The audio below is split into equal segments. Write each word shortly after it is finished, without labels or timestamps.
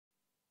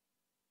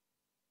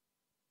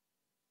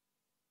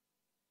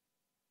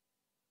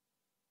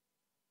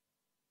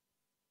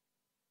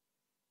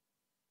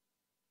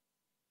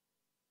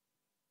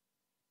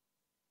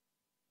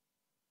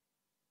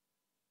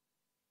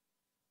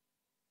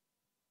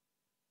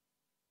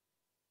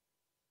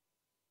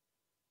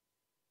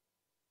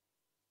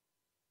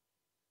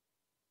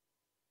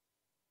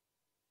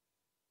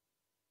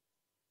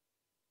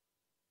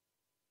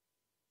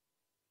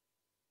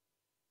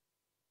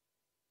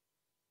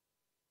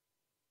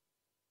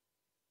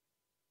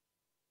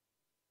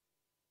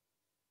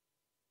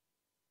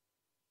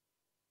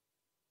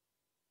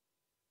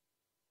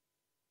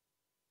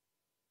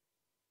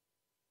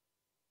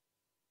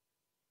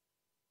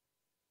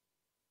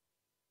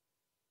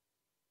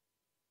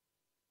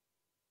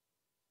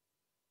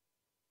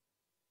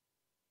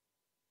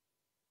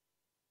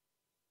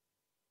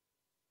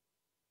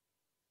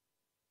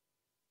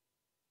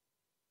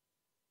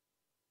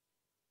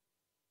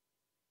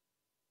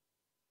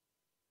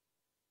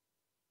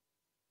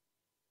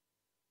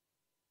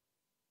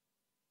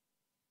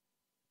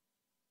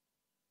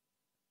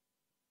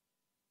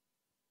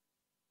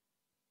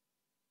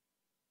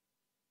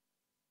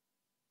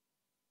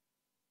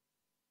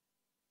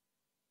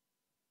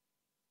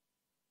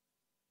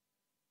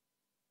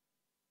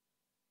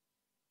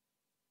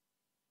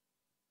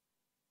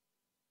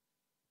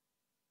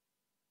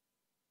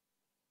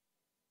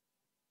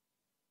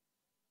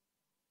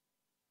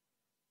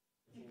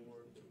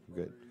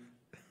Good.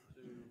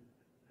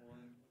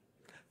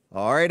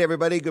 All right,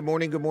 everybody. Good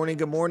morning, good morning,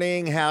 good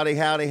morning. Howdy,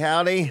 howdy,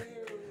 howdy.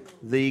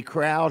 The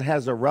crowd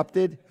has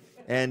erupted.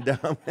 And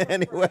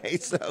anyway,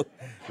 so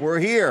we're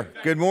here.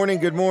 Good morning,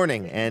 good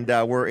morning. And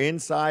we're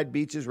inside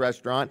Beach's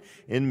Restaurant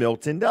in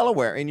Milton,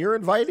 Delaware. And you're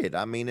invited.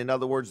 I mean, in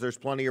other words, there's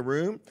plenty of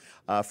room.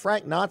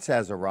 Frank Knotts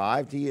has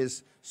arrived. He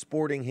is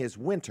sporting his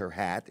winter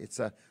hat. It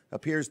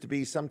appears to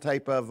be some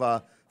type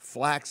of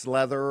flax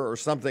leather or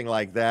something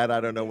like that. I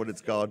don't know what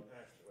it's called.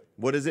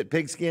 What is it,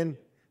 pigskin?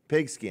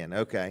 Pigskin,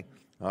 okay.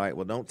 All right,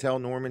 well, don't tell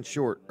Norman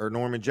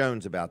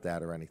Jones about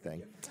that or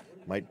anything.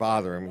 Might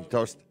bother him.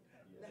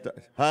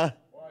 Huh?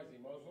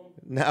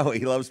 No,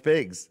 he loves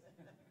pigs.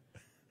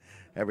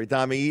 Every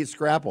time he eats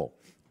scrapple.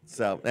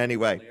 So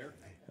anyway,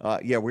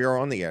 yeah, we are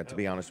on the air, to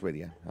be honest with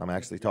you. I'm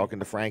actually talking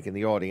to Frank in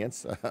the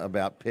audience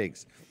about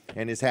pigs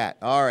and his hat.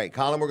 All right,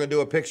 Colin, we're going to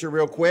do a picture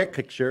real quick.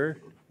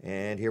 Picture.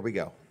 And here we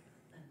go.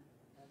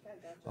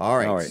 All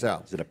right,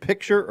 so. Is it a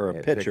picture or a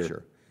picture?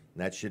 Picture.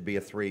 And that should be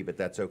a 3, but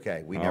that's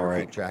okay. We never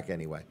keep track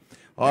anyway.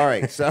 All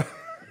right, so.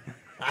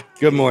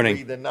 Good morning.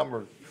 Read the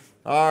number.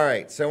 All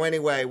right. So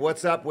anyway,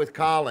 what's up with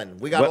Colin?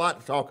 We got a lot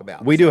to talk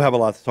about. We do have a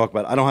lot to talk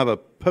about. I don't have a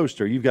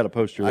poster. You've got a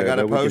poster there. I got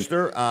a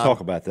poster. Talk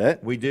about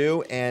that. We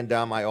do, and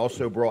I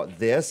also brought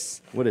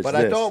this. What is this?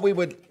 But I thought we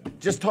would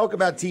just talk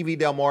about TV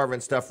Delmarva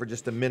and stuff for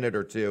just a minute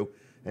or two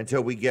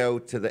until we go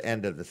to the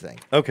end of the thing.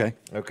 Okay.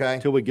 Okay?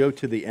 Until we go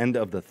to the end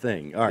of the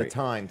thing. All right. The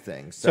time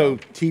thing. So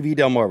TV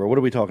Delmarva, what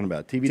are we talking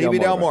about? TV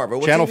Delmarva.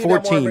 Well, Channel TV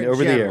 14 Delmarva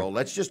over general. there.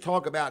 Let's just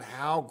talk about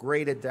how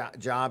great a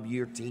job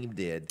your team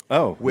did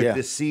with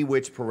the Sea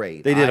Witch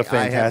Parade. They did a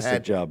fantastic I have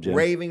had job, Jim.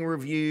 Raving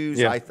reviews.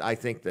 Yeah. I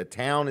think the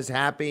town is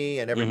happy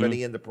and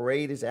everybody in the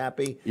parade is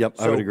happy. Yep,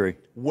 so I would agree.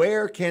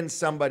 Where can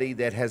somebody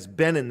that has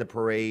been in the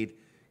parade,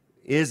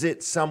 is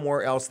it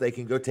somewhere else they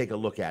can go take a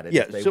look at it?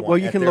 Yeah, if they so want, well,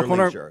 you can look on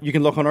leisure?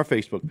 our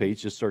Facebook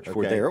page. Just search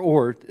for it there,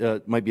 or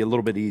it might be a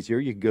little bit easier.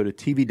 You can go to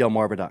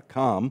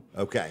tvdelmarva.com.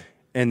 Okay.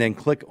 And then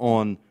click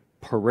on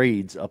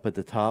parades up at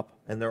the top.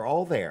 And they're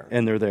all there.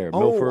 And they're there.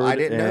 Oh, Milford I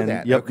didn't know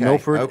that. Yep, Okay.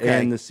 Milford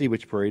and the Sea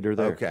Witch Parade are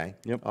there. Okay.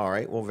 Yep. All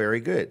right. Well,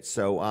 very good.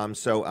 So,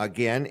 so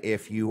again,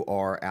 if you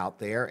are out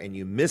there and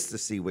you missed the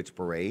Sea Witch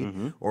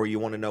Parade, or you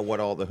want to know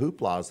what all the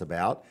hoopla is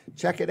about,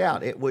 check it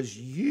out. It was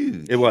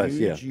huge. It was,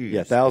 huge.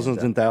 yeah,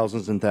 thousands and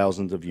thousands and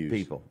thousands of views.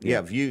 People,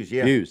 yeah, views,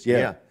 yeah, views,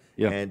 yeah.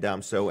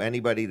 And so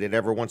anybody that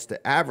ever wants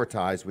to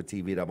advertise with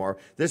TV Delmarva,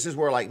 this is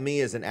where, like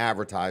me as an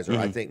advertiser,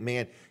 I think,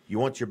 man, you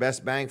want your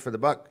best bang for the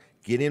buck.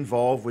 Get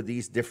involved with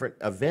these different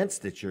events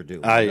that you're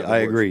doing. I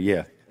agree,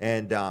 yeah.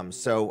 And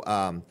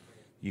so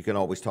you can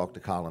always talk to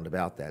Colin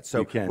about that.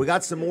 So can. we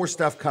got some more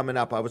stuff coming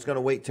up. I was going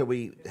to wait till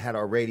we had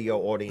our radio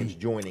audience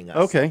joining us.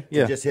 Okay,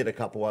 yeah. To just hit a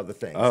couple other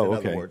things. Oh, in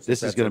okay. Other words,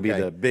 this is going to be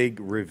the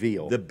big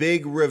reveal. The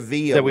big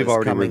reveal that we've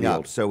already coming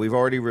revealed. up. So we've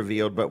already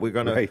revealed, but we're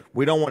going to.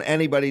 We don't want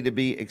anybody to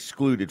be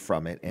excluded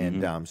from it,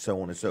 and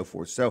so on and so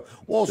forth. So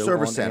Wall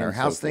Service Center,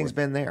 how's things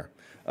been there?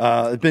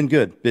 It's been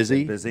good.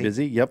 Busy.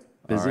 Busy. Yep.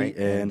 Busy. Right.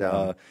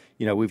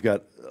 And we've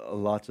got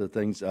lots of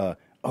things.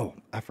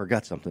 I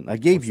forgot something. I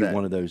gave you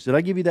one of those. Did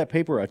I give you that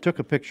paper? I took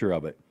a picture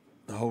of it.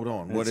 Hold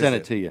on. What is it? Sent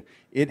it to you.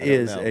 It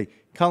is a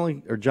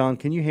Colin or John.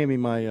 Can you hand me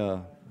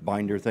my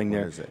binder thing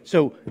there? What is it?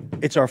 So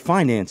it's our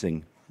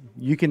financing.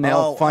 You can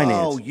now finance.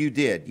 Oh, you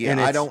did.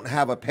 Yeah, I don't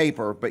have a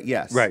paper, but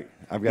yes. Right.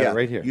 I've got it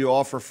right here. You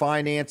offer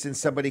financing.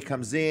 Somebody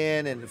comes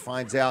in and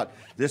finds out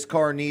this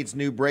car needs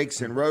new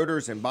brakes and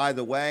rotors, and by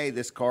the way,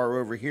 this car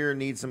over here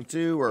needs them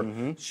too,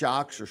 or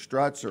shocks or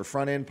struts or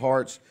front end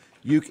parts.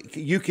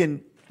 You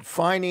can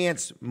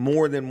finance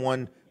more than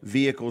one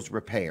vehicle's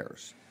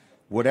repairs.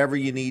 Whatever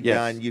you need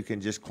done, you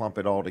can just clump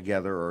it all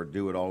together or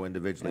do it all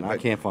individually. And I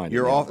can't find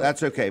it. Now,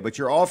 that's okay, but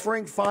you're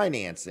offering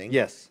financing.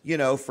 Yes.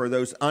 For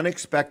those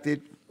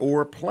unexpected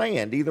or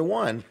planned, either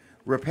one,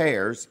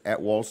 repairs at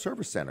Wall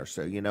Service Center.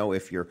 So,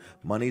 if your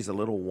money's a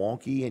little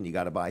wonky and you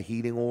got to buy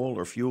heating oil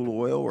or fuel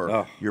oil,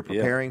 or you're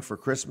preparing for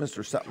Christmas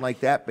or something like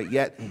that, but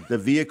yet the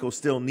vehicle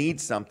still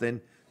needs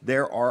something,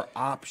 there are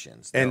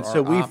options.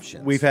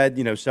 We've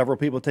had, several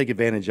people take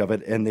advantage of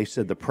it, and they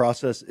said the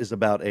process is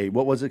about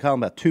what was it called?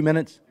 About 2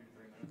 minutes?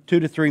 2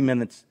 to 3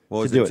 minutes.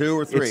 Well, is it 2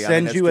 or 3? It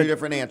sends you two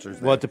different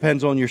answers. Well, it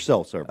depends on your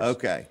cell service.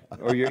 Okay.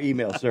 Or your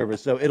email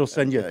service. So it'll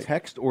send you a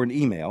text or an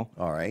email.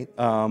 All right.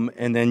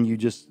 And then you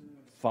just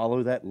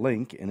follow that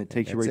link, and it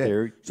takes you right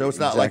there. So it's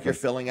not like you're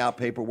filling out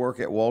paperwork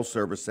at Wall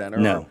Service Center.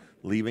 No. Or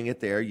leaving it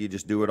there. You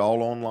just do it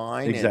all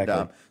online. Exactly.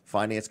 And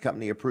finance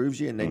company approves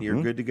you, and then you're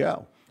good to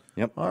go.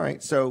 Yep. All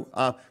right. So,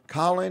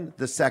 Colin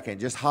the second,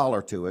 just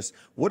holler to us.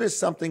 What is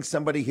something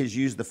somebody has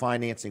used the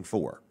financing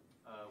for?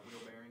 Wheel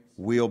bearings.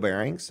 Wheel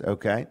bearings.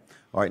 Okay.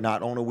 All right.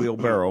 Not on a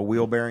wheelbarrow.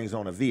 Wheel bearings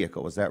on a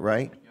vehicle. Is that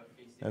right? Yep.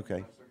 AC Okay.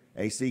 compressor.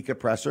 AC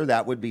compressor.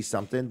 That would be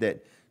something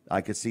that I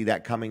could see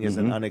that coming as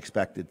an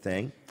unexpected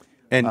thing.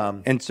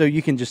 And so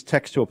you can just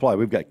text to apply.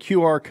 We've got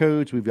QR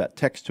codes. We've got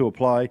text to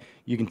apply.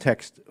 You can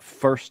text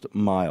first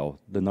mile,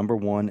 the number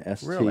 1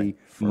 ST Really?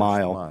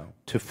 mile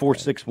to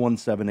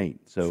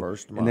 46178. So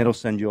First mile. and it'll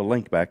send you a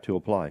link back to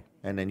apply.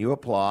 And then you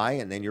apply,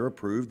 and then you're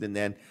approved, and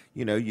then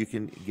you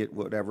can get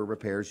whatever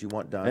repairs you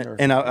want done.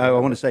 And I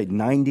want to say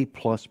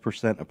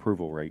 90+%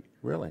 approval rate.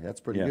 Really, that's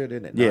pretty good,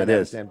 isn't it? Yeah, 9 it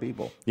out is. of 10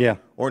 people. Yeah.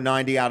 Or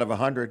 90 out of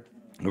 100.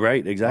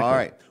 Right, exactly. All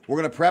right, we're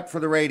going to prep for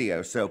the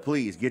radio, so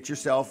please get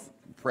yourself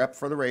prepped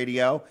for the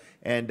radio.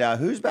 And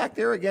who's back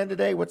there again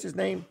today? What's his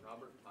name?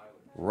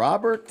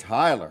 Robert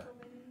Tyler.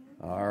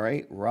 All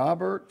right,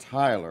 Robert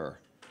Tyler.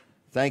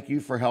 Thank you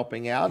for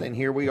helping out. And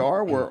here we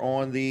are. We're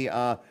on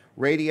the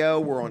radio.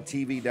 We're on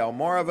TV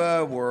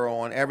Delmarva. We're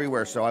on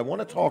everywhere. So I want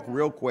to talk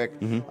real quick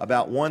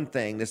about one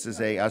thing. This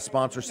is a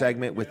sponsor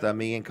segment with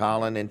me and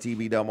Colin and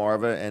TV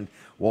Delmarva and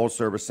World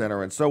Service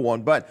Center and so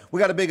on. But we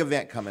got a big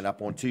event coming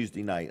up on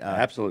Tuesday night.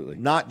 Absolutely.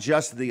 Not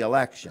just the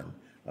election,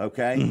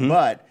 okay?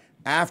 But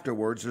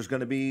afterwards, there's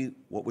going to be,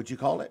 what would you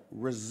call it?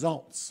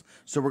 Results.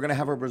 So we're going to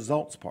have a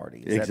results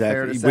party. Is that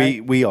fair to say?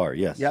 We are,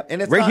 yes. Yep.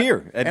 And it's right not,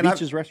 here at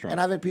Beach's Restaurant. And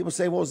I've had people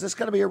say, well, is this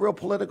going to be a real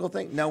political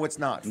thing? No, it's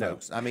not,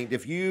 folks. I mean,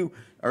 if you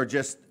are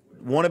just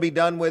want to be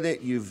done with it,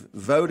 you've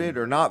voted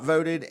or not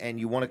voted, and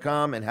you want to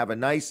come and have a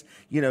nice,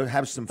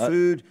 have some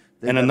food.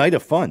 And a night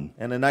of fun.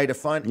 And a night of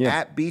fun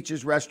at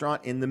Beach's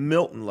Restaurant in the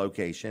Milton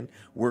location.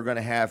 We're going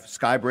to have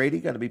Sky Brady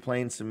going to be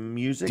playing some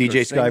music.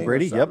 DJ Sky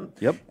Brady,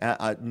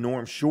 yep.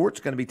 Norm Short's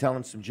going to be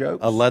telling some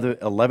jokes.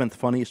 11th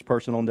funniest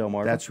person on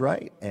Delmarva. That's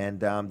right. And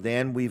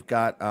then we've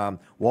got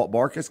Walt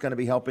Barkus going to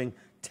be helping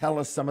tell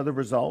us some of the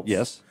results.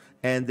 Yes.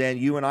 And then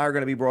you and I are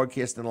going to be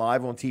broadcasting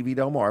live on TV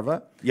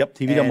Delmarva. Yep,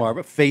 TV Delmarva.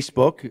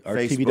 Facebook, our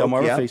TV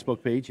Delmarva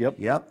Facebook page. Yep.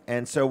 Yep.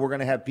 And so we're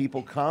going to have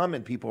people come,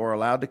 and people are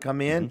allowed to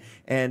come in.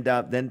 And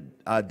then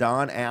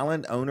Don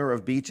Allen, owner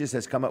of Beaches,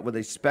 has come up with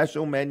a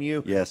special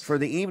menu for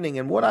the evening.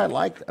 And what I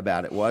liked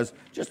about it was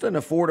just an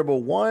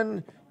affordable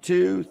 1,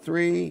 2,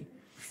 3,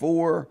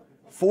 4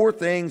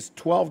 things,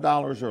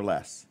 $12 or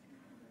less.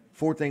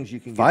 4 things you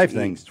can get. 5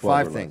 things, 12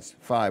 5 or things.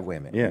 less. 5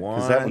 women. Yeah,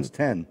 because that one's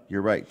 10.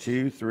 You're right.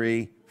 2,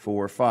 3,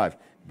 4, 5.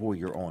 Boy,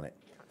 you're on it.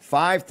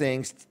 5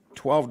 things,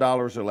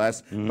 $12 or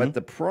less. But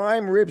the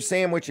prime rib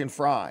sandwich and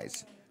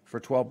fries for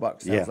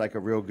 $12 sounds like a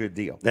real good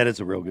deal. That is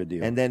a real good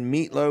deal. And then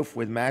meatloaf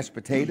with mashed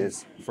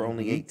potatoes for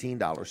only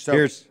 $18.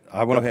 So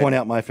I want to point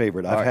out my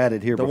favorite. I've had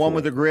it here before. The one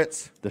with the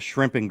grits? The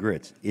shrimp and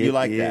grits. You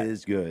like that? It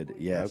is good.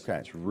 Yes. Okay.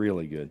 It's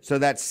really good. So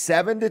that's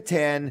 7 to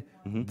 10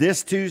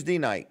 this Tuesday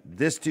night.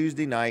 This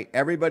Tuesday night.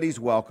 Everybody's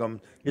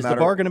welcome. Is the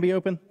bar going to be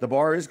open? The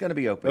bar is going to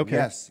be open. Okay.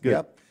 Yes. Good.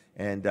 Yep.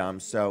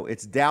 And so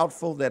it's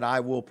doubtful that I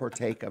will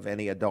partake of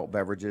any adult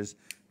beverages,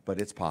 but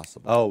it's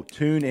possible. Oh,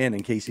 tune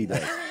in case he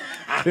does.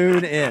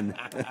 Tune in.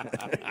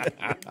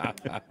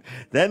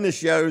 Then the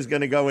show's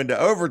going to go into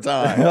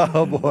overtime.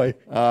 Oh, boy.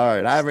 All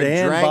right. I haven't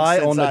Stand drank by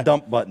since on the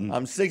dump button.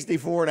 I'm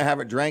 64 and I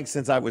haven't drank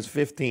since I was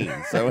 15.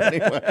 So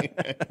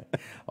anyway,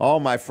 all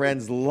my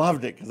friends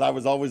loved it because I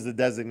was always the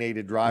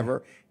designated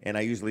driver, and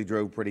I usually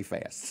drove pretty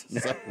fast.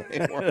 So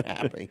they were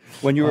happy.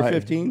 When you were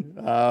 15?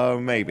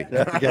 Maybe.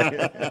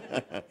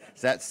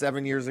 Is that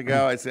 7 years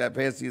ago? I said I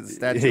passed you the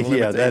statute of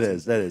Yeah,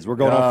 limitations. that is. We're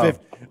going on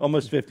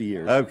almost 50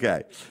 years.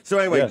 Okay. So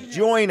anyway,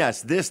 join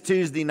us this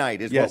Tuesday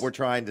night is what Yes. we're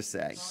trying to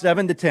say.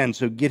 7 to 10.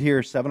 So get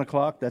here 7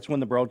 o'clock. That's when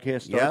the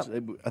broadcast starts.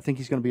 I think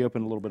he's going to be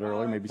open a little bit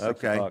earlier, maybe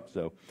 6 o'clock.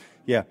 So,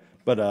 yeah.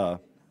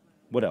 But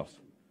what else?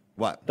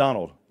 What?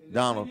 Donald.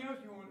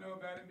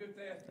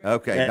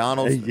 Okay,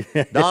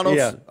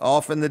 Donald's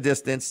off in the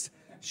distance,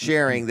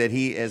 sharing that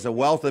he is a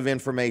wealth of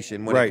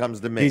information when it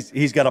comes to me.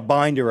 He's got a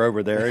binder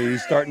over there.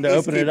 He's starting to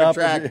open it up.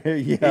 Track.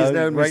 He's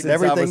known me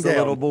since I was a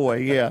little boy.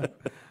 Yeah.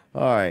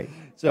 All right.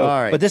 So,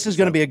 all right. But this is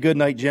going to be a good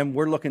night, Jim.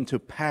 We're looking to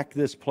pack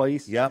this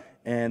place. Yep.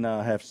 And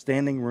have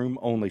standing room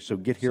only. So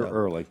get here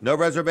early. No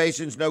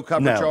reservations, no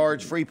cover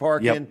charge, free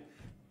parking.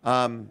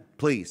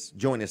 Please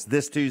join us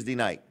this Tuesday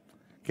night.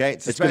 Okay,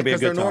 it's going to be a good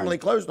because they're time. normally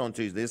closed on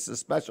Tuesday. It's a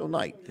special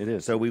night. It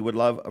is. So we would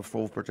love a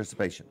full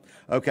participation.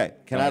 Okay,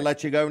 can I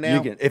let you go now?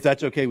 You can, if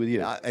that's okay with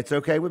you. It's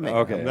okay with me.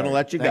 Okay, I'm going to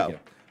let you Thank go. you.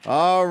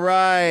 All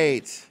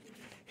right.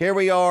 Here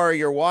we are.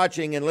 You're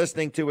watching and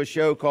listening to a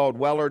show called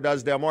Weller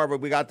Does Delmarva.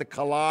 We got the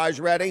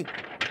collage ready.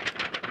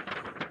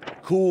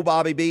 Cool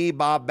Bobby B,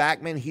 Bob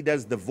Backman. He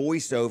does the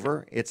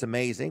voiceover. It's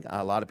amazing.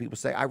 A lot of people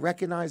say, I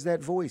recognize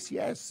that voice.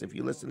 Yes, if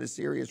you listen to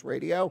Sirius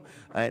Radio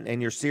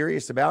and you're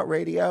serious about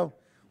radio,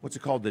 what's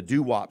it called? The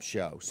Doo-Wop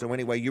Show. So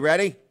anyway, you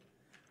ready?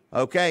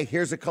 Okay,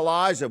 here's a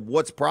collage of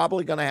what's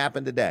probably going to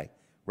happen today.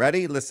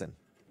 Ready? Listen.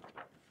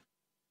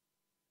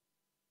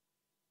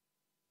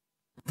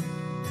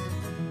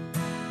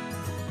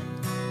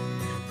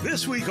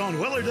 This week on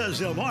Weller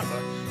Does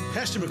Delmarva,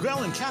 Pastor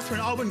Miguel and Catherine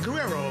Alban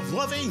Guerrero of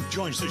Love Inc.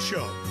 joins the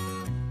show.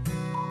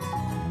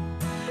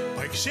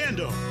 Mike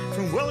Sandoe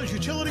from Weller's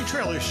Utility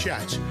Trailers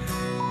chats.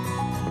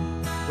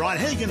 Ron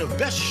Hagan of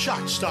Best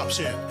Shot stops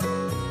in.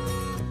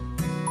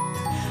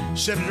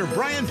 Senator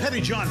Brian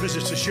Pettyjohn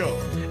visits the show,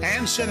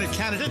 and Senate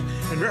candidate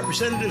and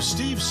Representative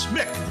Steve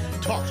Smyk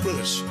talks with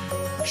us.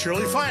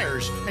 Shirley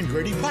Feyers and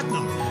Grady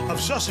Putnam of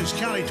Sussex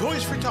County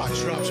Toys for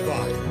Tots drops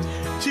by.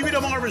 TV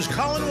Delmarva's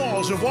Colin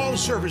Walls of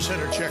Walls Service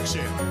Center checks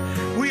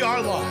in. We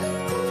are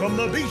live from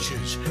the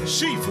Beaches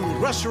Seafood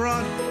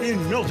Restaurant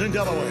in Milton,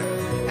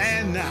 Delaware.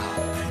 And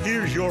now,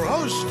 here's your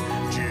host,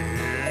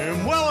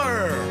 Jim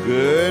Weller.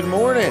 Good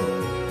morning.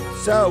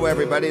 So,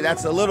 everybody,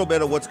 that's a little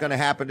bit of what's going to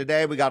happen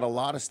today. We got a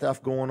lot of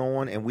stuff going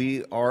on, and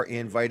we are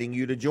inviting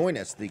you to join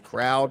us. The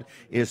crowd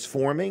is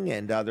forming,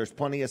 and there's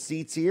plenty of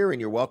seats here,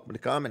 and you're welcome to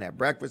come and have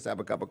breakfast, have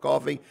a cup of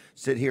coffee,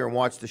 sit here and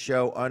watch the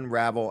show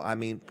unravel,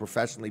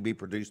 professionally be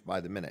produced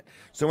by the minute.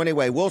 So,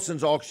 anyway,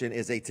 Wilson's Auction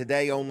is a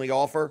today-only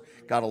offer.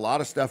 Got a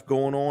lot of stuff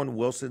going on.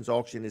 Wilson's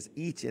Auction is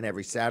each and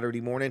every Saturday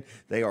morning.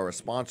 They are a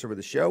sponsor of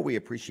the show. We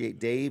appreciate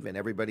Dave and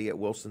everybody at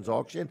Wilson's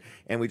Auction,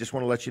 and we just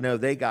want to let you know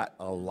they got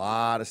a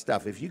lot of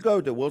stuff. If you go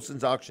to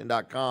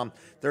wilsonsauction.com,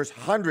 there's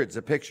hundreds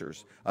of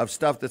pictures of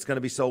stuff that's going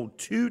to be sold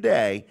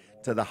today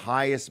to the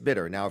highest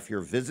bidder. Now, if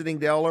you're visiting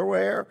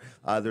Delaware,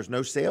 there's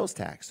no sales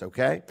tax,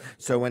 okay?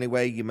 So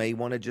anyway, you may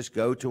want to just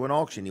go to an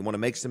auction. You want to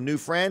make some new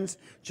friends?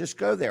 Just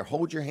go there.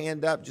 Hold your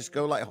hand up. Just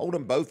go hold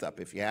them both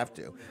up if you have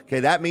to. Okay,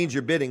 that means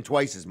you're bidding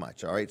twice as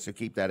much, all right? So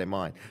keep that in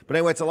mind. But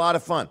anyway, it's a lot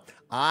of fun.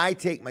 I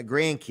take my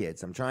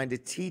grandkids. I'm trying to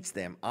teach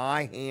them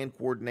eye-hand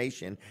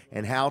coordination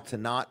and how to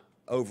not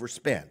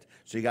overspend.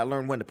 So you got to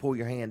learn when to pull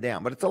your hand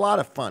down. But it's a lot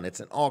of fun. It's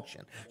an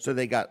auction. So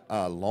they got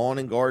lawn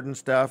and garden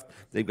stuff.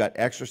 They've got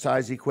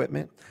exercise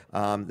equipment.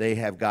 They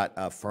have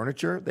got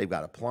furniture. They've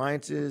got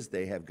appliances.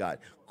 They have got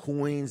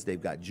coins.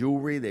 They've got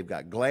jewelry. They've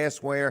got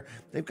glassware.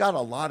 They've got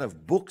a lot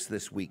of books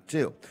this week,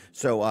 too.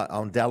 So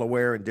on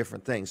Delaware and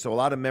different things. So a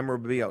lot of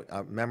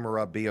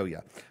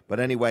memorabilia. But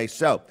anyway,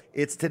 so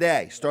it's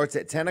today. Starts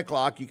at 10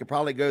 o'clock. You could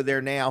probably go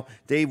there now.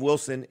 Dave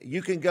Wilson,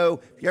 you can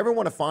go. If you ever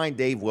want to find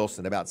Dave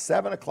Wilson, about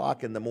 7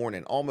 o'clock in the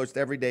morning, almost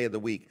every day of the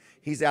week,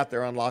 he's out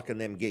there unlocking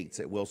them gates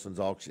at Wilson's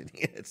Auction.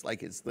 It's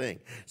like his thing.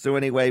 So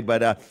anyway,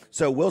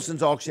 so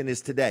Wilson's Auction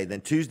is today.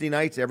 Then Tuesday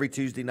nights, every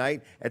Tuesday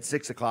night at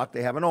 6 o'clock,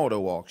 they have an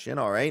auto auction,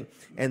 all right?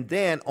 And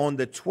then on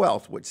the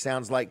 12th, which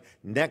sounds like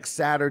next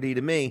Saturday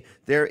to me,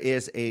 there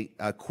is a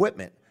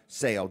equipment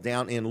sale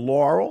down in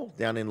Laurel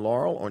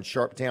on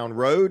Sharptown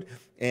Road.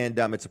 And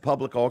it's a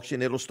public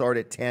auction. It'll start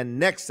at 10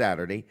 next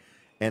Saturday.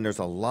 And there's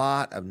a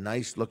lot of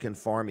nice-looking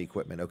farm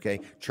equipment, okay?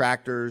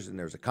 Tractors, and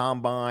there's a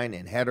combine,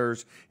 and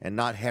headers, and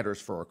not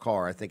headers for a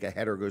car. I think a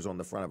header goes on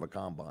the front of a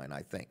combine,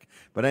 I think.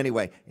 But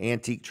anyway,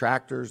 antique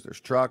tractors, there's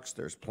trucks,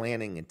 there's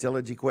planting and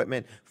tillage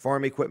equipment,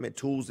 farm equipment,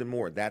 tools, and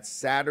more. That's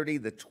Saturday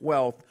the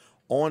 12th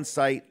on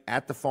site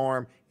at the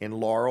farm in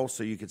Laurel,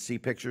 so you can see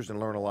pictures and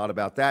learn a lot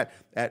about that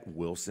at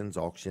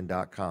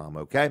wilsonsauction.com,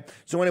 okay?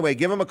 So anyway,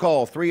 give them a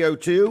call,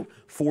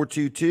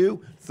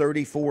 302-422-3454,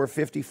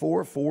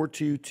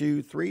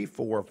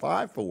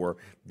 422-3454.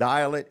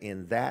 Dial it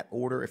in that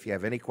order if you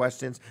have any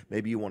questions.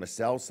 Maybe you want to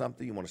sell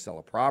something, you want to sell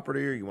a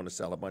property, or you want to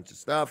sell a bunch of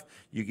stuff.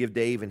 You give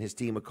Dave and his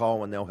team a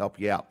call, and they'll help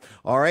you out.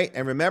 All right,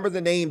 and remember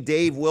the name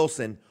Dave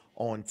Wilson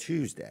on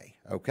Tuesday,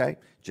 okay?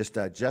 Just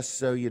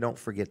so you don't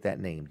forget that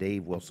name,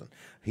 Dave Wilson.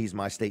 He's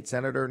my state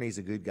senator, and he's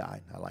a good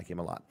guy. I like him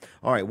a lot.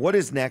 All right, what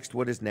is next?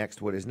 What is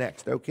next? What is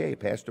next? Okay,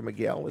 Pastor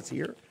Miguel is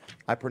here.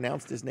 I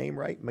pronounced his name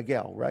right?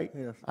 Miguel, right?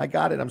 Yes. I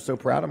got it. I'm so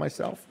proud of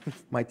myself.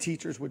 My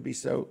teachers would be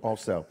so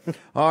also.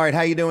 All right,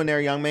 how you doing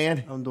there, young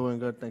man? I'm doing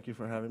good. Thank you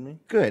for having me.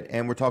 Good,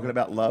 and we're talking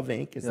about Love,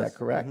 Inc. Is that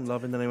correct?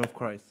 Love in the name of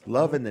Christ.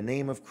 Love in the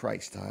name of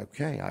Christ.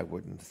 Okay, I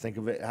wouldn't think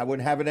of it. I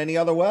wouldn't have it any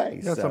other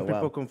way. Yeah, so, some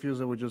people confuse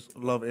it with just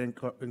Love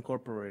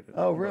Incorporated.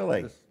 Oh,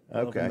 really? Love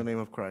Okay. in the name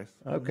of Christ.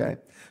 Okay.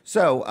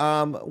 So,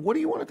 what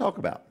do you want to talk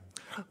about?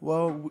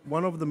 Well,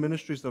 one of the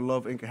ministries that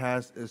Love Inc.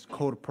 has is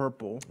Code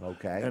Purple.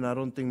 Okay. And I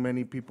don't think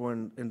many people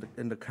in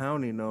the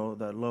county know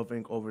that Love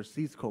Inc.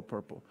 oversees Code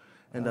Purple.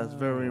 And that's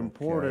very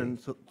important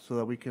so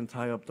that we can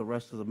tie up the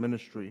rest of the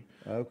ministry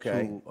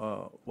to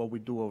what we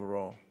do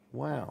overall.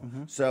 Wow.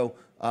 So,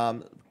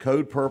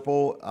 Code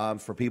Purple,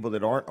 for people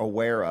that aren't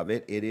aware of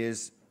it, it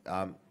is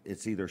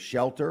it's either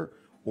shelter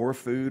or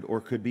food,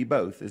 or could be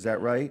both. Is that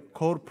right?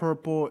 Code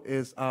Purple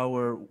is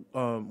our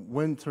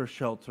winter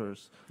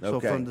shelters. So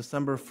from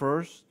December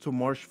 1st to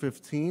March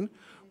 15,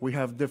 we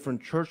have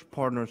different church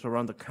partners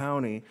around the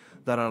county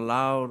that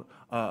allowed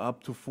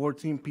up to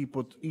 14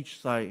 people to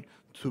each site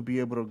to be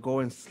able to go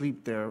and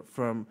sleep there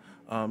from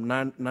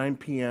 9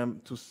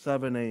 p.m. to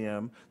 7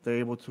 a.m. They're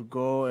able to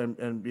go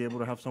and be able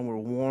to have somewhere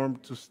warm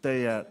to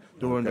stay at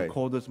during the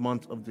coldest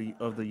month of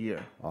the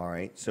year. All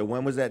right. So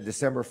when was that?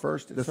 December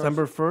 1st?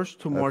 December 1st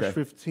to March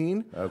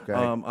 15. Okay.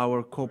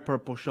 Our Code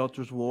Purple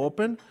shelters will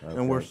open,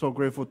 and we're so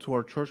grateful to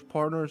our church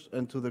partners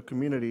and to the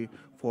community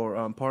for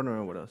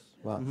partnering with us.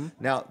 Wow.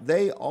 Now,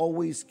 they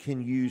always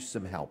can use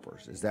some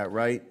helpers. Is that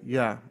right?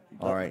 Yeah.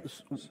 All right.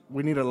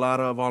 We need a lot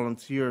of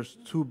volunteers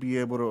to be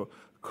able to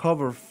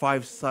cover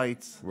 5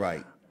 sites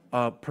Right.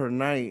 per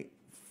night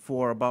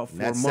for about 4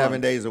 months.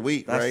 7 days a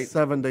week, that's right?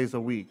 7 days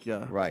a week,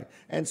 yeah. Right.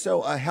 And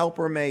so a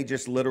helper may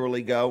just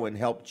literally go and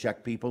help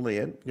check people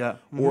in. Yeah.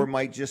 Or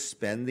might just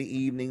spend the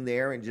evening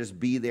there and just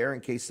be there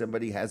in case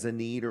somebody has a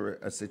need or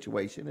a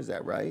situation. Is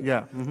that right?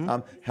 Yeah.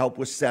 Help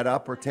with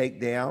setup or take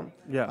down.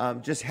 Yeah.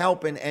 Just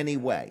help in any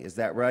way. Is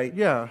that right?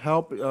 Yeah,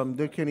 help.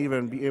 They can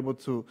even be able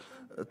to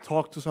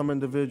talk to some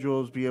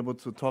individuals, be able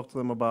to talk to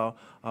them about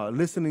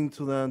listening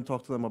to them,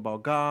 talk to them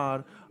about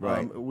God.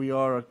 Right. We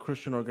are a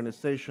Christian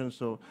organization,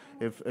 so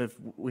if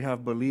we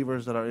have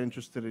believers that are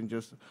interested in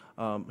just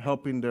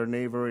helping their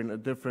neighbor in a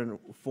different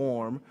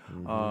form,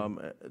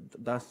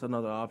 that's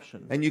another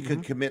option. And you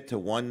could commit to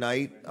one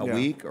night a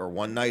week or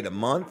one night a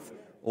month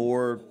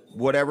or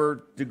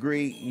whatever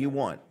degree you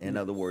want, in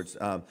other words.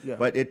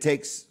 But it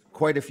takes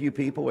quite a few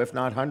people, if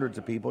not hundreds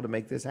of people, to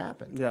make this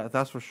happen. Yeah,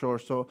 that's for sure.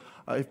 So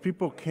if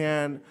people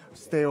can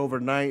stay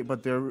overnight,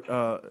 but they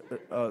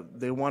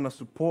want to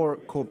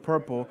support Code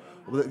Purple,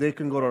 they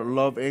can go to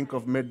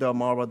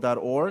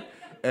loveincofmiddelmarva.org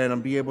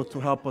and be able to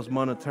help us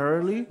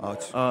monetarily.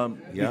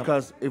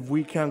 Because if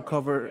we can't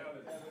cover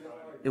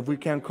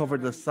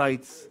the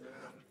sites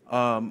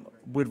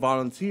with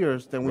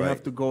volunteers, then we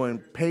have to go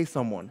and pay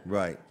someone.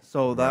 Right.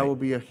 So that will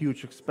be a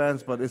huge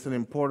expense, but it's an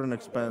important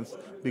expense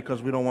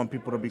because we don't want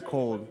people to be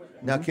cold.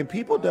 Now, can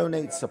people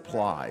donate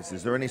supplies?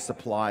 Is there any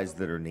supplies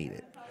that are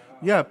needed?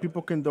 Yeah,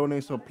 people can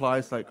donate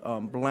supplies like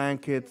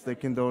blankets. They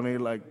can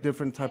donate like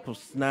different types of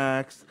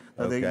snacks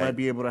that they might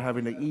be able to have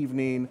in the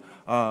evening.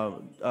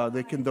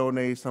 They can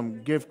donate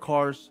some gift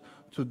cards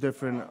to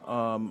different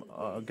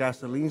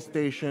gasoline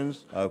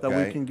stations that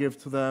we can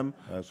give to them.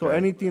 So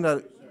anything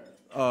that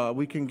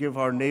we can give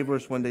our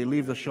neighbors when they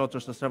leave the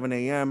shelters at 7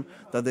 a.m.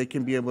 that they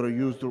can be able to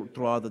use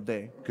throughout the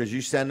day. Because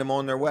you send them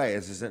on their way.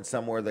 This isn't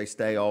somewhere they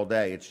stay all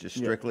day. It's just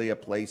strictly a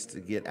place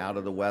to get out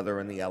of the weather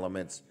and the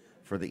elements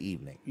for the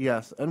evening.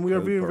 Yes, and we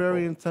are being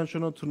very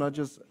intentional to not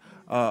just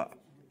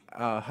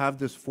have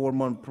this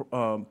 4-month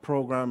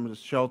program, this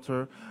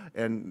shelter,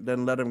 and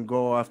then let them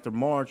go after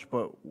March,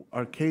 but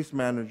our case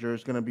manager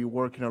is going to be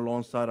working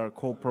alongside our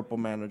Code Purple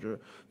manager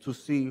to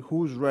see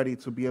who's ready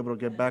to be able to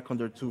get back on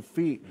their 2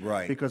 feet.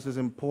 Right. Because it's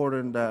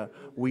important that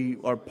we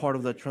are part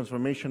of the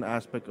transformation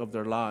aspect of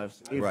their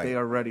lives if they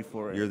are ready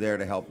for it. You're there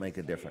to help make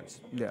a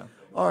difference. Yeah.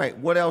 All right,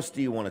 what else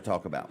do you want to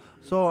talk about?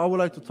 So I would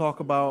like to talk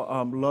about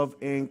Love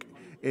Inc.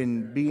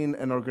 in being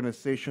an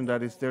organization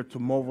that is there to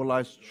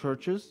mobilize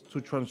churches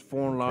to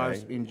transform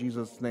lives in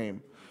Jesus'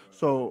 name.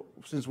 So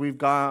since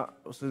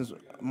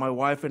my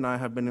wife and I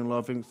have been in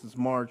Love Inc. since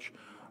March,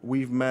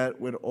 we've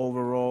met with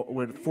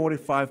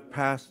 45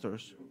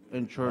 pastors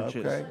in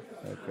churches.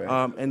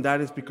 And that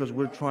is because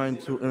we're trying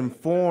to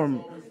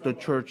inform the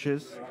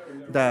churches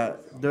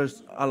that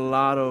there's a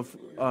lot of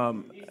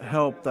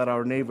help that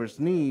our neighbors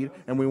need,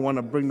 and we want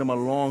to bring them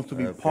along to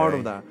be part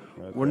of that.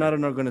 We're not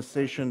an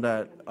organization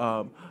that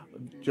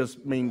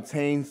just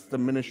maintains the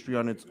ministry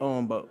on its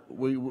own, but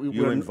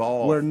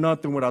we're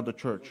nothing without the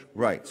church.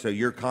 Right, so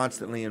you're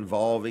constantly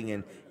involving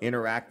and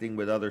interacting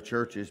with other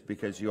churches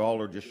because you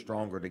all are just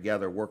stronger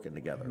together, working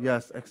together.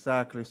 Yes,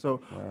 exactly.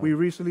 So we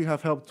recently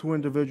have helped 2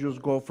 individuals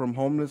go from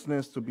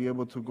homelessness to be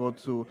able to go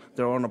to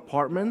their own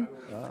apartment,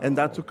 and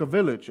that took a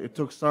village. It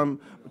took some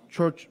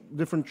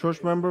different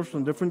church members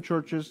from different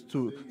churches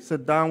to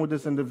sit down with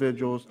these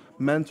individuals,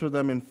 mentor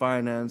them in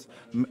finance,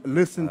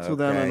 listen to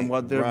them and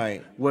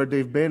where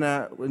they've been at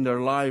in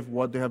their life,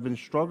 what they have been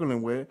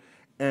struggling with,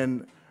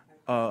 and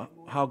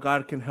how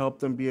God can help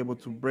them be able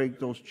to break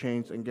those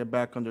chains and get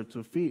back on their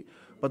 2 feet.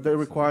 But that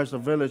requires a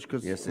village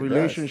because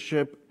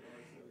relationship,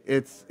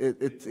 it's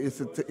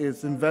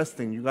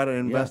investing. You got to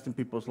invest in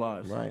people's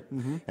lives. Right.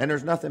 And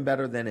there's nothing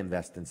better than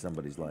invest in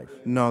somebody's life.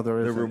 No, there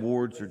isn't. The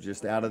rewards are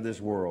just out of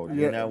this world.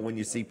 You know, when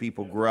you see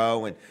people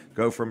grow and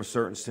go from a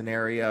certain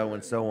scenario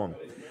and so on.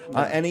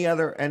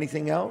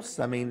 Anything else?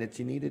 I mean, that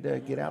you needed to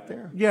get out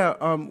there? Yeah.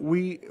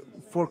 When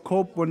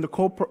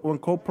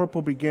Code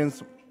Purple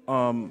begins,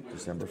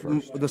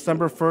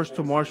 December 1st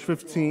to March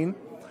 15,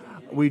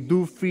 we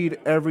do feed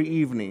every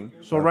evening.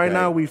 So right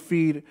now we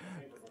feed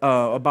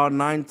about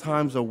 9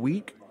 times a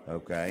week.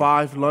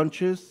 5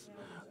 lunches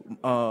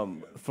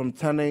from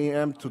 10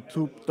 a.m. to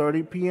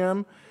 2:30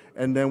 p.m.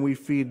 And then we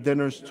feed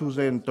dinners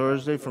Tuesday and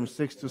Thursday from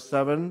 6 to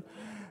 7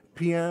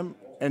 p.m.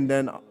 And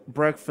then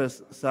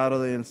breakfast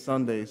Saturday and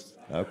Sundays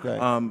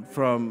from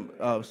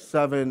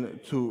 7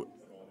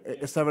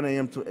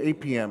 a.m. to 8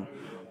 p.m.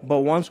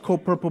 But once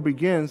Code Purple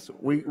begins,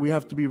 we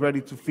have to be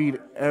ready to feed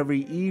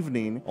every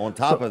evening. On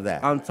top of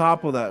that. On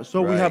top of that.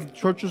 So we have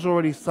churches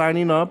already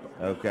signing up.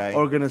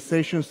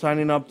 Organizations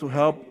signing up to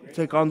help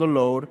take on the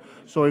load.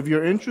 So if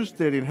you're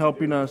interested in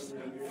helping us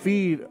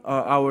feed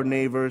our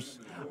neighbors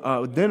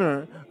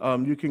dinner,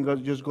 you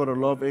can just go to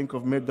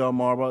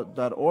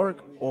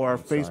loveincofmiddelmarva.org or our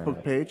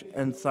Facebook page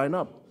and sign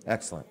up.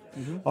 Excellent.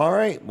 All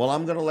right. Well,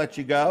 I'm going to let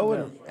you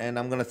go, and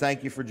I'm going to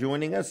thank you for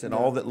joining us and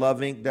all that Love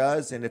Inc.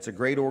 does. And it's a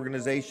great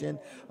organization.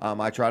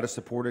 I try to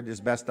support it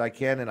as best I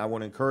can, and I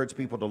want to encourage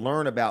people to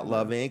learn about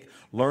Love Inc.,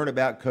 learn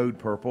about Code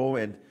Purple,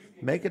 and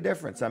make a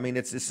difference. I mean,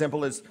 it's as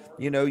simple as,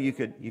 you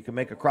could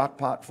make a crock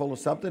pot full of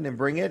something and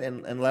bring it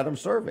and let them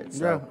serve it.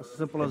 So yeah, as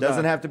simple as it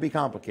doesn't that. have to be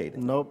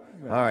complicated. Nope.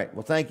 All right.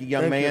 Well, thank you,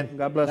 young man. You.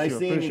 God bless nice you.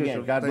 seeing Appreciate you again.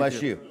 you. God Thank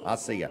bless you. you. I'll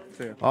see you.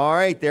 See you. All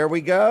right. There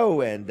we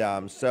go.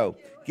 And so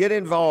get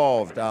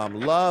involved.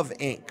 Love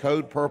Inc.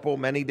 Code Purple.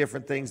 Many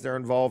different things they're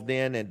involved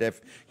in. And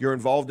if you're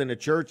involved in a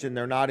church and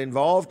they're not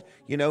involved,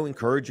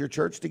 encourage your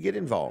church to get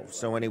involved.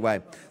 So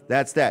anyway,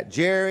 that's that.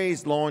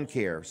 Jerry's Lawn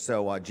Care.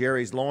 So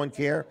Jerry's Lawn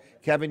Care.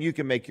 Kevin, you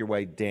can make your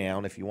way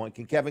down if you want.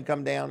 Can Kevin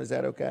come down? Is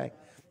that okay?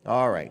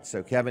 All right.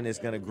 So Kevin is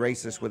going to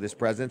grace us with his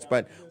presence,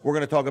 but we're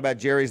going to talk about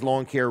Jerry's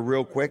Lawn Care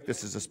real quick.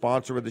 This is a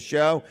sponsor of the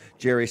show,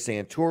 Jerry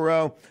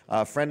Santoro,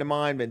 a friend of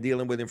mine, been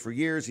dealing with him for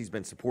years. He's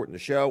been supporting the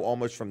show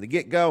almost from the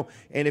get-go.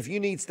 And if you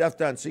need stuff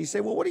done, so you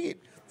say, well, what do you...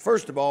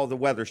 First of all, the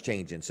weather's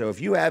changing. So if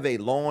you have a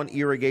lawn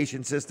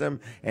irrigation system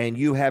and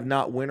you have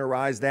not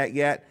winterized that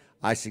yet,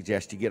 I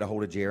suggest you get a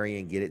hold of Jerry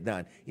and get it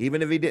done.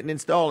 Even if he didn't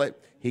install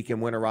it, he can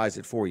winterize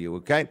it for you,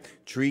 okay?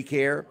 Tree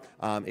care,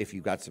 if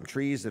you've got some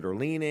trees that are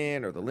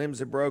leaning or the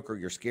limbs are broke or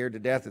you're scared to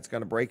death it's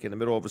going to break in the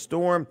middle of a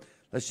storm,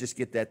 let's just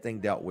get that thing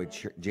dealt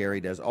with.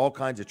 Jerry does all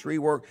kinds of tree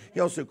work.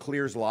 He also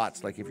clears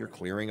lots, like if you're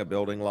clearing a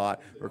building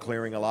lot or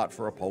clearing a lot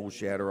for a pole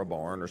shed or a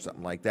barn or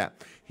something like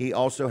that. He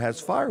also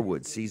has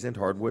firewood, seasoned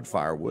hardwood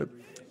firewood.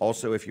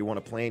 Also, if you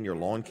want to plan your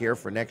lawn care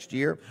for next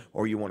year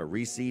or you want to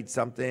reseed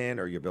something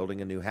or you're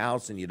building a new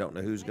house and you don't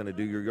know who's going to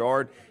do your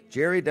yard,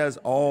 Jerry does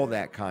all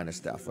that kind of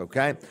stuff,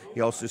 okay? He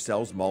also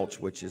sells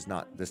mulch, which is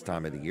not this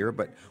time of the year,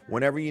 but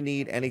whenever you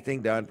need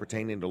anything done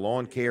pertaining to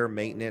lawn care,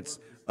 maintenance,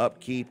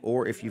 upkeep,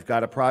 or if you've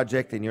got a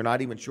project and you're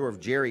not even sure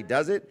if Jerry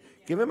does it,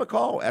 give him a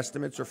call.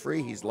 Estimates are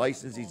free. He's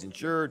licensed. He's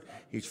insured.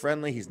 He's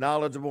friendly. He's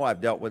knowledgeable. I've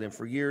dealt with him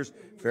for years.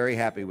 Very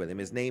happy with him.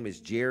 His name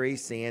is Jerry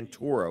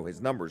Santoro. His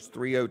number is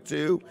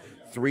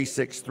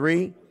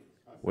 302-363.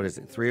 What is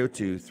it?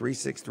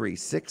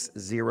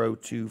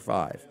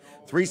 302-363-6025.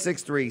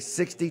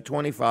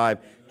 363-6025.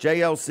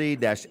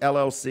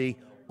 JLC-LLC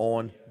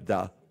on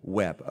the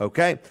web.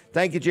 Okay?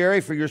 Thank you,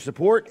 Jerry, for your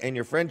support and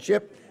your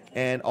friendship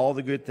and all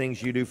the good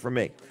things you do for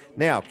me.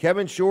 Now,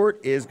 Kevin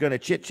Short is going to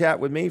chit-chat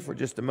with me for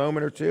just a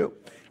moment or two.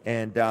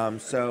 And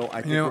so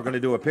I think we're going to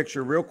do a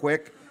picture real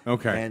quick.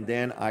 Okay. And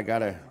then I got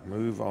to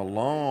move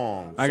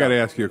along. I got to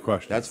ask you a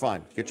question. That's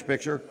fine. Get your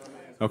picture.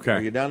 Okay.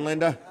 Are you done,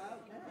 Linda?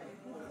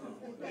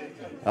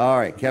 All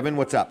right. Kevin,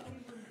 what's up?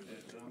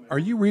 Are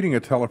you reading a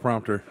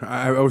teleprompter?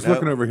 I was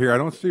looking over here. I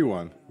don't see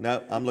one.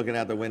 No, I'm looking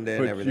out the window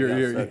and But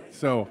everything else.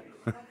 so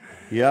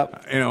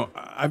Yep.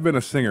 I've been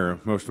a singer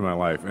most of my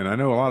life, and I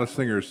know a lot of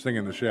singers sing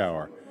in the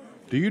shower.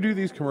 Do you do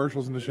these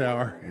commercials in the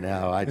shower?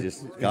 No, I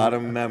just got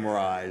them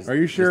memorized. Are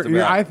you sure?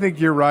 Yeah, I think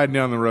you're riding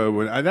down the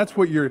road. That's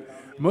what you're,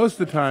 most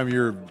of the time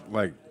you're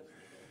like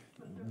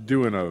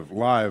doing a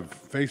live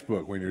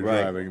Facebook when you're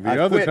driving.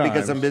 I quit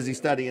because I'm busy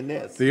studying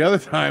this. The other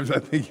times I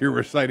think you're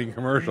reciting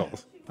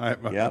commercials.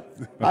 Yep. Okay.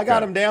 I got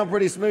them down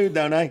pretty smooth,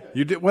 don't I?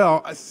 You did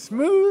well.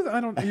 Smooth. I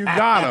don't. You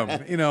got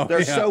them.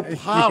 They're so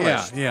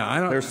polished. Yeah. I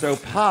don't. They're so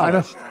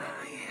polished.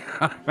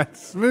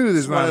 Smooth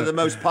is one of the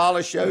most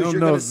polished shows you're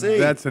going to see.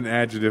 That's an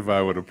adjective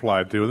I would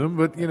apply to them,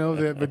 but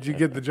but you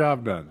get the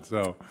job done.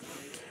 So,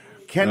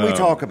 can we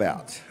talk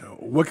about?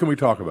 What can we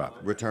talk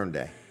about? Return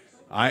Day.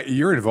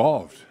 You're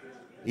involved.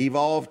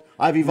 Evolved.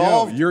 I've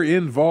evolved. No, you're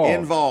involved.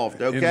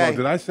 Involved. Okay. Involved.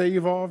 Did I say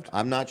evolved?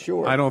 I'm not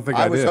sure. I don't think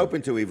I did. I was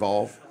hoping to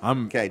evolve.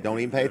 Okay. Don't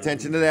even pay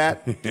attention to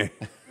that.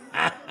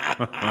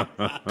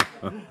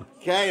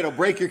 Okay. It'll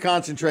break your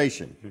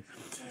concentration.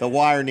 The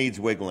wire needs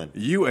wiggling.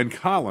 You and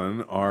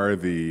Colin are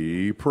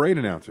the parade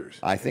announcers.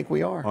 I think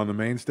we are. On the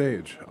main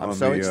stage. I'm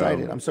so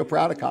excited. I'm so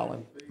proud of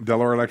Colin.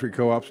 Delaware Electric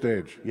Co-op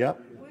stage.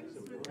 Yep.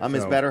 I'm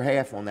his better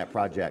half on that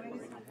project.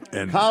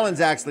 And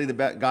Colin's actually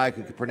the guy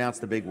who can pronounce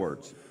the big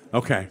words.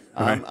 Okay.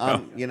 I'm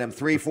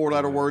 3-4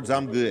 letter words,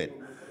 I'm good.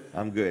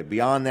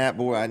 Beyond that,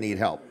 boy, I need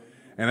help.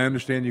 And I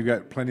understand you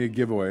got plenty of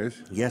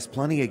giveaways. Yes,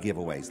 plenty of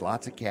giveaways.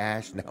 Lots of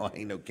cash. No,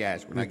 ain't no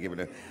cash. We're not giving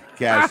the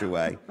cash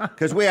away.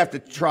 Because we have to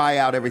try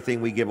out everything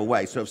we give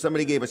away. So if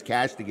somebody gave us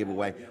cash to give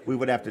away, we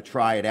would have to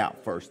try it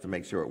out first to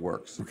make sure it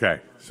works.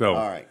 Okay. So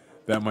all right.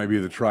 That might be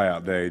the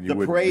tryout day. And the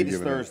parade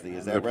is Thursday,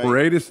 is that right? The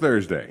parade is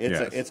Thursday,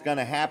 It's going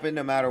to happen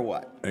no matter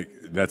what.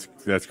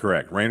 That's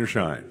correct. Rain or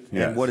shine.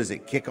 Yes. And what is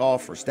it, kick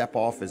off or step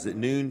off? Is it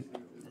noon?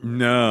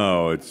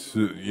 No, it's,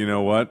 you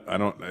know what?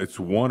 It's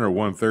 1 or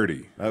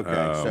 1:30.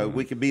 Okay, so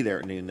we can be there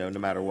at noon, though, no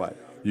matter what.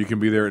 You can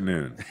be there at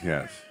noon,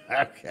 yes.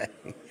 Okay.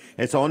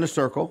 It's on the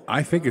circle.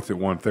 I think it's at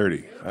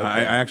 1:30. Okay. I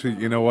actually,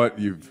 you know what?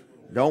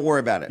 Don't worry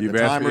about it. The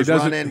timer's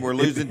running. We're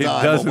losing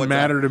time. It doesn't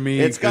matter to me.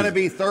 It's going to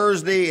be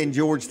Thursday in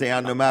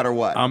Georgetown no matter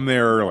what. I'm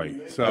there early.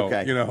 So,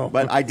 okay.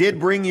 But I did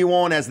bring you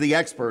on as the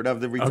expert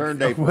of the Return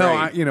Day parade.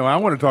 Well, I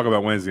want to talk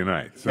about Wednesday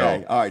night. So,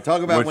 okay. All right.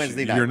 Talk about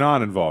Wednesday night. You're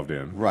not involved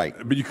in. Right.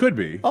 But you could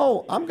be.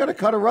 Oh, I'm going to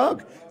cut a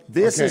rug.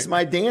 This is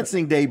my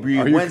dancing debut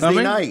Are you Wednesday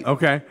coming? night.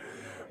 Okay.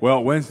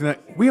 Well, Wednesday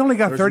night, we only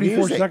got There's 34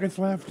 music. seconds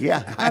left.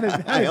 Yeah,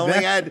 I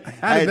only had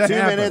 2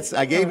 minutes.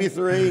 I gave you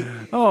 3.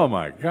 Oh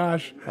my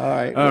gosh! All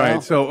right, all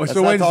right. So let's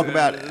so not Wednesday, talk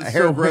about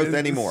hair growth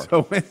anymore.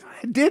 So I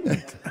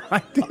didn't. I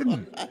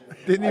didn't.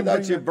 Didn't I even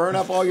thought you'd burn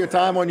up all your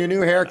time on your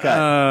new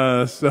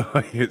haircut.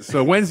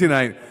 So Wednesday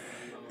night,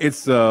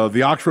 it's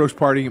the ox roast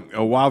party.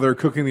 While they're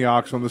cooking the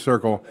ox on the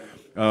circle,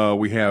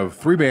 we have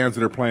 3 bands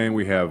that are playing.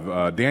 We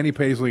have Danny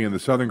Paisley and the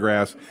Southern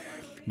Grass.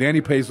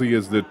 Danny Paisley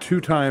is the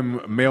 2-time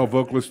male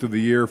vocalist of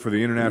the year for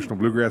the International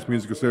Bluegrass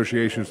Music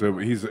Association. So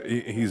he's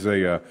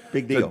a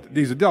big deal.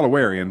 He's a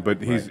Delawarean,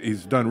 but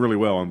he's done really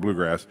well on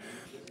bluegrass.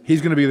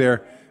 He's going to be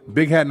there.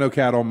 Big Hat No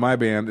Cattle, my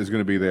band, is going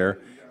to be there,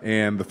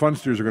 and the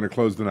Funsters are going to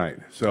close the night.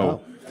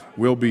 So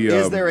we'll be.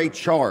 Is there a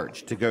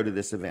charge to go to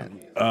this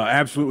event?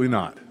 Absolutely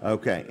not.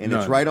 Okay, and None.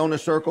 it's right on the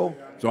circle.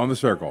 It's on the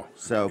circle.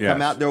 So yes.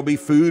 come out. There will be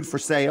food for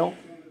sale.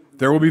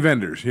 There will be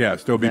vendors,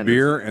 yes. There'll be Vendors.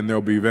 beer, and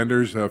there'll be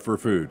vendors for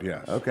food,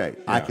 yes. Okay,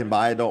 Yeah. I can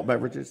buy adult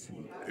beverages.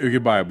 You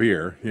could buy a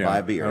beer, yeah. Buy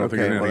a beer. I don't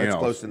think Okay, there's well,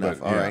 anything that's else, close enough.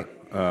 but, All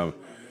yeah. right.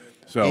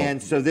 So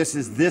So this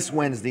is this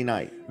Wednesday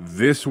night.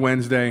 this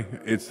Wednesday,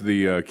 it's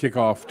the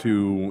kickoff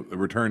to the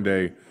Return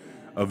Day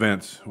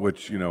events,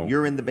 which,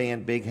 You're in the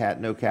band Big Hat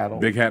No Cattle.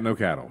 Big Hat No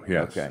Cattle,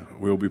 yes. Okay.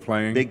 We'll be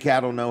playing. Big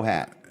Cattle No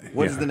Hat.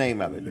 What is Yeah. the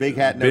name of it? Big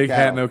Hat No Big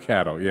Cattle. Hat No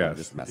Cattle, yes.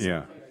 just messing.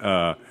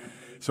 Yeah.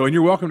 And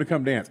you're welcome to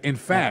come dance. In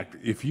fact,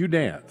 if you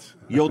dance.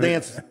 You'll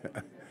dance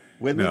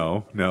with me?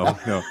 No.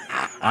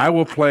 I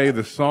will play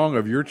the song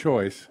of your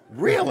choice.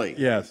 Really?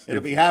 Yes.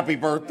 It'll be Happy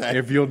Birthday.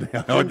 If you'll,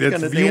 gonna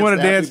if you want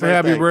to dance dance to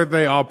Happy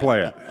Birthday, I'll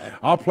play it.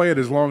 I'll play it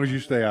as long as you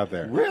stay out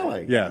there.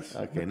 Really? Yes.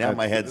 Okay, now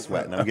my head's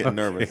sweating. I'm getting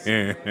nervous.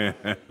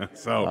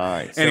 So, All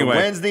right. So anyway,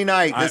 Wednesday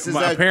night. This is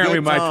apparently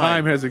a good my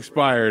time has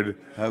expired.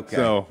 Okay.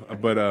 So,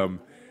 but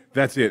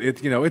that's it.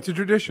 It's it's a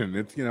tradition.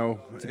 It's a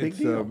big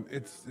deal.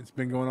 It's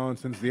been going on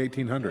since the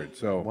 1800s.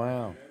 So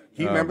Wow.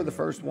 Do you remember the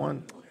first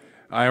one?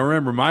 I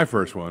remember my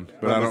first one,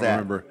 but When I was don't that?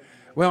 remember.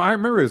 Well, I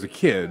remember as a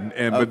kid,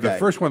 but the Okay.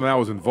 first one that I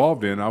was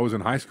involved in, I was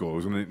in high school.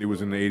 It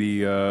was in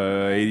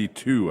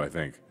 82, I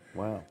think.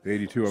 Wow. The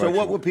 82 So election.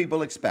 what would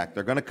people expect?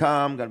 They're going to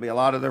come. Going to be a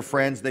lot of their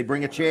friends. They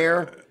bring a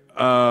chair.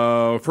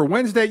 For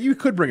Wednesday, you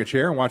could bring a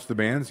chair and watch the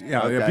bands.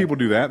 Yeah, Okay. people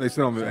do that. They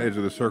sit on the edge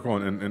of the circle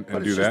and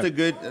But do it's that. just a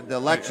good. The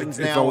election's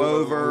It's now a-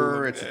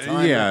 over. It's a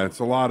time. Yeah, it's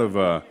a lot of.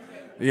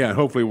 And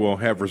hopefully we'll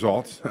have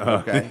results.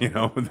 Okay.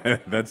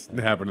 That's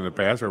happened in the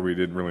past, or we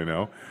didn't really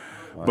know.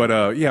 But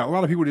a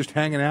lot of people just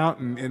hanging out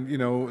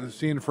and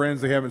seeing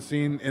friends they haven't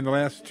seen in the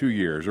last 2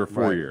 years or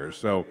 4 Right. years.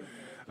 So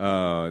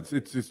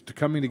it's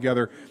coming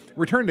together.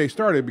 Return Day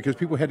started because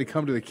people had to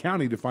come to the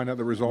county to find out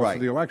the results Right.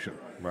 of the election.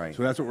 Right.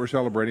 So that's what we're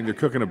celebrating. They're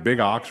cooking a big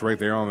ox right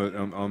there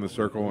on the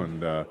circle,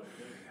 and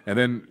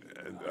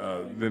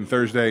then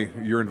Thursday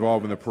you're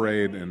involved in the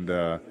parade, and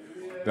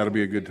that'll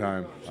be a good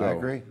time. So I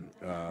agree.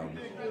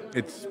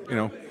 It's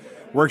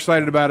we're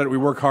excited about it. We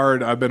work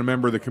hard. I've been a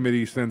member of the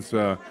committee since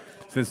the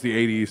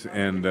 80s,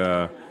 and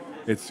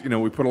it's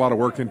we put a lot of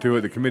work into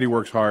it. The committee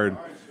works hard,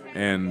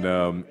 and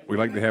we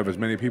like to have as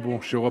many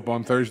people show up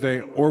on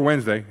Thursday or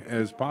Wednesday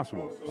as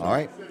possible. So All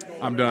right.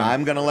 I'm done.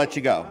 I'm going to let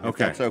you go. If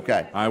okay. That's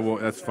okay. I will.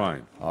 That's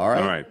fine. All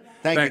right. All right.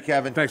 Thank you,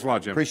 Kevin. Thanks a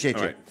lot, Jim. Appreciate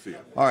All you. right, see ya.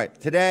 All right.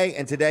 Today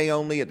and today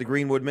only at the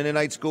Greenwood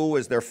Mennonite School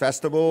is their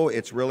festival.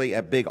 It's really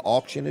a big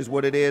auction is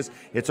what it is.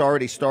 It's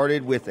already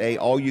started with a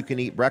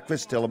all-you-can-eat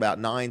breakfast till about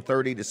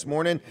 9:30 this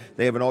morning.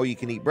 They have an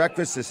all-you-can-eat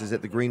breakfast. This is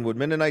at the Greenwood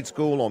Mennonite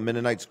School on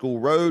Mennonite School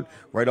Road,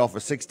 right off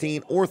of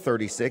 16 or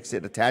 36.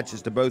 It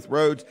attaches to both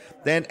roads.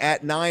 Then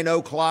at 9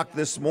 o'clock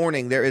this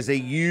morning, there is a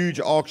huge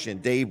auction.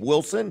 Dave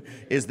Wilson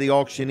is the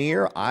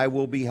auctioneer. I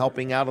will be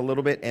helping out a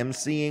little bit,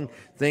 emceeing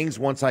things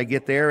once I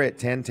get there at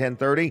 10:30.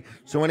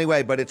 So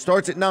anyway, but it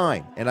starts at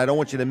 9, and I don't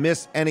want you to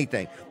miss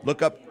anything.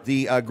 Look up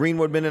the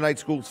Greenwood Mennonite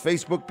School's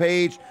Facebook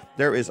page.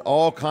 There is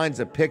all kinds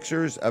of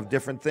pictures of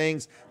different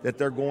things that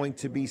they're going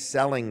to be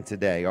selling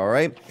today, all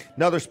right?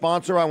 Another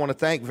sponsor I want to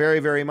thank very,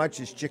 very much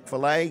is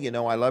Chick-fil-A. You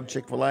know I love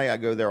Chick-fil-A. I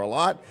go there a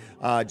lot.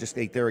 Just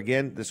ate there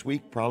again this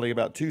week, probably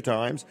about 2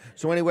 times.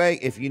 So anyway,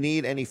 if you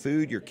need any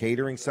food, you're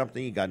catering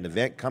something, you got an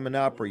event coming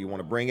up, or you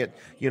want to bring it,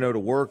 to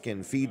work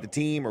and feed the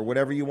team or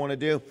whatever you want to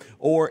do,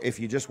 or if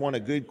you just want a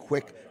good,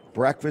 quick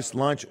breakfast,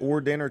 lunch,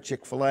 or dinner,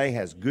 Chick-fil-A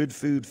has good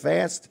food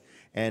fast,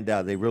 and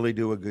they really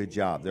do a good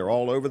job. They're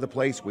all over the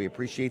place. We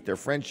appreciate their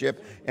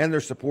friendship and their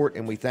support,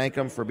 and we thank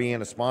them for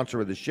being a sponsor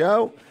of the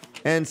show.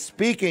 And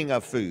speaking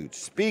of food,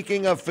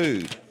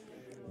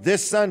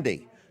 this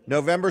Sunday,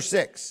 November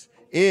 6th,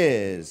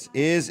 is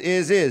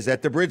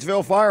at the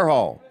Bridgeville Fire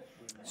Hall,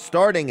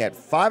 starting at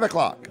 5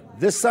 o'clock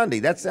this Sunday.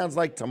 That sounds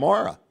like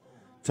tomorrow.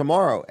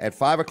 Tomorrow at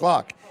 5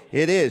 o'clock.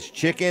 It is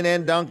chicken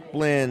and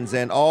dumplings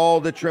and all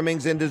the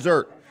trimmings and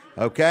dessert.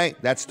 Okay,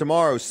 that's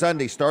tomorrow,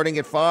 Sunday, starting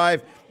at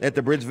 5 at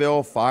the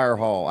Bridgeville Fire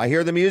Hall. I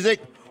hear the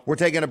music. We're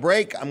taking a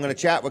break. I'm going to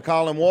chat with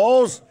Colin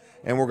Walls,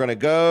 and we're going to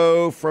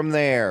go from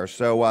there.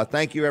 So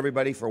thank you,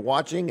 everybody, for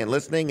watching and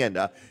listening,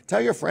 and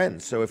tell your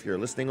friends. So if you're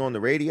listening on the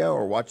radio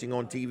or watching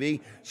on TV,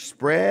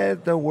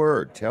 spread the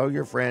word. Tell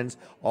your friends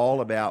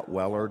all about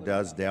Weller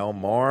Does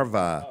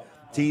Delmarva.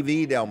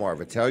 TV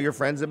Delmarva. Tell your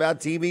friends about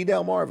TV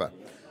Delmarva.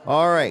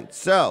 All right,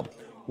 so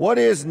what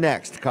is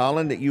next,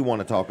 Colin, that you want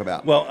to talk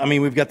about? Well, I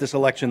mean, we've got this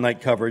election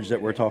night coverage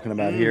that we're talking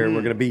about here.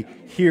 We're going to be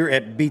here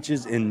at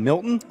Beaches in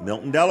Milton.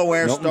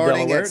 Delaware,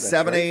 starting Delaware, at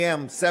 7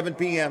 a.m., 7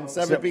 p.m.,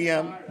 7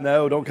 p.m.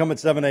 No, don't come at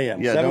 7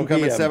 a.m. Yeah, don't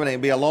come at 7 a.m.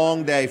 It'll be a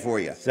long day for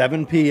you.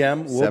 7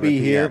 p.m. We'll 7 be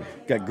here.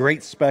 p.m. Got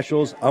great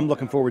specials. I'm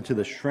looking forward to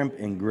the shrimp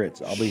and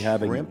grits. I'll be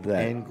having Shrimp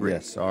that. and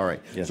grits. Yes. All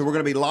right. Yes. So we're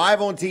going to be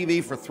live on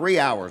TV for 3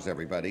 hours,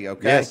 everybody,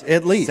 okay? Yes,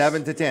 at least.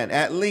 7 to 10.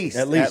 At least.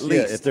 At least.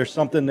 Yeah. If there's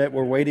something that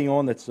we're waiting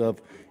on that's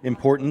of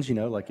importance,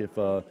 like if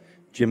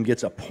Jim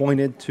gets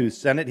appointed to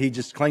Senate, he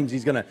just claims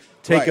he's going to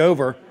take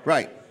over.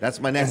 Right. That's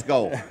my next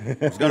goal. I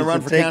was going to run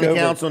for county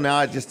council. Now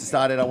I just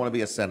decided I want to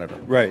be a senator.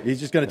 Right.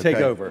 He's just going to take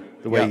over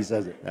the way he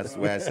says it. That's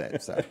the way I say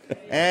it. So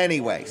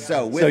anyway,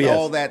 with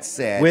all that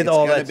said, it's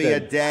going to be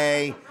a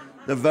day.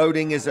 The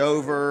voting is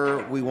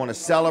over. We want to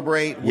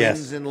celebrate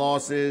wins and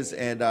losses,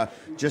 and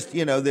just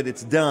that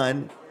it's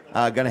done.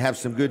 Going to have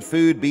some good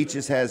food.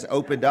 Beaches has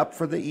opened up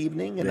for the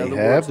evening. In other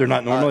words, they're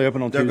not normally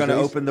open on Tuesdays. They're going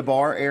to open the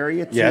bar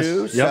area too.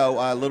 Yes. Yep. So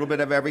a little bit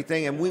of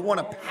everything, and we want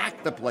to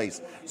pack the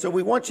place. So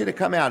we want you to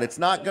come out. It's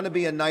not going to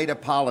be a night of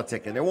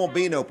politicking. There won't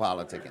be no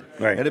politicking.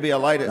 Right. It'll be a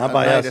night not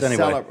by us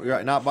anyway.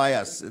 Right, not by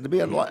us. It'll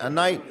be a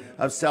night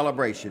of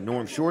celebration.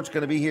 Norm Short's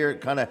going to be here,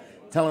 kind of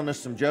telling us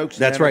some jokes.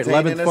 That's right.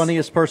 11th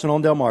funniest person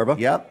on Delmarva.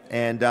 Yep.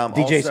 And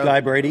DJ also,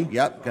 Sky Brady.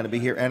 Yep. Going to be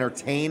here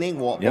entertaining.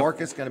 Walt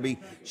Marcus going to be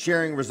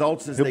sharing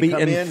results as He'll they come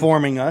in. He'll be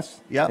informing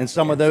us. Yep. And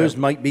some of those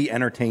might be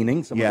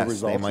entertaining. Some of the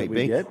results they might that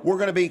we get. We're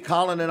going to be,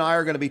 Colin and I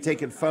are going to be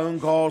taking phone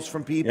calls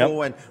from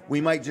people, and we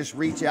might just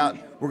reach out.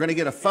 We're going to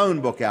get a phone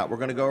book out. We're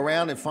going to go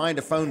around and find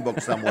a phone book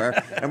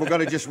somewhere, and we're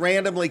going to just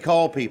randomly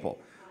call people.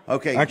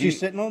 Okay. Aren't you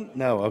sitting on?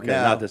 No, okay,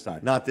 no, not this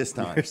time. Not this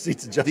time. Your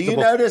seat's adjustable. Do you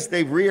notice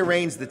they've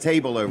rearranged the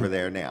table over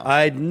there now?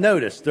 I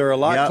noticed they're a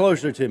lot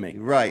closer to me.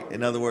 Right.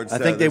 In other words, I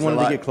think they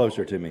wanted to get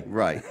closer to me.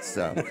 Right.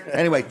 So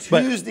anyway,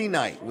 Tuesday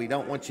night, we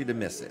don't want you to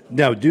miss it.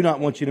 No, do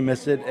not want you to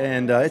miss it,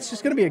 and it's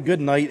just going to be a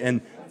good night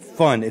and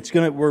fun. It's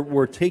gonna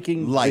we're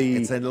taking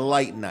it's a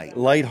light night,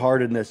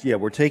 lightheartedness. Yeah,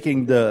 we're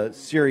taking the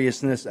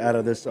seriousness out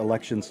of this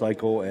election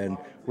cycle, and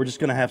we're just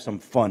going to have some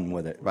fun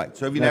with it. Right.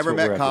 So if you never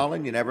met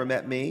Colin, you never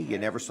met me, you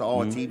never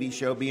saw a TV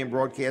show being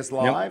broadcast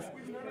live,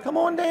 come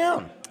on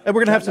down. And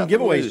we're going to have some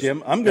giveaways,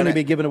 Jim. I'm going to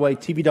be giving away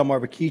TV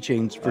Delmarva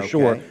keychains for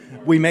sure.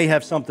 We may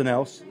have something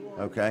else.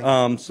 Okay.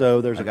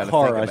 So there's a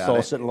car I saw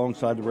sitting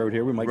alongside the road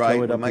here. We might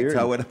tow it up here.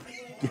 Tow it up.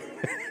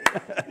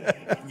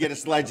 Get a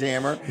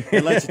sledgehammer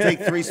and let you take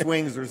 3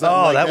 swings or something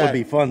like that. Oh, that would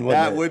be fun,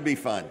 wouldn't it? That would be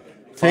fun.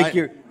 Take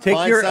your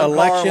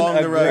election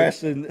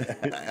aggression.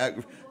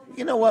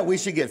 You know what? We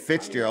should get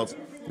Fitzgerald's.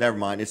 Never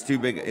mind. It's too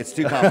big. It's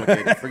too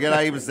complicated. Forget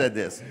I even said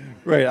this.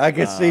 Right. I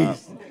can see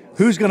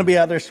who's going to be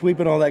out there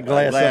sweeping all that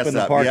glass up in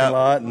the parking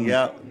lot. And,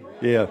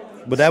 yeah.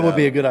 But that would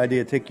be a good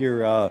idea. Take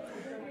your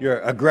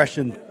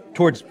aggression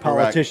towards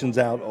politicians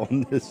out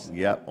on this.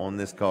 Yep, on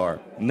this car.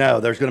 No,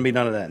 there's going to be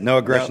none of that. No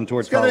aggression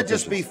towards politicians.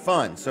 It's going to just be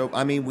fun. So,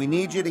 I mean, we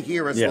need you to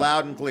hear us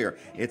loud and clear.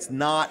 It's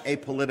not a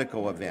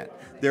political event.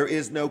 There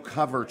is no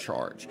cover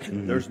charge.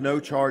 Mm-hmm. There's no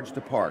charge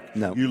to park.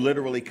 No. You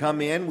literally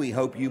come in. We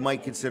hope you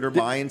might consider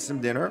buying some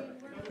dinner.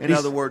 In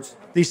other words,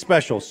 these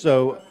specials.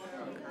 So,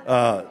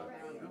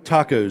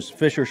 tacos,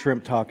 fish or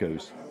shrimp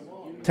tacos,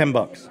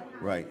 $10.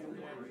 Right.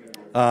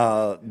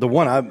 The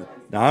one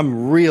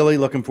I'm really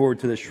looking forward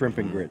to the shrimp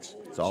and grits.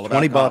 It's all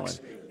about $20,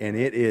 and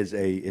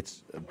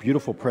it's a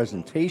beautiful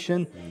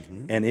presentation,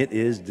 and it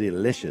is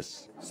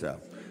delicious. So,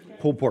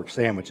 pulled pork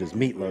sandwiches,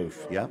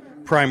 meatloaf,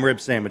 prime rib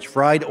sandwich,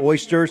 fried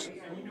oysters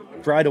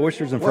and fries.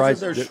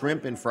 Wasn't there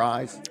shrimp and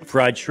fries?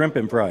 Fried shrimp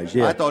and fries.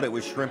 Yeah, I thought it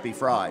was shrimpy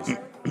fries,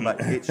 but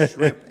it's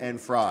shrimp and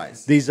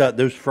fries.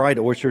 Those fried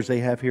oysters they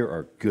have here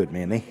are good,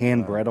 man. They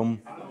hand bread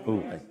them.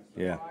 Ooh,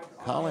 yeah.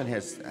 Colin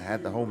has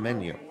had the whole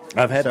menu.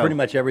 I've had pretty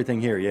much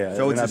everything here. Yeah,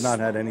 so I've not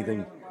had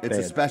anything. It's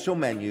bad. A special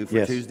menu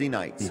for Tuesday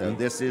night. So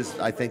this is,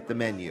 I think, the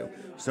menu.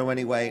 So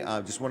anyway,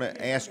 I just want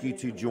to ask you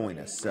to join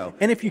us. So,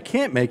 and if you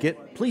can't make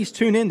it, please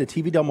tune in to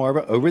TV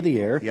Delmarva over the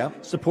air. Yeah.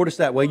 Support us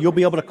that way. You'll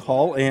be able to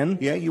call in.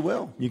 Yeah, you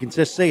will. You can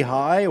just say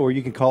hi, or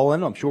you can call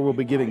in. I'm sure we'll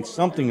be giving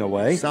something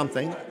away.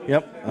 Something.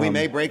 Yep. We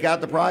may break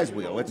out the prize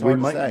wheel. It's hard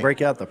to say. We might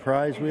break out the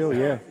prize wheel.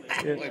 Yeah.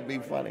 It would be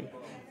funny.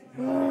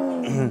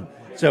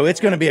 So it's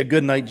going to be a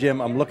good night,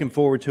 Jim. I'm looking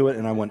forward to it,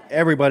 and I want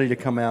everybody to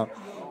come out.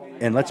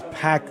 And let's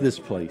pack this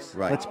place.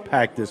 Right. Let's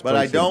pack this place. But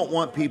I don't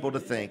want people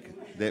to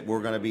think that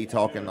we're going to be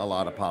talking a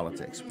lot of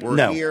politics.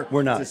 We're here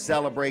to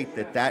celebrate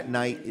that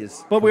night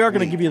is But we are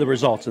going to give you the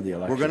results of the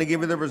election. We're going to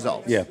give you the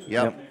results. Yeah.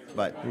 Yep.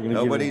 But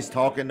nobody's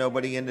talking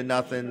nobody into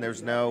nothing.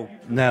 There's no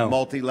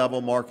multi-level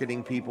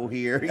marketing people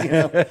here. You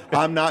know?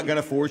 I'm not going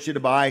to force you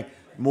to buy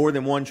more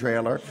than one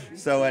trailer.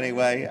 So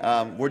anyway,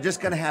 we're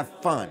just going to have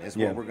fun is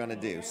what we're going to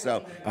do.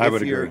 So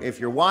if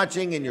you're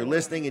watching and you're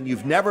listening and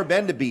you've never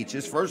been to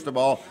Beaches, first of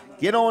all,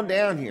 get on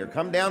down here.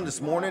 Come down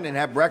this morning and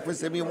have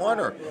breakfast if you want,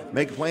 or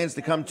make plans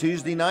to come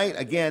Tuesday night.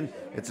 Again,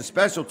 it's a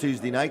special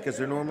Tuesday night because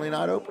they're normally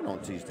not open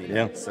on Tuesday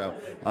night. So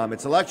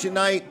it's election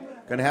night.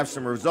 Going to have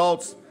some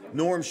results.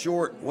 Norm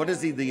Short, what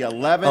is he, the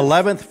 11th?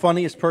 11th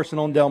funniest person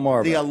on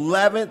Delmarva. The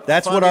 11th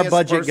That's what our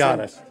budget got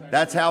us.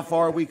 That's how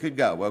far we could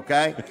go,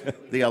 okay?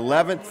 The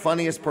 11th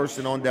funniest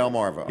person on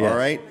Delmarva, all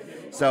right?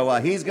 So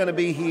he's going to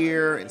be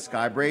here, and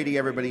Sky Brady,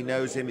 everybody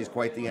knows him. He's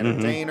quite the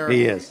entertainer.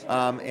 He is.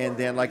 And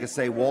then, like I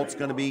say, Walt's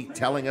going to be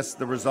telling us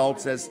the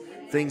results as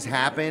things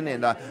happen,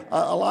 and a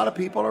lot of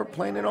people are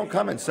planning on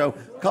coming. So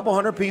a couple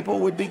hundred people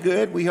would be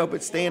good. We hope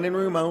it's standing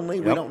room only.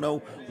 We don't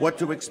know what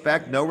to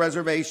expect. No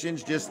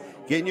reservations. Just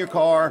get in your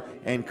car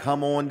and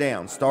come on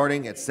down,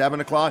 starting at 7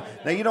 o'clock.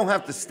 Now, you don't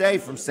have to stay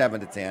from 7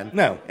 to 10.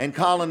 No. And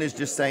Colin is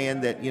just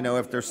saying that,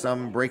 if there's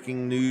some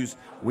breaking news,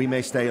 we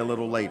may stay a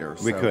little later.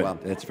 We could.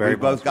 It's very We've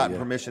both possible, gotten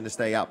permission to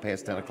stay out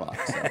past 10 o'clock.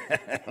 So.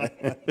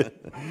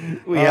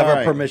 We have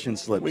our permission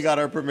slips. We got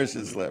our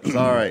permission slips.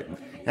 All right.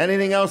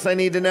 Anything else I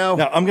need to know?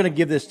 Now, I'm going to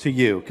give this to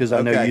you because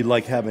I know you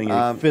like having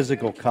a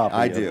physical copy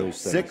I of do.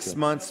 those things. 6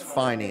 months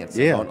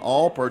financing on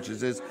all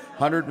purchases,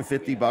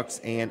 $150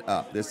 and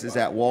up. This is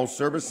at Walls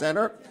Service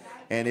Center,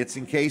 and it's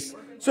in case.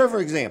 So, for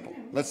example,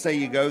 let's say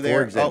you go there.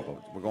 For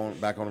example. We're going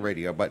back on the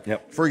radio, but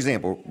for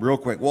example, real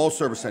quick, Walls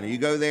Service Center, you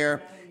go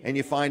there and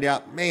you find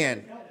out,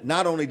 man,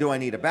 not only do I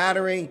need a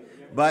battery,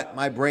 but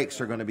my brakes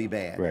are going to be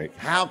bad. Right.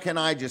 How can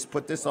I just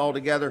put this all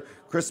together?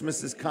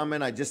 Christmas is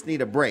coming. I just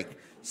need a break.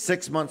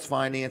 6 months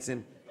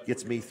financing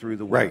gets me through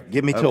the winter. Right.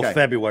 Give me till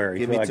February.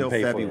 Give me till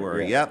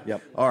February.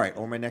 Yep. All right.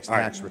 Or my next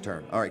tax right.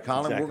 return. All right,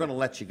 Colin, we're going to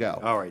let you go.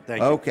 All right.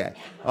 Thank you. Okay.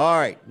 All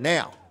right.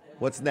 Now,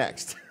 what's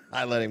next?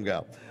 I let him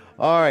go.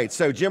 All right.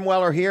 So Jim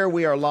Weller here.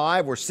 We are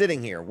live. We're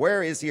sitting here.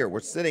 Where is here?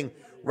 We're sitting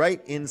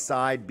right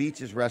inside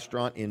Beach's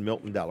Restaurant in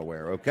Milton,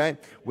 Delaware, okay?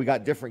 We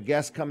got different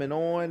guests coming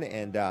on,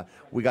 and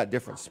we got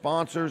different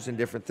sponsors and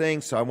different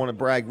things, so I want to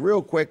brag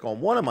real quick on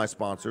one of my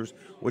sponsors,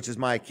 which is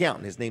my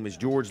accountant. His name is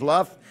George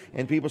Luff,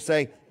 and people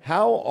say,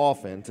 how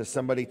often does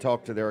somebody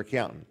talk to their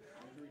accountant?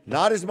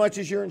 Not as much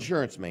as your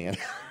insurance man.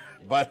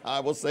 But I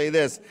will say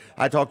this,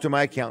 I talk to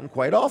my accountant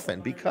quite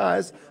often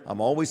because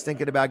I'm always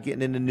thinking about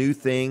getting into new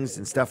things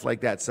and stuff like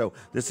that. So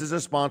this is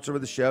a sponsor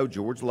of the show,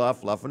 George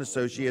Luff, Luff &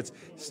 Associates.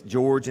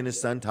 George and his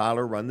son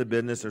Tyler run the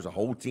business. There's a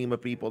whole team of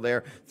people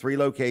there, 3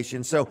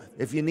 locations. So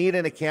if you need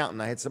an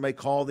accountant, I had somebody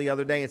call the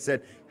other day and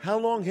said, how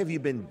long have you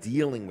been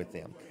dealing with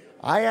them?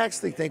 I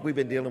actually think we've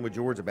been dealing with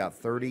George about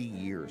 30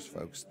 years,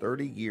 folks,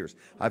 30 years.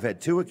 I've had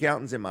 2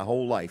 accountants in my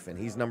whole life, and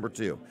he's number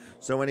 2.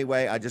 So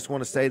anyway, I just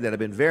want to say that I've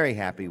been very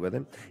happy with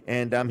him,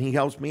 and he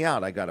helps me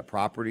out. I got a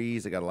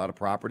lot of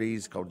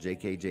properties called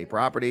JKJ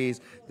Properties.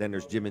 Then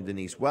there's Jim and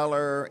Denise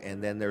Weller,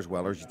 and then there's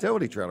Weller's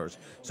Utility Trailers.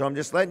 So I'm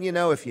just letting you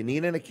know, if you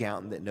need an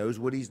accountant that knows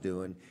what he's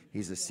doing,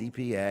 he's a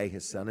CPA.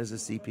 His son is a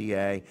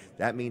CPA.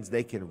 That means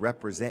they can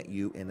represent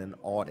you in an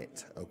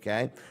audit,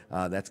 okay?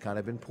 That's kind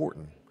of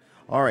important.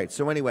 All right,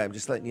 so anyway, I'm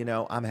just letting you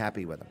know I'm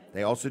happy with them.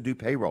 They also do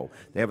payroll.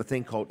 They have a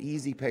thing called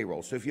Easy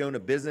Payroll. So if you own a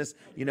business,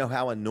 you know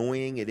how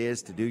annoying it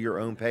is to do your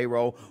own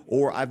payroll.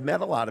 Or I've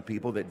met a lot of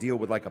people that deal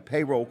with like a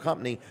payroll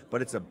company,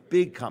 but it's a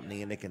big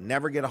company and they can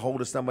never get a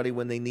hold of somebody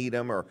when they need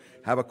them or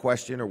have a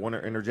question or want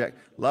to interject.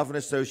 Luff &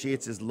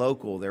 Associates is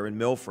local. They're in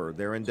Milford.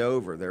 They're in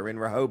Dover. They're in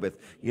Rehoboth.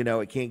 You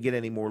know, it can't get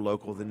any more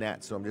local than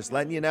that. So I'm just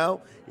letting you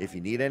know, if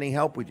you need any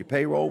help with your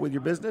payroll with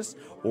your business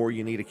or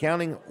you need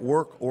accounting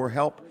work or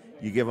help,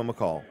 you give them a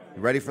call.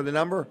 You ready for the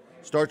number?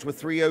 Starts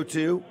with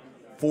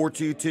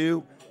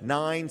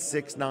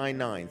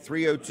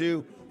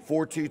 302-422-9699.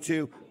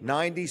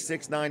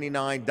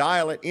 302-422-9699.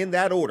 Dial it in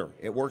that order.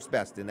 It works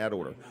best in that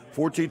order.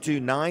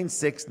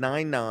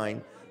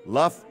 422-9699.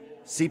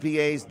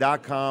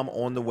 LuffCPAs.com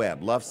on the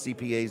web.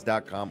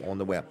 LuffCPAs.com on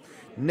the web.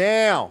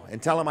 Now,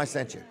 and tell them I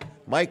sent you.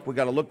 Mike, we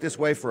got to look this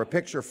way for a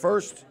picture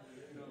first.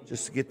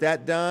 Just to get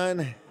that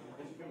done.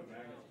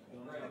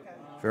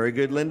 Very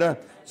good, Linda.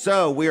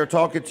 So we are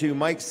talking to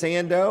Mike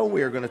Sandoe.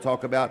 We are going to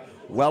talk about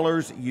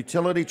Weller's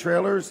Utility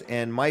Trailers,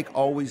 and Mike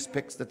always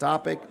picks the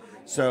topic.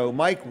 So,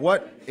 Mike,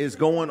 what is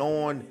going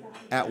on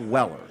at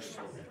Weller's?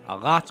 A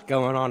lot's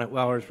going on at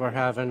Weller's. We're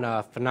having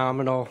a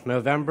phenomenal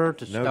November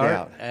to start. No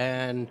doubt.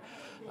 And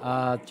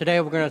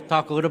today we're going to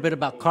talk a little bit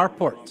about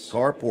carports.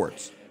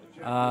 Carports.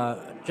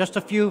 Just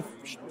a few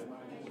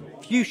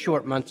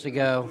short months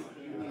ago,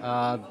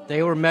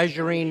 they were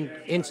measuring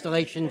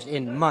installations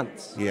in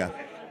months. Yeah.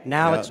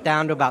 Now it's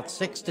down to about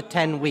 6 to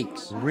 10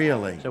 weeks.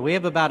 Really? So we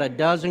have about a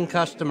dozen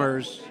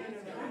customers,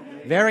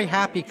 very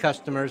happy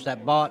customers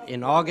that bought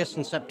in August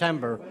and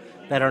September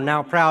that are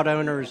now proud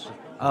owners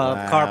of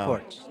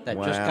carports that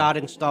just got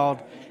installed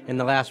in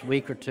the last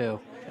week or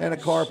 2. And a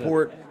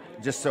carport,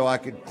 just so I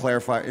could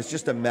clarify, it's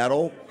just a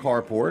metal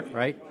carport.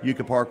 Right. You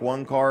can park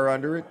 1 car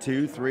under it,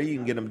 2, 3. You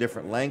can get them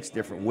different lengths,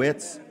 different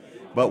widths.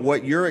 But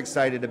what you're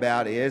excited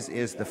about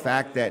is the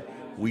fact that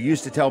we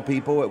used to tell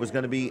people it was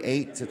going to be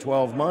 8 to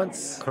 12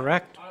 months.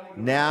 Correct.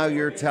 Now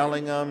you're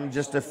telling them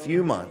just a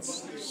few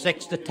months.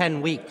 6 to 10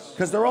 weeks.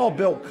 Because they're all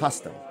built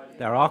custom.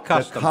 They're all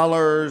custom. The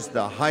colors,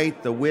 the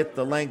height, the width,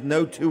 the length,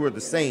 no 2 are the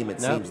same, it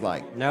seems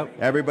like. Nope.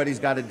 Everybody's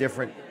got a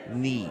different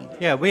need.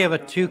 Yeah, we have a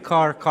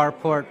 2-car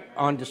carport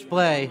on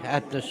display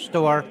at the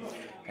store,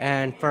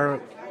 and for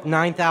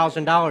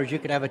 $9,000 you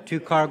could have a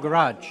 2-car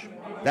garage.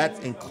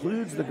 that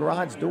includes the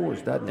garage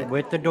doors, doesn't it?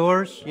 With the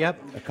doors, yep.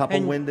 A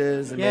couple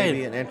windows and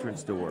maybe an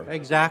entrance door.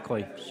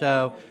 Exactly.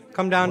 So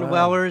come down to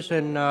Weller's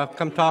and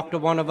come talk to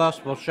one of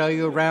us. We'll show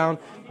you around.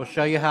 We'll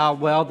show you how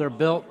well they're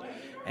built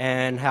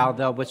and how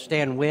they'll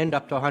withstand wind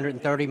up to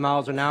 130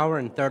 miles an hour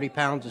and 30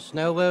 pounds of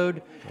snow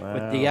load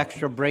with the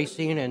extra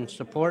bracing and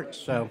support,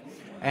 so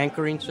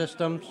anchoring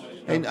systems.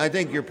 And I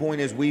think your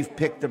point is we've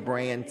picked a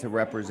brand to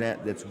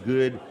represent that's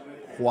good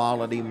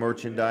quality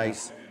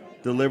merchandise,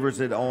 delivers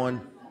it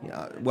on,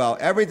 well,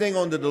 everything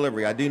on the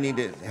delivery. I do need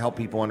to help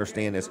people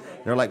understand this.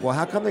 They're like, well,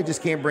 how come they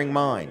just can't bring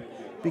mine?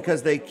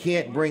 Because they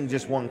can't bring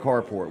just one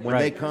carport. When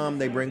they come,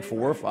 they bring 4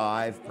 or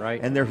 5,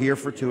 and they're here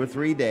for 2 or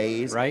 3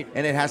 days, and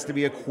it has to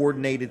be a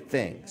coordinated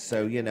thing.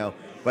 So,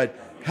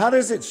 but how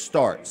does it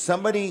start?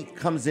 Somebody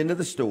comes into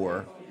the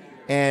store,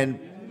 and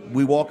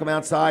we walk them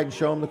outside and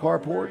show them the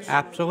carports?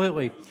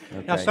 Absolutely.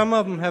 Okay. Now, some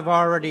of them have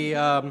already,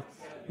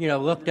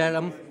 looked at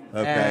them,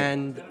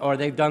 or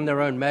they've done their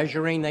own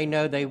measuring. They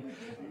know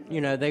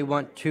they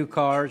want 2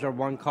 cars or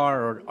 1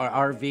 car or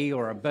RV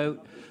or a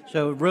boat.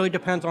 So it really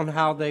depends on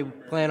how they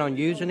plan on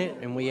using it,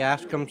 and we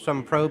ask them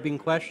some probing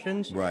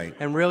questions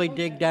and really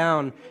dig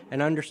down and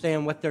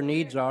understand what their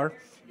needs are,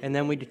 and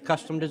then we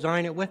custom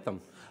design it with them.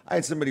 I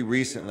had somebody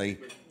recently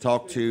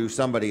talk to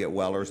somebody at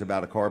Weller's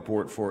about a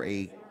carport for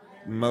a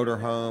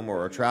motorhome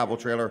or a travel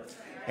trailer,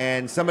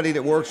 and somebody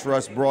that works for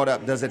us brought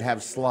up, does it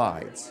have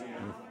slides?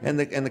 And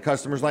the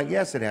customer's like,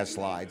 yes, it has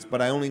slides,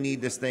 but I only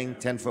need this thing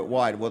 10 foot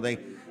wide. Well,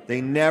 they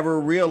never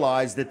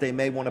realized that they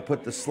may want to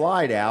put the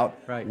slide out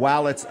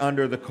while it's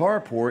under the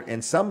carport,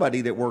 and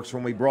somebody that works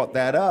when we brought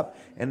that up,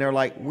 and they're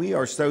like, we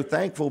are so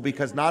thankful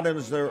because not only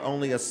is there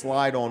only a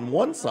slide on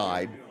one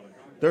side,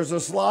 there's a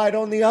slide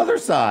on the other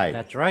side.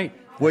 That's right.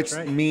 Which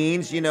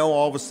means,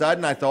 all of a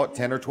sudden I thought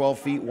 10 or 12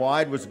 feet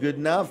wide was good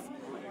enough.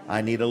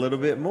 I need a little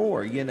bit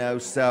more,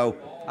 so.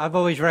 I've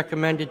always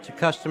recommended to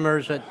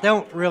customers that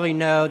don't really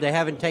know, they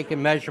haven't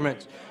taken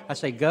measurements. I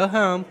say, go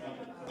home,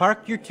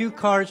 park your 2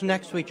 cars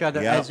next to each other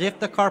as if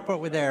the carport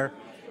were there,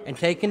 and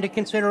take into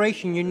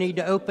consideration you need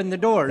to open the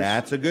doors.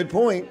 That's a good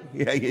point.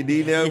 Yeah, you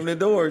need to open the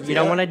doors. You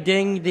don't want to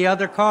ding the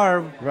other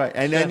car. Right,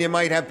 and then you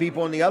might have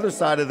people on the other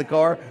side of the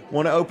car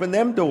want to open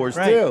them doors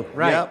too.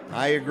 Right. Yep,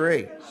 I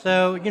agree.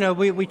 So,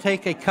 we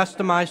take a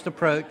customized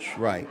approach,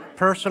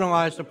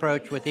 personalized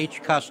approach with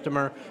each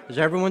customer, because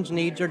everyone's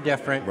needs are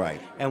different. Right.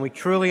 And we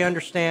truly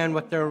understand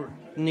what their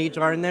needs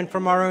are. And then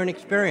from our own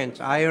experience,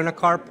 I own a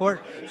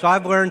carport, so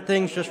I've learned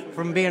things just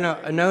from being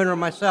an owner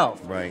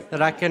myself.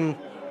 That I can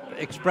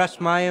express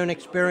my own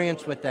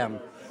experience with them.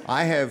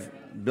 I have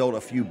built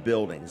a few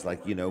buildings,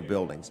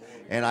 buildings.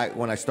 And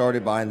when I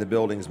started buying the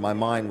buildings, my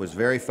mind was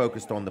very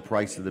focused on the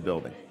price of the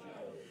building.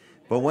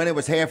 But when it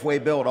was halfway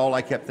built, all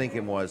I kept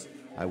thinking was,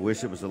 I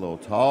wish it was a little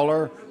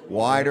taller,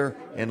 wider,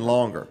 and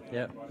longer.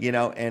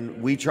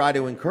 And we try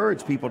to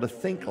encourage people to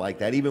think like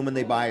that. Even when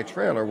they buy a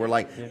trailer, we're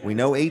like, we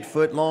know 8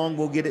 foot long,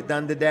 we'll get it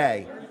done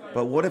today.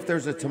 But what if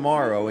there's a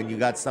tomorrow and you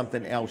got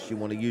something else you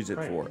want to use it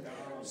for?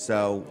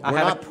 So we're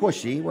not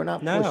pushy. We're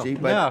not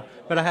pushy.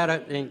 But I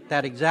had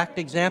that exact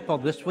example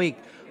this week.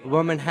 A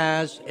woman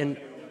has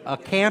a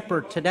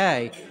camper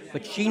today,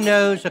 but she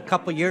knows a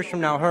couple years from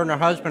now her and her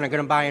husband are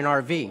going to buy an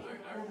RV.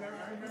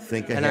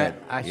 Think ahead.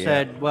 And I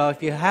said, well,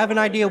 if you have an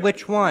idea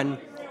which one,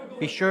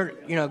 be sure,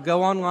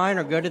 go online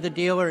or go to the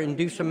dealer and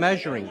do some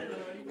measuring.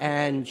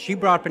 And she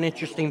brought up an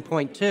interesting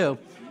point, too.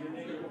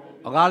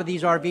 A lot of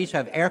these RVs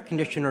have air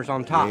conditioners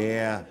on top.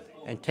 Yeah.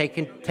 And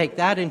take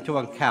that into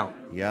account.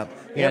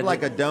 Yep. They have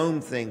like a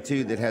dome thing,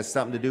 too, that has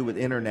something to do with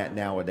internet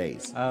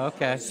nowadays. Oh,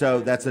 okay.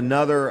 So that's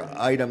another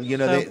item.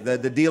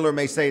 The dealer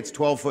may say it's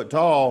 12 foot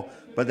tall,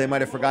 but they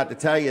might have forgot to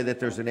tell you that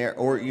there's an air,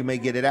 or you may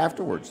get it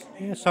afterwards.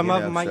 Yeah, some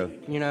of them might,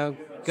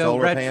 go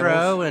retro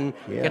panels. And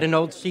get an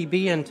old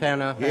CB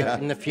antenna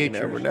in the future.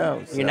 You never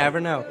know. You never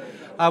know.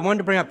 I wanted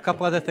to bring up a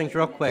couple other things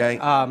real quick. Okay.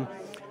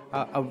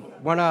 I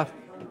want to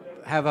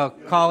have a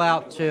call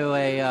out to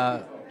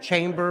a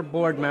chamber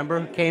board member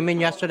who came in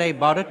yesterday,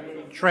 bought a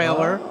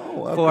trailer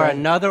for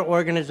another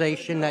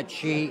organization that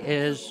she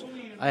is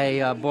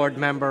a board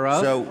member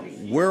of. So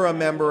we're a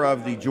member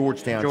of the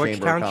Georgetown Chamber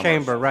of Commerce.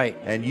 Chamber, right.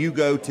 And you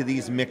go to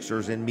these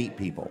mixers and meet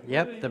people.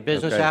 Yep, the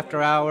business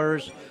after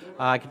hours.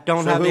 Who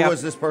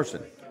was this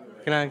person?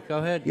 Can I go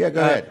ahead? Yeah,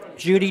 go ahead.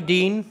 Judy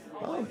Dean.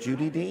 Oh,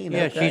 Judy Dean.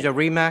 Yeah, she's a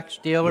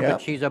Remax dealer,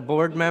 but she's a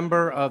board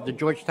member of the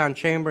Georgetown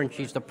Chamber, and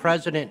she's the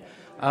president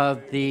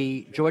of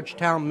the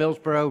Georgetown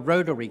Millsboro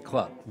Rotary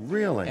Club.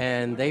 Really?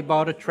 And they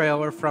bought a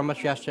trailer from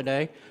us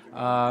yesterday.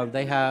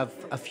 They have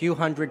a few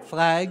hundred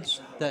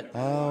flags that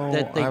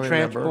they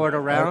transport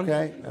around.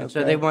 And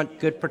so they want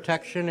good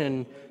protection,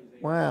 and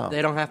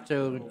they don't have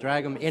to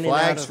drag them in and out.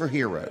 Flags for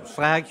heroes.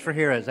 Flags for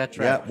heroes, that's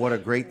right. Yeah, what a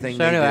great thing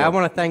So anyway, I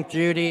want to thank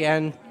Judy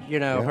and, her...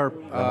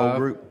 The whole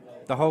group.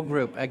 The whole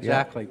group,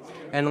 exactly.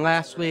 And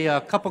lastly,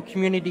 a couple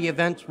community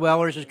events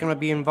Weller's is going to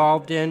be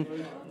involved in.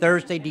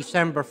 Thursday,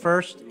 December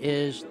 1st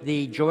is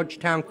the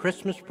Georgetown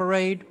Christmas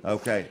Parade.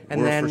 Okay,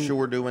 And we're then for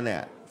sure doing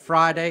that.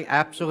 Friday,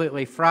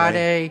 absolutely.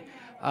 Friday,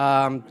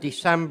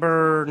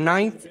 December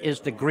 9th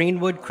is the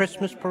Greenwood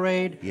Christmas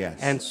Parade. Yes.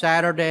 And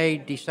Saturday,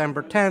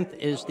 December 10th,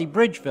 is the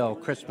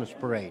Bridgeville Christmas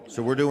Parade.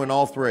 So we're doing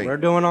all three. We're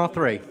doing all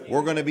three.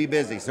 We're going to be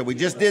busy. So we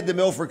just did the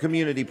Milford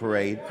Community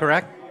Parade.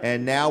 Correct.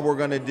 And now we're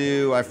going to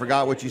do, I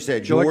forgot what you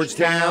said,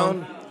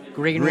 Georgetown,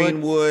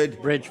 Greenwood,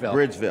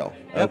 Bridgeville.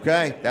 Yep.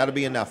 Okay, that'll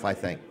be enough, I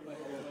think.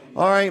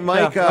 All right,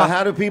 Mike,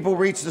 how do people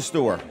reach the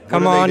store? What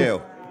do they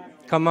do?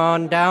 Come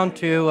on down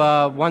to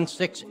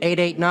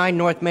 16889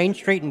 North Main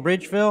Street in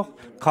Bridgeville.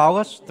 Call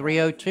us,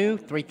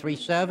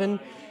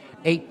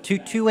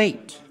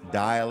 302-337-8228.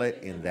 Dial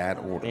it in that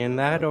order. In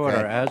that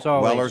order, as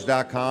always.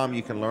 Wellers.com.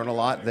 You can learn a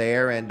lot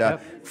there. And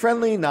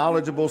friendly,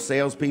 knowledgeable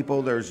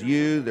salespeople. There's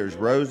you, there's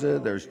Rosa,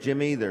 there's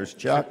Jimmy, there's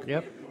Chuck.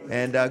 Yep.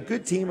 And a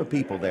good team of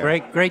people there.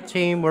 Great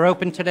team. We're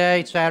open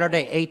today,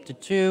 Saturday, 8 to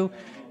 2.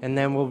 And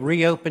then we'll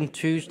reopen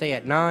Tuesday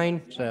at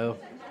 9. So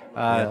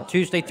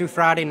Tuesday through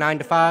Friday, 9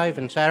 to 5.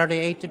 And Saturday,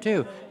 8 to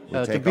 2.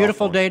 So it's a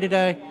beautiful day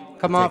today.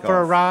 Come out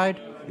for a ride.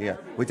 Yeah,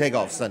 we take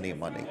off Sunday and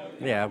Monday.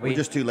 Yeah, we're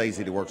just too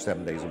lazy to work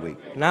 7 days a week.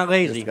 Not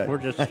lazy.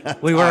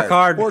 We work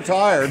hard. We're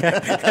tired,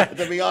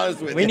 to be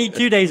honest with you. We need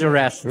 2 days of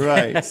rest.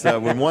 Right. So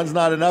when one's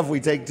not enough, we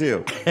take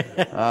 2.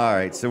 All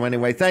right. So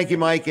anyway, thank you,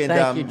 Mike. And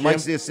thank you, Jim.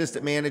 Mike's the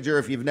assistant manager.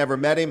 If you've never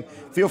met him,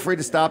 feel free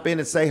to stop in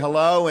and say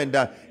hello and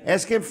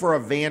ask him for a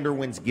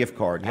Vanderwin's gift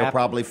card. He'll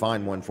probably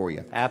find one for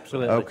you.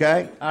 Absolutely.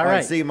 Okay? All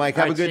right. See you, Mike.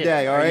 Have a good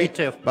day. All right?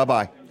 You too.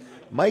 Bye-bye.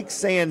 Mike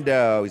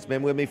Sandoe, he's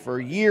been with me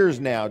for years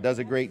now, does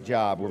a great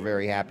job. We're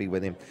very happy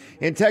with him.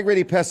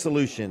 Integrity Pest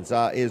Solutions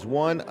is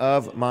one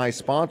of my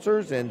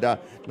sponsors, and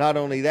not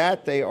only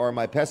that, they are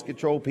my pest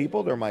control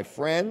people. They're my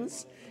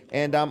friends,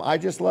 and I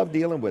just love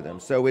dealing with them.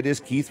 So it is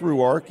Keith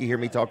Ruark. You hear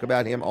me talk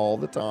about him all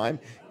the time.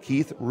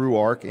 Keith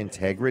Ruark,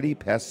 Integrity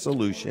Pest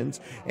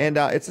Solutions. And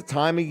it's a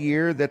time of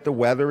year that the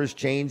weather is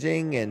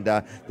changing, and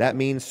that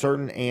means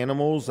certain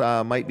animals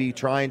might be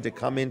trying to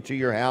come into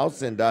your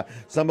house, and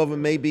some of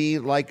them may be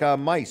like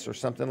mice or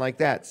something like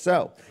that.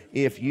 So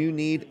if you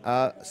need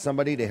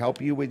somebody to help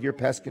you with your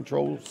pest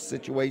control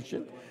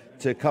situation,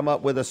 to come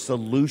up with a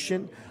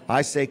solution,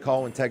 I say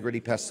call Integrity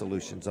Pest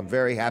Solutions. I'm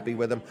very happy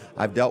with them.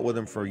 I've dealt with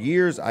them for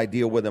years. I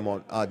deal with them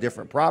on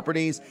different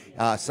properties.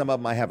 Some of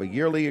them I have a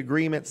yearly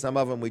agreement. Some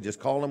of them we just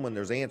call them when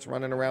there's ants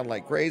running around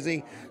like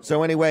crazy.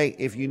 So anyway,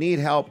 if you need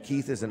help,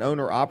 Keith is an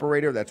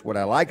owner-operator. That's what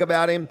I like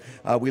about him.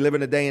 We live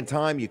in a day and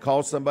time. You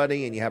call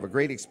somebody and you have a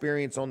great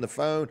experience on the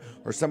phone,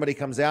 or somebody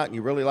comes out and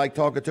you really like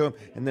talking to them,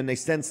 and then they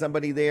send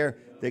somebody there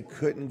that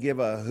couldn't give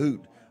a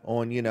hoot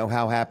on,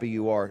 how happy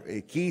you are.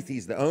 Keith,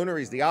 he's the owner,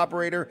 he's the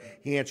operator,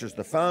 he answers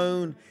the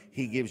phone,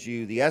 he gives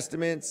you the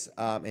estimates,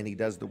 and he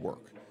does the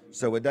work.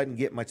 So it doesn't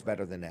get much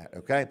better than that,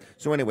 okay?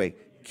 So anyway,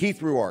 Keith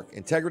Ruark,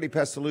 Integrity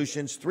Pest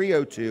Solutions,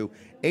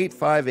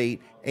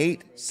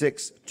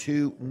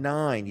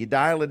 302-858-8629. You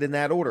dial it in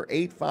that order,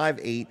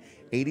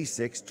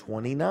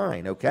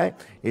 858-8629, okay?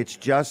 It's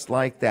just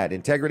like that.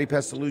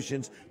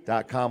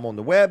 IntegrityPestSolutions.com on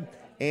the web,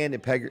 and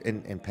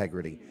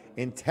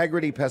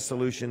Integrity Pest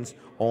Solutions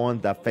on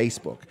the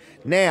Facebook.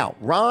 Now,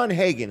 Ron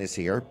Hagan is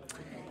here,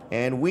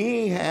 and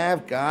we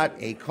have got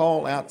a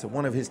call out to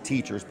one of his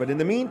teachers. But in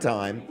the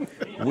meantime,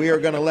 we are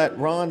going to let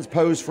Ron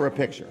pose for a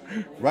picture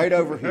right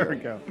over here. There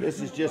we go.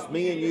 This is just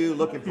me and you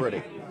looking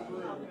pretty.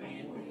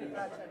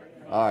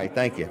 All right,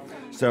 thank you.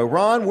 So,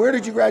 Ron, where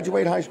did you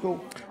graduate high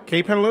school?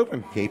 Cape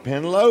Henlopen. Cape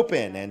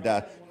Henlopen.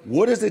 And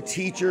what is a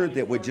teacher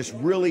that would just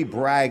really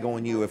brag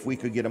on you if we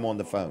could get them on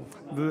the phone?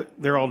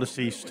 They're all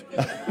deceased.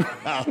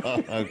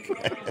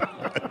 Okay.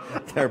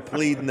 They're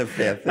pleading the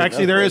fifth.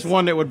 Actually, there is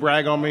one that would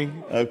brag on me.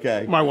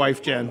 Okay. My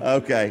wife, Jen.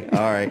 Okay. All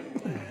right.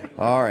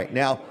 All right.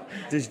 Now,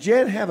 does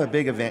Jen have a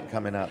big event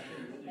coming up?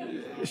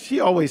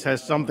 She always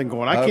has something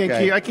going.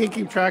 I can't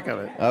keep track of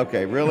it.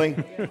 Okay. Really?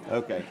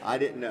 Okay. I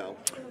didn't know.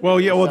 Well,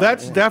 yeah. Well,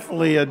 that's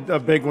definitely a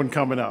big one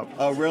coming up.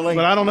 Oh, really?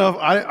 But I don't know if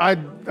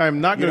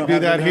I'm not going to do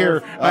that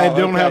here. I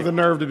don't have the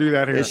nerve to do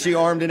that here. Is she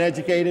armed and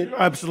educated?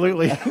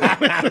 Absolutely. All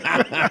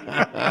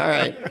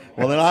right.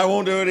 Well, then I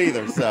won't do it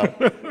either. So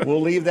we'll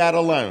leave that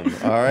alone.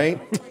 All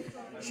right.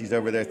 She's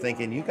over there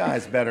thinking, you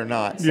guys better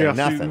not say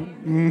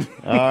nothing.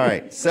 All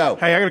right. So.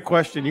 Hey, I got a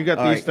question. You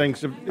got these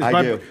things.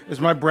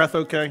 Is my breath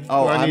okay?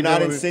 Oh, I'm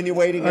not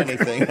insinuating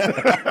anything.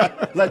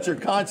 Let your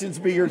conscience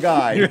be your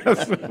guide.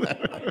 Yes.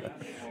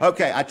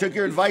 Okay, I took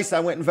your advice. I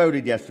went and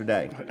voted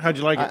yesterday. How'd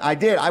you like it? I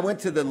did. I went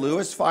to the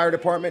Lewis Fire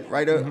Department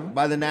right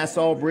by the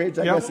Nassau Bridge,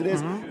 I guess it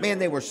is. Man,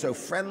 they were so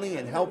friendly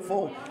and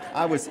helpful.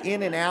 I was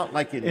in and out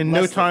like in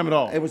no time at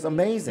all. It was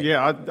amazing.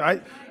 Yeah,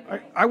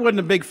 I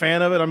wasn't a big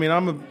fan of it. I mean,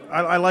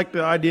 I like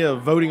the idea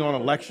of voting on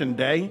election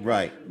day.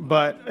 Right.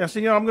 But I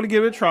said, I'm going to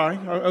give it a try.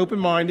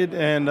 Open-minded,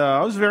 and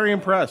I was very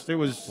impressed. It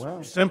was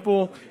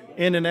simple,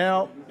 in and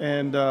out,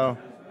 and I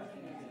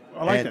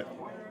liked it.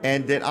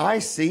 And did I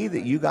see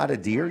that you got a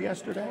deer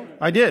yesterday?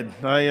 I did.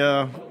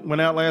 I went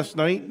out last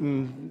night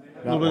and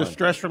a little bit of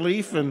stress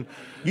relief. And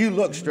you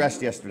looked stressed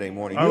yesterday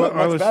morning. You look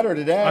much better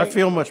today. I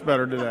feel much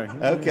better today.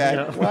 Okay.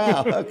 Yeah.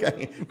 Wow.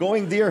 Okay.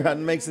 Going deer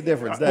hunting makes a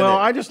difference, doesn't it? Well,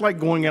 I just like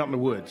going out in the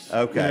woods.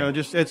 Okay.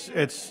 Just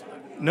it's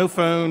no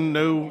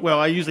phone, well,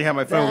 I usually have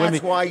my phone with me.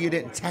 That's why you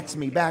didn't text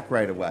me back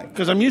right away.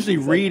 Because I'm usually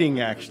reading,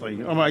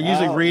 actually. I'm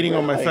usually reading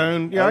on my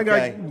phone. Yeah,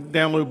 Okay. I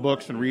download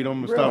books and read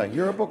them and Really? stuff.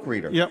 You're a book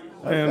reader. Yep.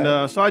 Okay.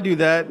 And so I do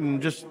that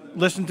and just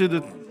listen to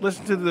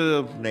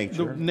the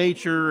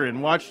nature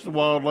and watch the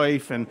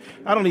wildlife. And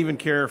I don't even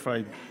care if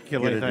I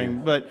kill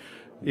anything. But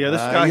yeah,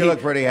 this guy, you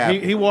look pretty happy.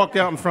 He walked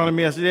out in front of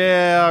me. I said,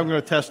 "Yeah, I'm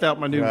going to test out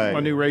my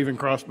new Raven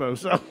crossbow."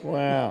 So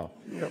wow.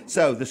 Yep.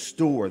 So the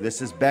store,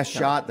 this is Best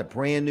Shot, the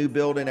brand new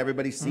building.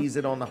 Everybody sees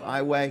it on the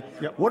highway.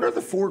 Yep. What are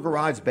the 4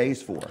 garage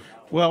bays for?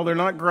 Well, they're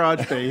not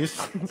garage bays.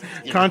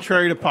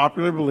 Contrary to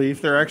popular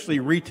belief, they're actually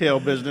retail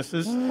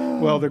businesses.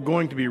 Well, they're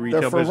going to be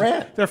retail businesses. They're for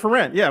Rent. They're for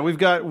rent. Yeah, we've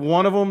got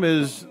one of them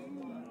is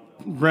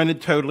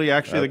rented totally.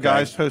 Actually, the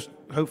guy's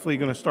hopefully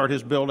going to start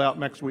his build out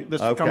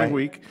this coming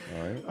week.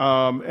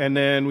 All right. And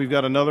then we've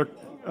got another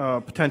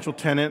potential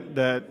tenant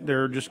that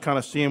they're just kind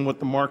of seeing what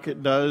the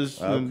market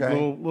does and a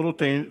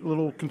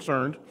little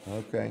concerned.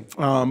 Okay.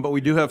 But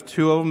we do have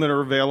 2 of them that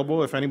are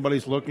available if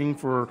anybody's looking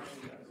for.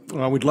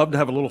 We'd love to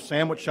have a little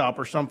sandwich shop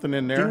or something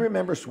in there. Do you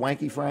remember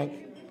Swanky Frank?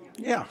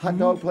 Yeah. Hot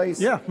dog place?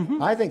 Yeah.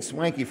 I think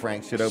Swanky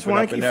Frank should open up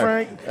Swanky in there.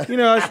 Frank. You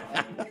know,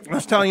 I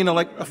was telling you,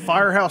 like a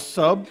Firehouse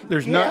Sub.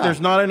 There's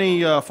not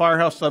any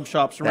Firehouse Sub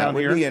shops around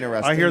here. That would be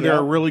interesting. I hear they're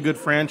a really good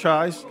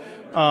franchise.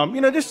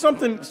 Just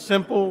something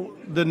simple.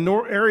 The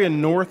area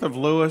north of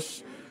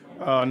Lewis,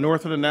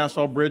 north of the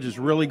Nassau Bridge, is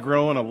really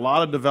growing. A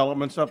lot of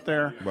developments up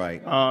there.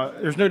 Right.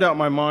 There's no doubt in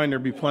my mind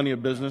there'd be plenty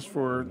of business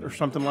or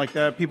something like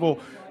that. People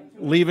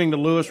leaving the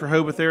Lewis,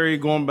 Rehoboth area,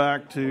 going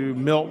back to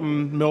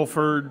Milton,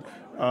 Milford,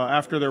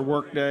 after their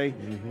work day,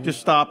 just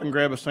stop and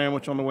grab a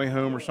sandwich on the way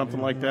home or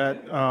something like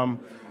that.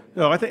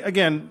 I think,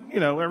 again,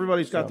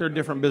 everybody's got their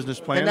different business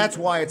plans. And that's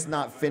why it's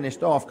not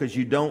finished off, because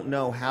you don't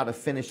know how to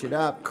finish it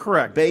up.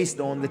 Correct. Based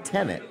on the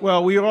tenant.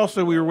 Well, we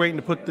were waiting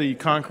to put the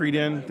concrete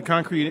in. The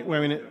concrete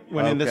went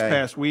in this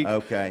past week.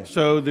 Okay.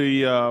 So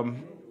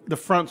the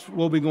fronts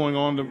will be going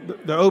on.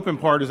 The open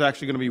part is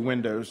actually going to be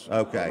windows.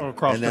 Okay.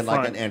 Across and then the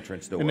front. like an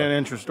entrance door. And then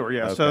entrance door,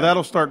 yeah. Okay. So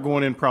that'll start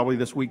going in probably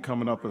this week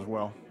coming up as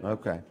well.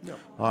 Okay. Yep.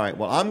 All right.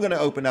 Well, I'm going to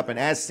open up an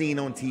As Seen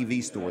on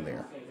TV store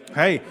there.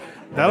 Hey,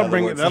 that'll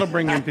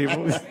bring in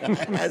people.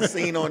 As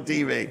seen on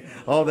TV.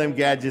 All them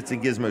gadgets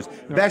and gizmos.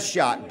 Yep. Best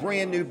Shot,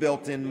 brand new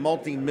built-in,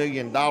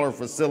 multi-million-dollar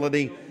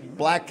facility.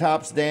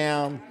 Blacktop's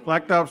down.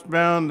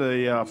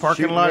 The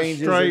parking lot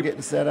ranges stripe. Are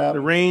getting set up. The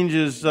range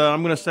is,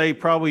 I'm going to say,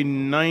 probably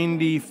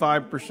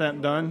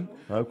 95% done.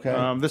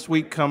 Okay. This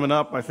week coming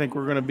up, I think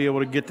we're going to be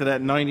able to get to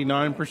that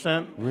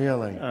 99%.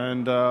 Really?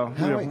 And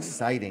how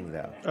exciting,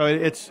 though.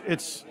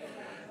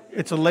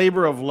 It's a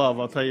labor of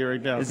love, I'll tell you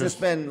right now. Has this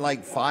been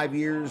like 5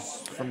 years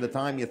from the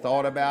time you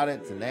thought about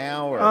it to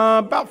now? Or?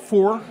 About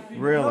 4.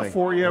 Really? About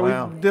 4, yeah.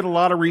 Wow. We did a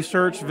lot of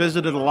research,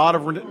 visited a lot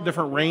of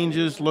different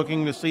ranges,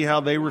 looking to see how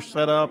they were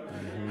set up,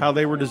 how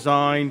they were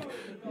designed,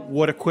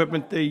 what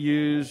equipment they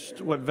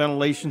used, what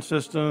ventilation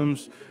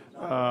systems.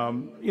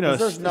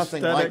 There's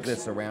nothing like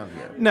this around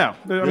here. No.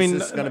 This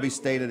is going to be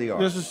state of the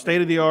art. This is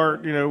state of the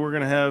art. We're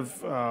going to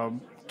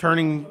have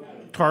turning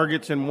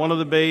targets in one of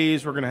the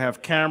bays. We're going to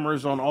have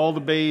cameras on all the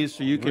bays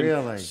so you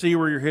can see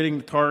where you're hitting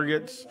the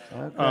targets.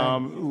 Okay. A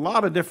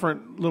lot of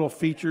different little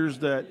features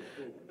that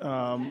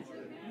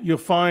you'll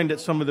find at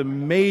some of the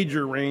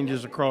major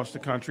ranges across the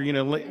country.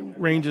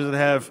 Ranges that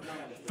have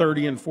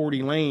 30 and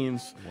 40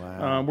 lanes.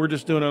 Wow. We're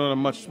just doing it on a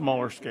much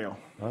smaller scale.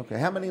 Okay.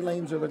 How many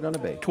lanes are there going to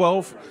be?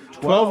 12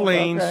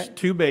 lanes,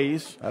 2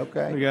 bays.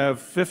 Okay. We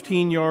have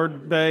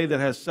 15-yard bay that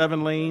has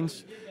 7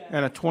 lanes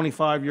and a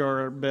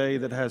 25-yard bay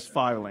that has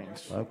 5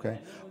 lanes. Okay.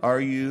 Are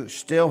you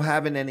still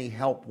having any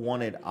help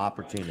wanted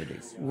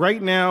opportunities?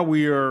 Right now,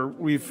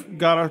 we've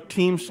got our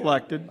team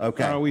selected.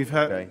 Okay. We've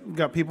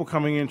got people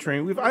coming in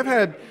training. I've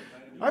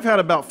had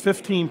about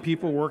 15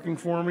 people working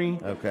for me.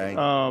 Okay.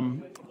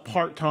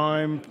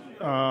 Part-time,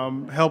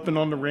 helping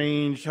on the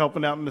range,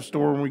 helping out in the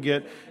store when we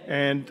get,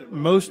 and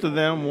most of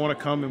them want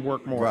to come and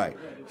work more. Right.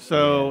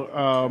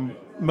 So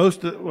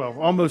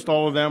almost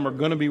all of them are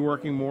going to be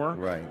working more.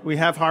 Right. We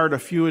have hired a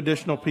few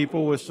additional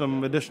people with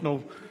some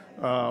additional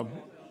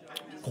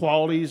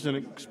qualities and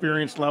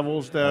experience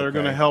levels that are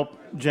going to help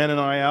Jen and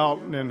I out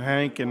and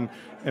Hank and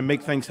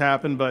make things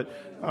happen. But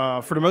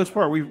for the most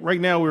part, right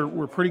now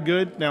we're pretty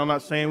good. Now, I'm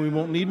not saying we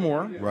won't need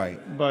more.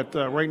 Right. But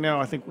right now,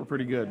 I think we're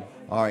pretty good.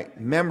 All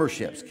right.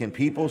 Memberships. Can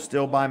people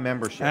still buy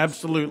memberships?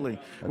 Absolutely.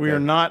 Okay. We are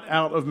not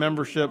out of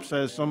memberships,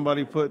 as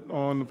somebody put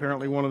on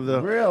apparently one of the.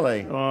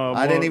 Really?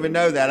 I didn't even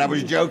know that. I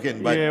was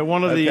joking. But yeah,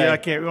 one of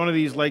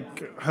these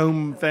like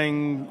home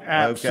thing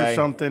apps or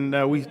something.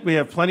 We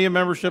have plenty of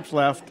memberships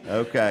left.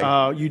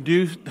 Okay. You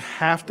do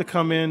have to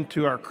come in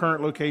to our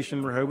current location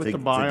in Rehoboth to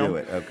buy them. To do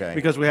it. Okay.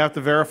 Because we have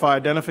to verify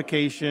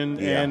identification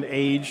and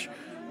age.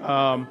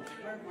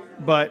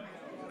 But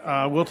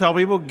we'll tell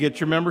people,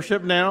 get your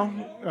membership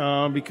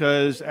now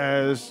because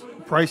as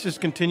prices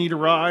continue to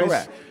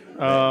rise,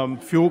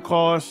 fuel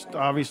cost,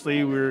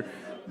 obviously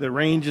the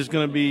range is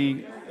going to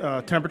be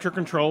temperature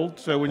controlled.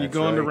 So when you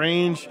go on the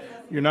range,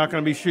 you're not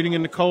going to be shooting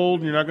in the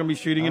cold, and you're not going to be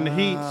shooting in the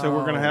heat. So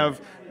we're going to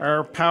have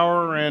our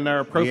power and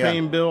our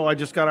propane bill. I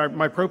just got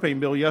my propane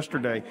bill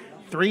yesterday.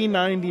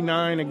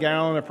 $3.99 a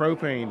gallon of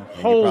propane. And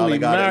Holy you probably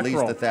got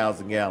mackerel. at least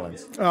 1,000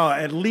 gallons.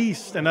 At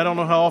least, and I don't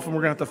know how often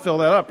we're going to have to fill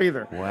that up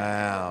either.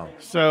 Wow.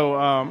 So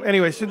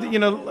anyway, so a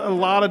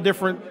lot of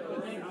different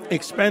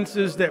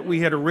expenses that we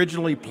had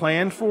originally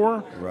planned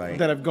for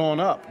that have gone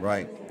up.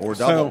 Right. Or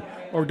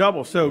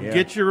double. So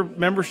get your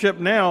membership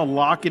now,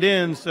 lock it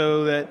in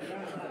so that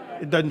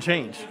it doesn't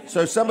change.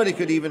 So somebody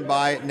could even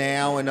buy it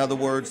now, in other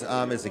words,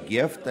 as a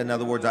gift. In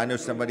other words, I know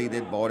somebody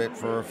that bought it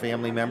for a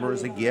family member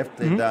as a gift.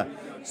 And,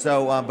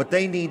 but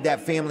they need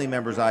that family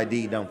member's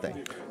ID, don't they?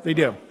 They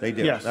do. They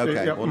do. Yes.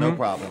 Okay. Well, no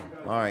problem.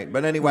 All right.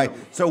 But anyway,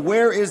 so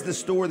where is the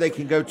store they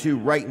can go to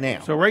right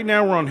now? So right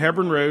now we're on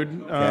Hebron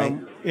Road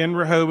in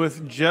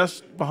Rehoboth,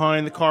 just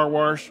behind the car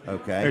wash.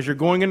 Okay. As you're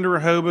going into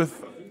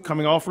Rehoboth,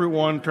 coming off Route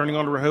 1, turning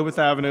onto Rehoboth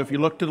Avenue, if you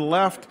look to the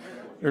left,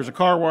 there's a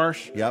car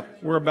wash. Yep.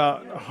 We're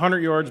about 100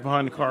 yards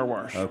behind the car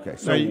wash. Okay.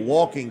 So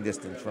walking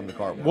distance from the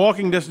car wash.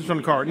 Walking distance from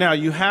the car. Now,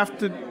 you have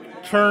to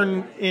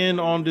turn in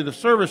onto the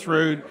service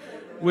road,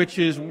 which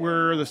is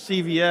where the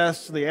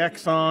CVS, the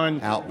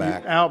Exxon,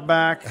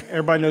 Outback.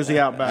 Everybody knows the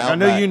Outback. I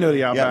know you know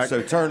the Outback. Yep,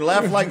 so turn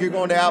left like you're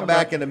going to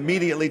Outback and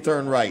immediately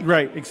turn right.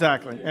 Right,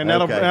 exactly. And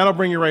that'll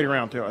bring you right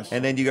around to us.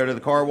 And then you go to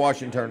the car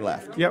wash and turn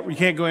left. Yep, you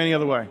can't go any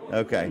other way.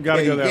 Okay. You got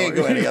to go that way. You can't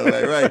go any other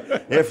way,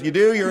 right. If you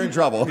do, you're in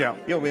trouble. Yeah.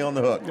 You'll be on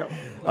the hook. Yep.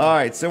 All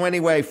right. So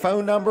anyway,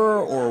 phone number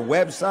or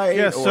website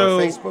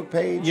or Facebook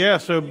page? Yeah,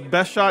 so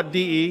Best Shot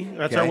DE.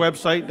 That's our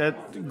website.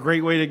 That's a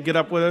great way to get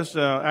up with us.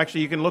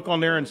 Actually, you can look on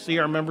there and see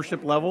our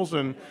membership levels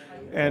and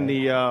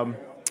the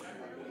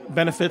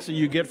benefits that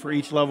you get for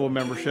each level of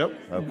membership.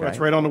 Okay. That's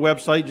right on the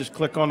website. Just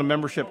click on the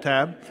membership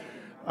tab.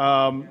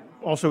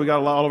 Also, we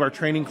got all of our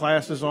training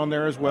classes on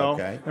there as well.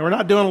 Okay. And we're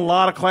not doing a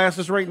lot of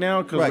classes right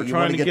now because we're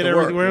trying to get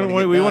everything.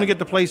 We want to get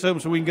the place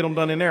open so we can get them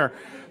done in there.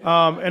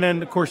 And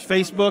then, of course,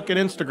 Facebook and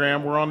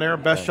Instagram. We're on there.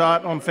 Best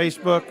Shot on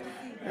Facebook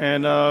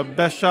and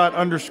Best Shot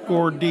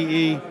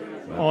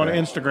 _DE on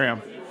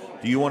Instagram.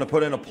 Do you want to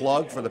put in a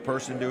plug for the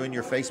person doing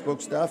your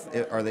Facebook stuff?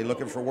 Are they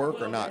looking for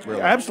work or not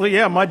really? Absolutely,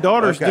 yeah. My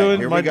daughter's doing.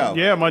 Here we go.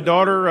 Yeah, my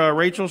daughter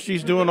Rachel.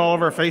 She's doing all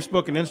of our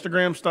Facebook and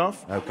Instagram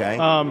stuff.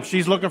 Okay.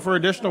 She's looking for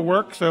additional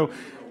work, so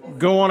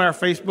go on our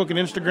Facebook and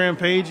Instagram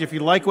page. If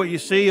you like what you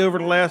see over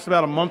the last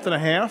about a month and a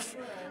half,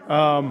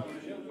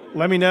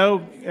 let me know.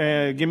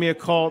 Give me a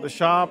call at the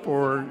shop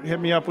or hit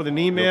me up with an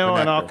email,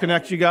 and I'll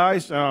connect you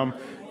guys.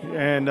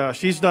 And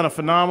she's done a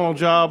phenomenal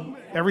job.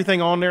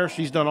 Everything on there,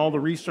 she's done all the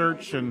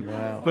research and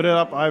put it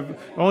up. The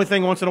only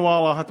thing once in a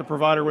while I'll have to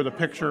provide her with a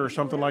picture or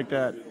something like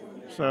that.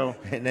 So.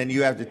 And then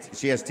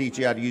she has to teach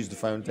you how to use the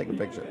phone, take a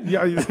picture.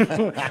 Yeah,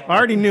 I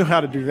already knew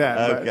how to do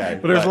that. Okay.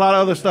 But there's a lot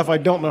of other stuff I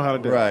don't know how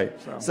to do. Right.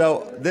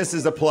 So this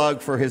is a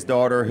plug for his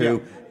daughter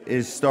who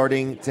is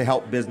starting to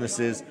help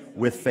businesses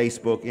with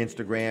Facebook,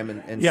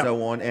 Instagram, and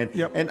so on.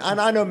 And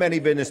I know many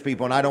business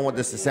people, and I don't want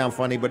this to sound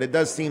funny, but it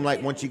does seem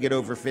like once you get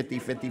over 50,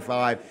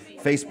 55,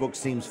 Facebook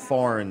seems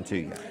foreign to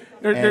you.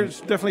 There's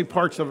definitely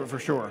parts of it for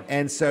sure.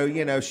 And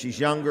so, she's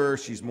younger,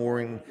 she's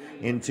more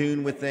in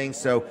tune with things.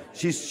 So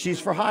she's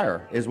for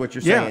hire, is what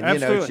you're saying. Yeah,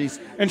 absolutely.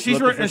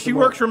 She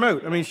works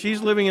remote. I mean, she's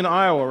living in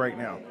Iowa right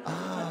now.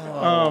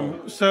 Wow.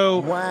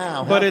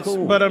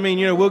 But I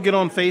mean, we'll get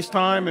on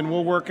FaceTime and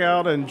we'll work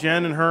out, and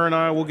Jen and her and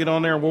I will get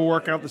on there and we'll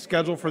work out the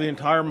schedule for the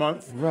entire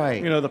month.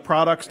 Right. The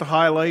products to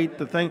highlight,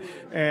 the thing,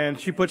 and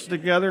she puts it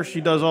together. She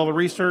does all the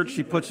research.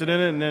 She puts it in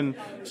it, and then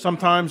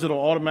sometimes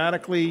it'll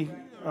automatically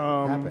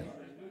happen.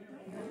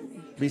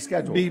 Be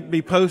scheduled.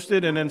 Be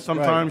posted, and then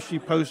sometimes she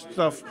posts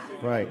stuff.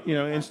 Right.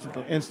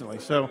 Instantly.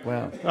 So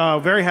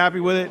very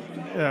happy with it.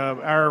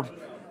 Our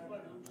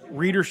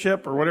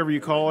readership, or whatever you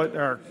call it,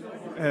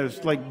 has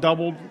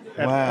doubled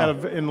in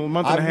a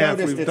month and a half. I've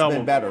noticed we've it's doubled.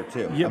 been better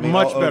too. Yeah,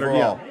 much better.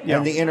 Overall. Yeah.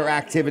 And the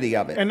interactivity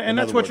of it. And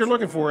that's what you're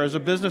looking for as a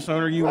business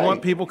owner. You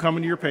want people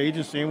coming to your page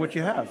and seeing what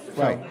you have.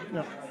 Right.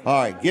 All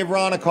right, give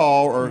Ron a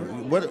call, or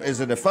what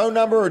is it, a phone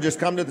number, or just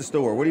come to the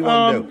store? What do you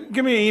want to do?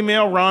 Give me an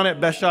email, Ron at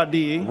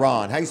bestshot.de.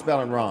 Ron, how you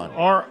spelling Ron?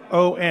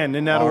 R-O-N,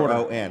 in that order.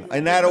 R-O-N,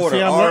 in that order.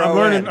 See,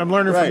 I'm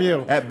learning from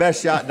you. At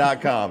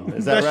bestshot.com.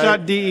 Is that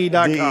right?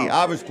 Bestshot.de.com.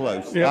 I was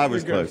close. Yep, I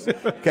was close.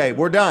 Okay,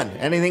 we're done.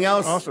 Anything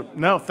else? Awesome.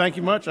 No, thank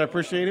you much. I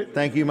appreciate it.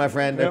 Thank you, my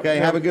friend. Okay,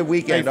 have a good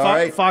weekend, hey, all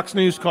right? Fox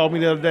News called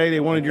me the other day. They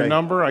wanted your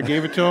number. I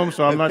gave it to them,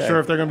 so I'm not sure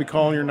if they're going to be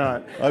calling you or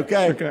not.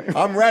 Okay.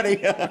 I'm ready.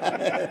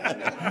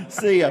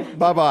 See ya.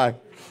 Bye-bye.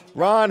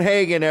 Ron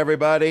Hagan,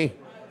 everybody.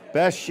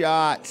 Best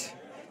Shot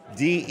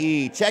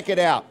DE. Check it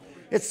out.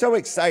 It's so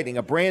exciting.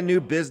 A brand new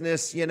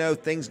business,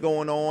 things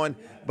going on.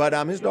 But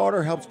his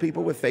daughter helps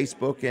people with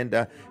Facebook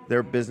and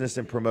their business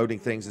and promoting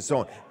things and so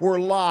on. We're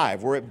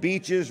live. We're at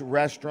Beaches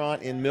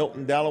Restaurant in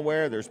Milton,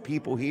 Delaware. There's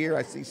people here.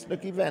 I see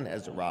Snookie Venn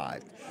has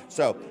arrived.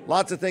 So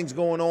lots of things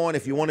going on.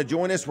 If you want to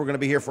join us, we're going to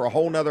be here for a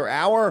whole nother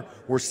hour.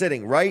 We're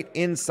sitting right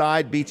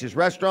inside Beaches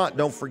Restaurant.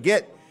 Don't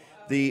forget,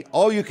 The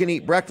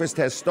all-you-can-eat breakfast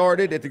has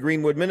started at the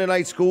Greenwood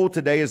Mennonite School.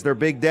 Today is their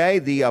big day.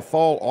 The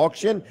fall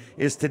auction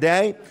is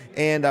today,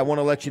 and I want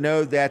to let you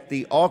know that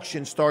the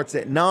auction starts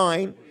at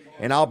 9,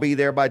 and I'll be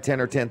there by 10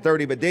 or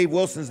 10:30. But Dave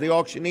Wilson's the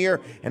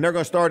auctioneer, and they're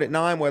going to start at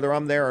 9, whether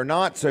I'm there or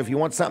not. So if you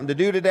want something to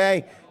do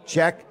today,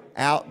 check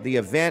out the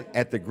event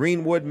at the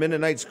Greenwood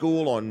Mennonite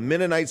School on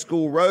Mennonite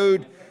School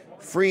Road.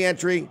 Free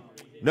entry,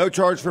 no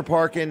charge for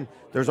parking.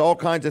 There's all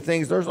kinds of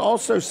things. There's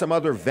also some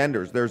other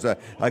vendors. There's a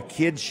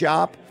kid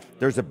shop.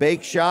 There's a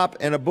bake shop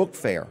and a book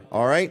fair,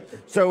 all right?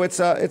 So it's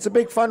a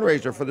big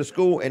fundraiser for the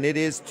school, and it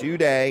is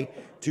today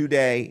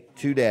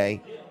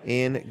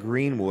in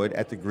Greenwood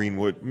at the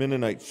Greenwood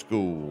Mennonite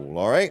School,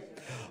 all right?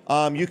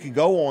 You can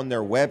go on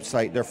their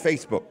website, their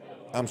Facebook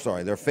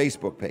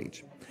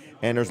page,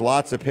 and there's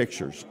lots of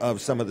pictures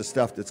of some of the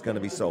stuff that's going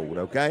to be sold,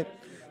 okay?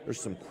 There's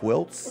some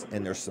quilts,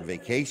 and there's some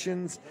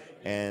vacations,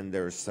 and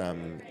there's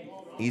some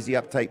easy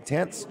uptight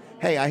tents.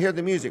 Hey, I hear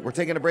the music. We're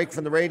taking a break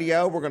from the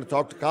radio. We're going to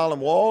talk to Colin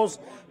Walls,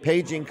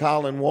 paging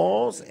Colin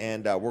Walls,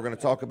 and we're going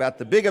to talk about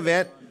the big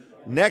event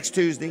next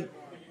Tuesday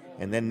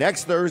and then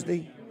next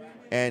Thursday,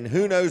 and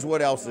who knows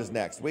what else is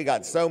next. We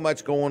got so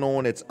much going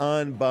on. It's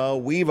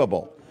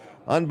unbelievable.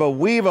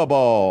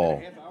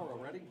 Unbelievable.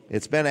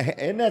 It's been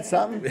isn't that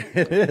something?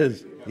 It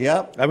is.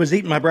 Yep. I was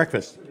eating my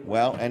breakfast.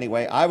 Well,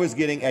 anyway, I was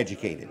getting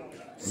educated.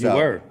 You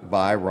were.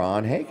 By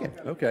Ron Hagan.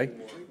 Okay.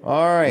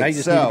 All right. Now you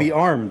just need to be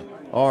armed.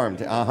 Armed.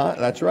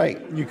 That's right.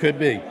 You could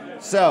be.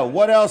 So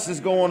what else is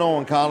going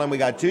on, Colin? We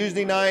got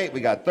Tuesday night.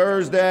 We got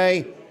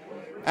Thursday.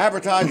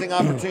 Advertising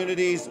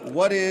opportunities.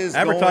 What is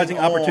advertising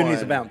going on?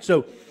 opportunities abound?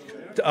 So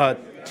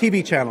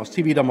TV channels,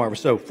 TV Delmarva.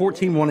 So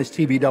 14.1 is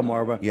TV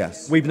Delmarva.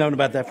 Yes. We've known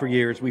about that for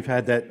years. We've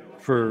had that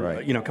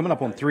for, coming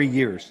up on 3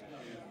 years.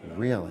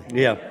 Really?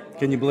 Yeah.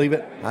 Can you believe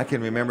it? I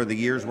can remember the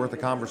year's worth of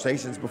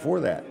conversations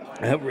before that.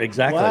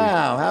 Exactly.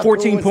 Wow. How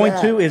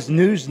 14.2 is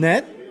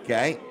Newsnet.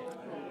 Okay.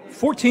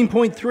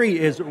 14.3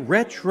 is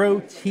Retro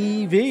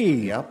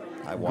TV. Yep.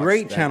 I watched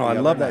Great that channel. I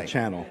the love other that night.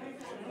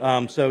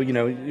 channel. So,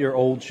 your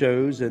old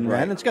shows and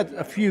that. And it's got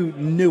a few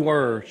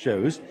newer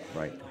shows.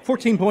 Right.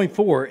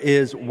 14.4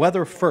 is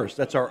Weather First.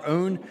 That's our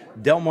own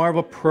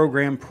Delmarva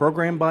program,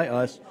 programmed by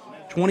us,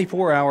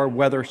 24-hour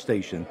weather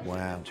station.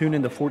 Wow. Tune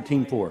into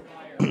 14.4.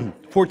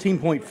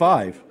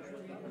 14.5,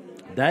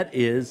 that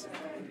is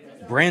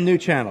brand new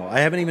channel. I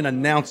haven't even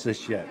announced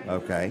this yet.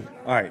 Okay.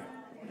 All right.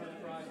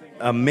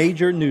 A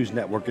major news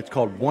network. It's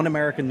called One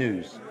American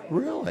News.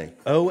 Really?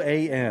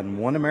 OAN,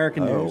 One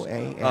American News.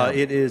 OAN.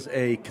 It is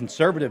a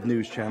conservative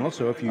news channel,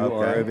 so if you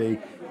are of a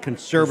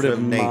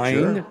conservative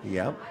mind,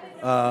 yep.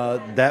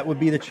 That would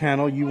be the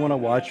channel you want to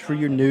watch for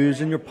your news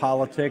and your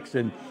politics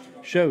and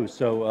shows.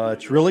 So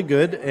it's really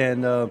good.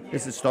 And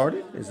is it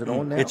started? Is it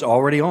on now? It's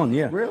already on,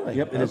 yeah. Really?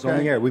 Yep, it is on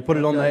the air. We put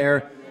it on the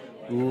air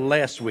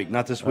last week,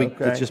 not this week.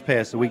 Okay. It just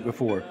passed the week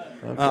before.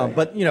 Okay.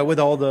 But, with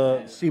all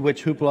the Sea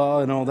Witch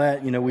hoopla and all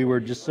that, we were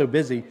just so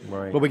busy.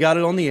 Right. But we got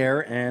it on the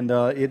air, and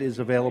it is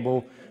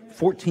available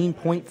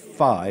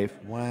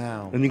 14.5.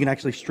 Wow. And you can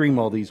actually stream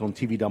all these on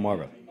TV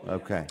Delmarva.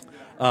 Okay.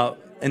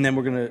 And then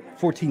we're going to,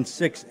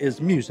 14.6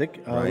 is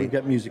music. Right. We've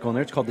got music on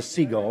there. It's called the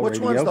Seagull Which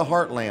Radio. one's the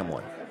Heartland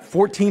one?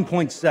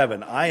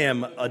 14.7. I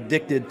am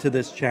addicted to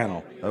this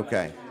channel.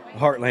 Okay.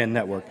 Heartland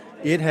Network.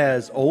 It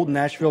has old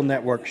Nashville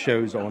Network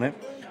shows on it.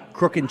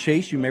 Crook and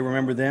Chase, you may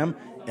remember them.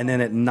 And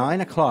then at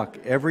 9 o'clock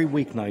every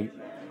weeknight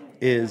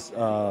is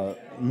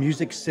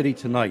Music City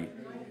Tonight.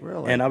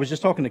 Really? And I was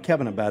just talking to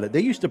Kevin about it.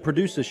 They used to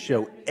produce this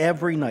show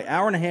every night,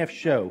 hour-and-a-half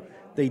show.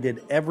 They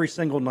did every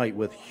single night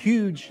with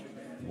huge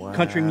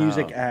country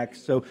music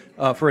acts. So,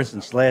 for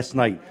instance, last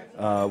night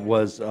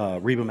was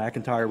Reba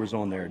McEntire was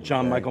on there.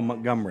 John Michael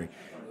Montgomery.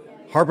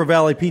 Harper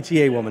Valley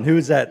PTA woman. Who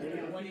is that?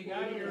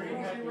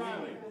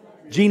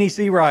 Jeannie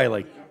C.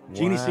 Riley.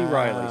 Jeannie C.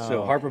 Riley.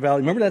 So Harper Valley.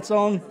 Remember that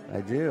song?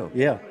 I do.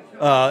 Yeah.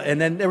 And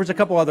then there was a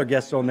couple other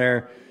guests on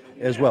there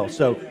as well.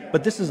 So,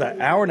 but this is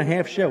an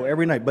hour-and-a-half show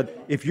every night.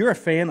 But if you're a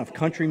fan of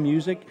country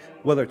music,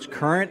 whether it's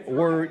current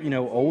or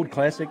old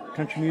classic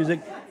country music,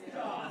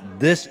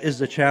 this is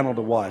the channel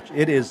to watch.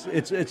 It is.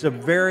 It's a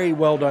very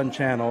well done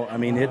channel. I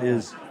mean, it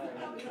is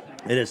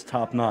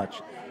top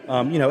notch.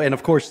 And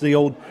of course the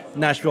old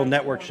Nashville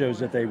Network shows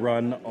that they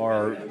run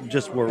are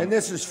just were. And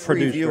this is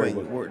free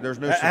viewing. There's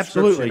no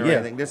subscription or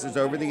anything. This is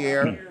over the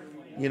air.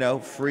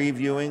 Free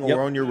viewing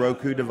or on your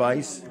Roku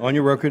device. On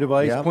your Roku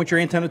device. Yep. Point your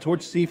antenna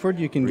towards Seaford.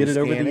 You can get it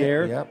over Rescan the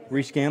air. Yep.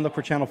 Rescan, look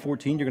for channel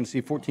 14. You're going to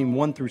see 14,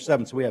 1 through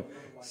 7. So we have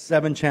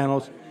 7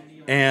 channels.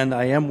 And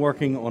I am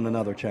working on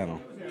another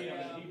channel.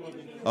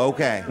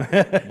 Okay.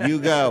 You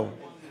go.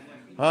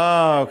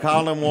 Oh,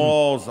 Colin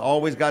Walls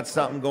always got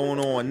something going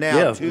on.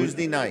 Now,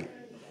 Tuesday night.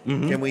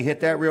 Can we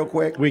hit that real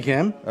quick? We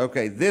can.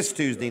 Okay, this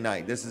Tuesday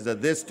night. This is a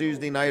this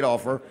Tuesday night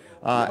offer.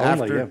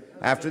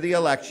 After the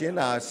election,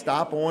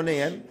 stop on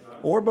in.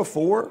 Or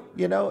before,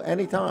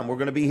 anytime. We're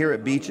going to be here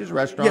at Beaches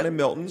Restaurant in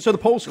Milton. So the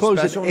polls close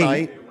at 8,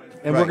 night.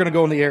 and we're going to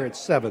go on the air at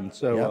 7.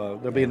 So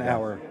there'll be an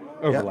hour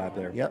overlap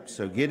there. Yep.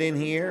 So get in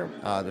here.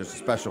 There's a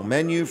special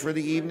menu for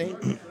the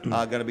evening.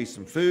 Going to be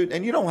some food,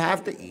 and you don't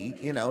have to eat.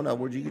 In other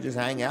words, you can just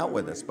hang out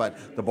with us.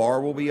 But the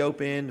bar will be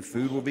open.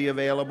 Food will be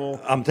available.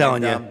 I'm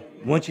telling you,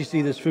 once you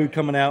see this food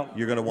coming out,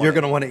 you're going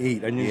to want to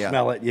eat, and you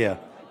smell it. Yeah.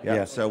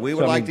 Yeah. So we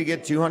would like to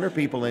get 200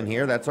 people in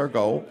here. That's our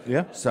goal.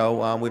 Yeah.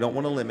 So we don't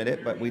want to limit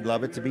it, but we'd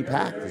love it to be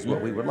packed is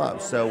what we would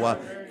love. So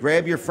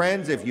grab your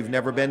friends. If you've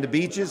never been to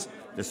Beaches,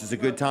 this is a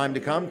good time to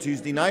come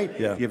Tuesday night.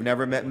 Yeah. If you've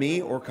never met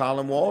me or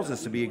Colin Walls,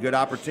 this would be a good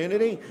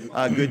opportunity.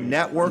 Good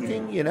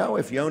networking.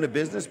 If you own a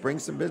business, bring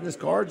some business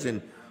cards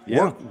and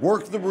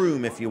work the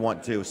room if you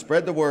want to.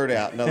 Spread the word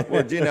out. In other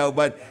words,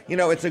 but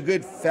it's a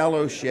good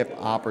fellowship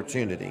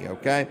opportunity.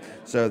 Okay,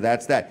 so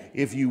that's that.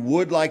 If you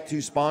would like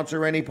to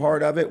sponsor any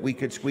part of it, we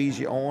could squeeze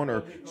you on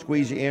or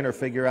squeeze you in or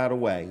figure out a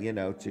way,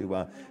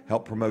 to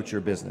help promote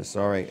your business.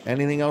 All right.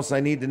 Anything else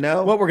I need to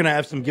know? Well, we're going to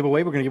have some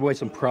giveaway. We're going to give away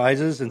some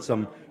prizes and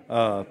some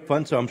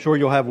fun. So I'm sure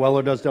you'll have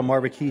Weller Does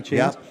Delmarva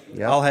keychains.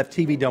 Yeah. I'll have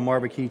TV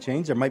Delmarva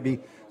keychains. There might be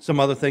some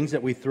other things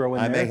that we throw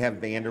in there. I may have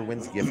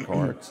Vanderwin's gift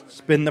cards.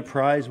 Spin the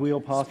prize wheel,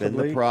 possibly.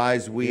 Spin the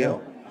prize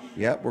wheel.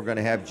 Yep. We're going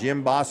to have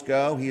Jim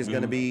Bosco. He is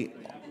going to be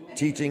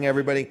teaching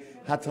everybody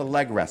how to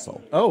leg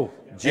wrestle. Oh,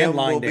 Jim and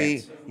line will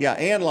dance.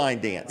 and line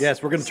dance.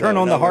 Yes, we're going to turn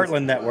on the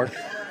Heartland Network.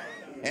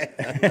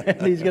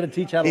 He's going to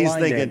teach how to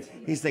line dance.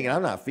 He's thinking,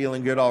 I'm not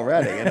feeling good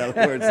already. In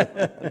other words,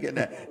 I'm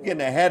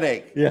getting a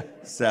headache. Yeah.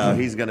 So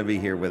he's going to be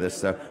here with us.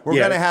 So we're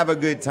going to have a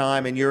good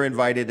time, and you're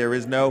invited. There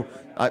is no,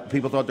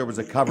 people thought there was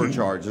a cover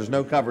charge. There's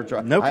no cover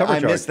charge. No cover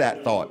charge. I missed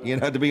that thought,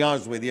 to be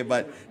honest with you.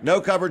 But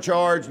no cover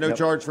charge, no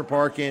charge for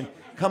parking.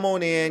 Come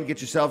on in,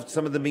 get yourself,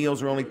 some of the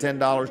meals are only $10,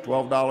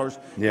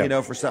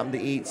 $12, for something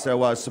to eat.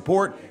 So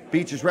support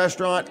Beaches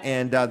Restaurant,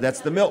 and that's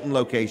the Milton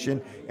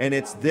location, and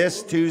it's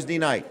this Tuesday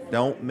night.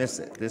 Don't miss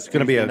it. This It's going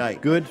to be a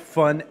good,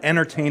 fun,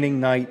 entertaining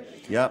night.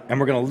 Yep. And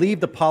we're going to leave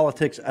the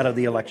politics out of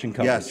the election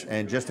coverage. Yes,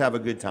 and just have a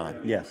good time.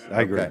 Yes,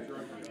 I agree. Okay.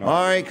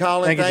 All right,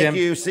 Colin, thank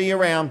you. See you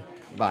around.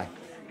 Bye.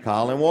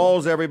 Colin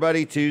Walls,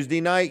 everybody,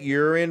 Tuesday night,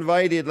 you're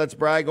invited. Let's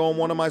brag on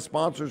one of my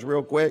sponsors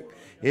real quick.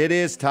 It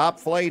is Top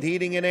Flight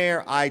Heating and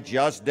Air. I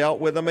just dealt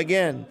with them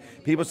again.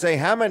 People say,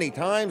 how many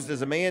times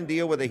does a man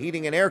deal with a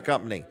heating and air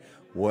company?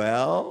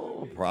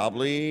 Well,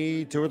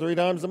 probably 2 or 3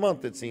 times a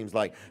month, it seems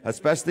like,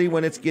 especially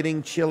when it's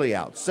getting chilly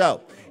out.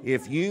 So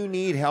if you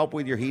need help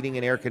with your heating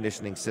and air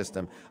conditioning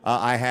system,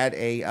 I had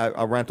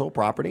a rental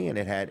property, and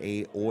it had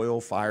a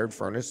oil-fired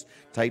furnace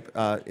type.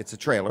 It's a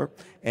trailer,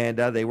 and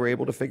they were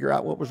able to figure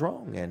out what was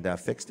wrong and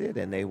fixed it,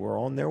 and they were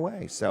on their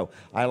way. So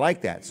I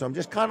like that. So I'm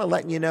just kind of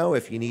letting you know,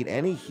 if you need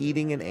any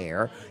heating and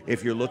air,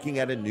 if you're looking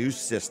at a new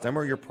system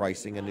or you're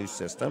pricing a new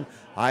system,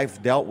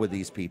 I've dealt with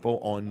these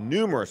people on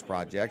numerous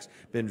projects,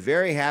 been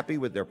very happy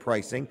with their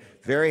pricing,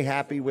 very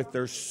happy with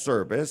their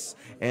service,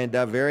 and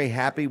very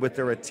happy with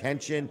their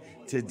attention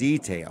to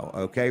detail.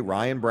 Okay,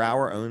 Ryan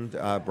Brower owned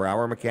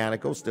Brower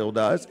Mechanical, still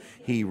does.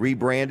 He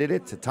rebranded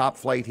it to Top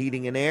Flight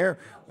Heating and Air,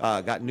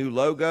 got new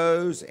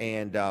logos,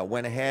 and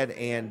went ahead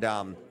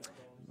and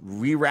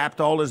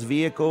rewrapped all his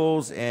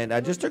vehicles,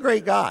 and just a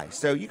great guy.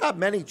 So you got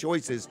many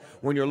choices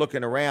when you're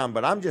looking around,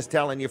 but I'm just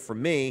telling you, for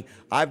me,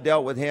 I've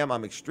dealt with him.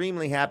 I'm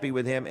extremely happy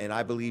with him, and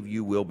I believe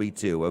you will be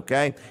too,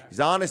 okay? He's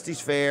honest, he's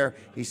fair,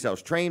 he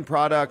sells Train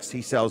products,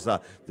 he sells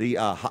the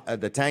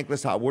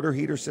tankless hot water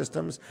heater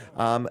systems,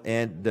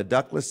 and the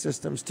ductless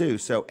systems too.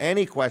 So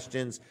any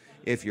questions,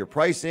 if you're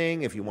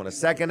pricing, if you want a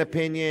second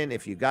opinion,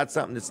 if you got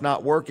something that's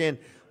not working,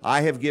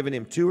 I have given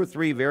him 2 or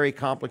 3 very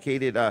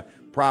complicated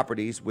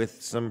properties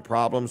with some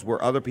problems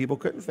where other people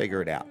couldn't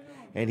figure it out.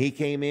 And he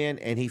came in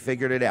and he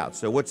figured it out.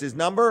 So what's his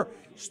number?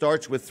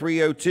 Starts with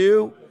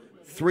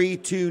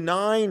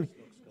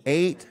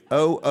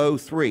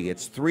 302-329-8003.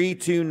 It's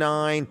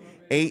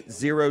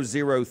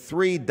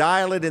 329-8003.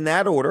 Dial it in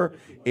that order.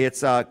 It's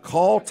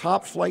call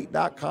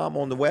topflight.com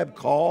on the web.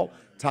 Call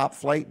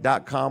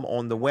topflight.com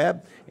on the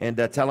web, and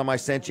tell him I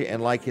sent you,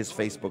 and like his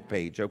Facebook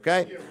page,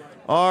 okay?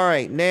 All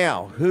right,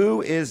 now,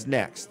 who is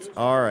next?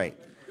 All right.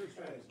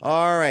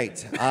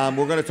 We're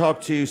going to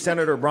talk to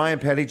Senator Brian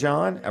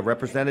Pettyjohn,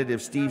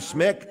 Representative Steve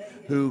Smyk,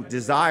 who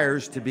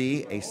desires to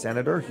be a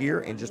senator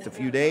here in just a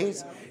few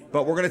days.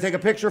 But we're going to take a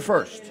picture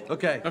first.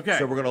 Okay.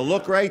 So we're going to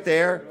look right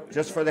there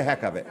just for the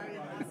heck of it.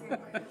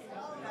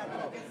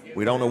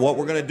 We don't know what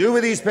we're going to do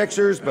with these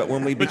pictures, but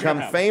when we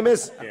become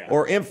famous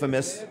or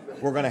infamous,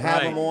 we're going to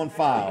have them on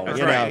file. That's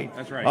right.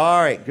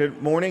 All right.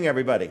 Good morning,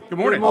 everybody. Good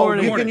morning.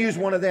 You can use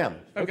one of them.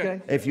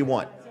 Okay. If you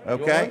want.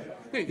 Okay?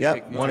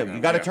 Yep. You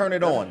got to turn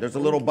it on. There's a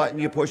little button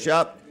you push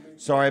up.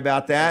 Sorry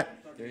about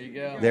that. There you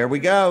go. There we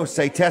go.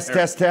 Say test,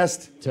 test,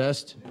 test.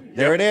 Test.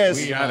 There it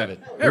is. We got it.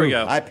 There we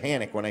go. I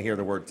panic when I hear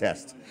the word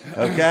test.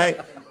 Okay?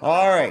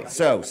 All right.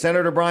 So,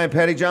 Senator Brian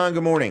Pettyjohn,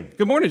 good morning.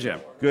 Good morning, Jim.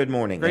 Good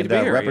morning. Great to be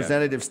here.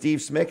 Representative Steve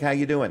Smyk, how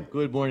you doing?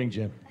 Good morning,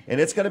 Jim. And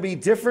it's going to be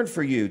different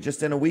for you.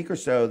 Just in a week or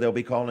so, they'll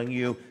be calling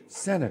you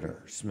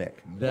Senator Smyk.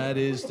 That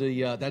is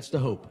that's the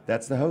hope.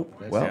 That's the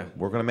hope.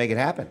 We're going to make it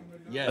happen.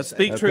 Yes. Let's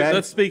speak truth.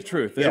 Let's speak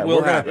truth. Yeah,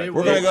 we're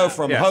going to go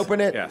from hoping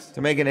it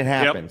to making it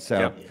happen. Yep.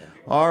 So,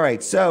 all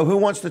right. So, who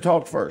wants to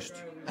talk first?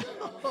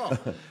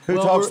 Who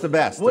talks the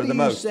best What or do the you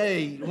most?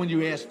 say when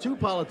you ask two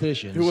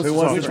politicians? Who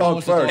wants to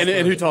talk first?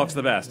 And who talks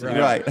the best? Right.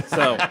 Right.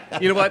 So,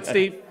 you know what,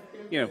 Steve?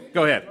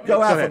 Go ahead.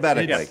 Go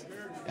alphabetically. Yes.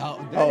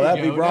 Oh,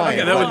 that'd be Brian.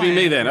 Okay, that would be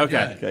me then.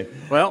 Okay. Okay.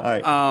 Well,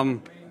 right.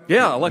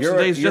 yeah, election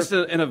day is you're- just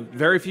in a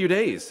very few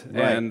days.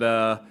 Right. And,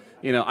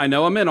 I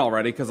know I'm in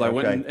already because I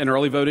went and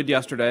early voted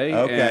yesterday.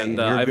 Okay, And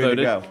you're I good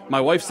to voted. go. My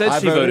wife said I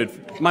she voted.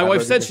 voted. My I wife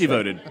voted said this she week.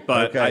 voted,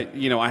 but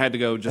Okay. I had to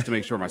go just to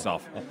make sure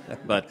myself.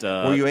 But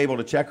Were you able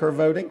to check her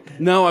voting?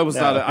 No, I was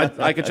No. not.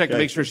 I could check to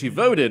Okay. make sure she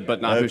voted,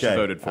 but not who she Okay.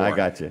 voted for. I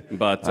got you.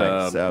 But All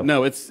right, so-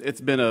 no, it's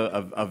been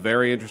a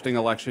very interesting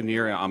election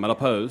year. I'm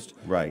unopposed.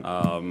 Right.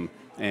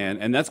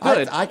 And that's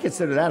good. I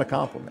consider that a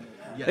compliment.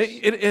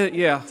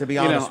 Yeah. To be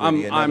honest with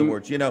you, in other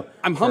words,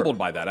 I'm humbled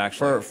by that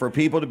actually. For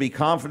people to be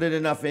confident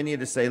enough in you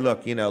to say,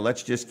 look,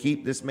 let's just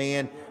keep this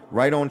man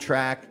right on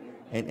track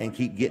and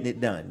keep getting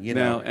it done.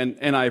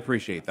 And I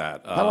appreciate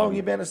that. How long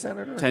you been a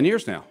senator? 10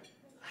 years now.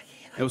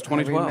 It was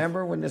 2012. I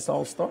remember when this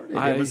all started.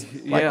 It was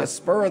like yeah. a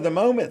spur of the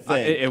moment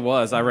thing. It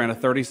was. I ran a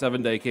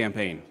 37-day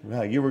campaign.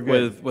 Wow, you were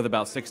good. With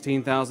about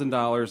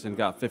 $16,000 and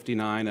got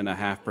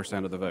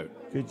 59.5% of the vote.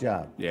 Good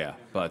job. Yeah,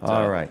 but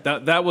all right.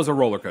 That was a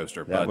roller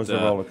coaster. That was a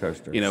roller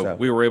coaster.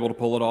 We were able to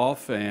pull it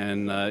off,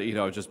 and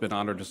I've just been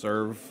honored to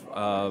serve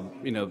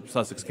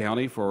Sussex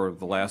County for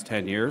the last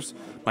 10 years.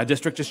 My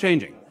district is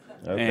changing.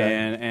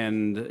 Okay.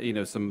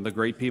 And some of the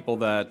great people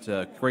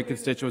great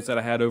constituents that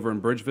I had over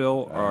in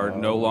Bridgeville are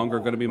no longer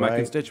going to be my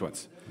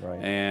constituents. Right.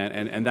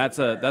 And that's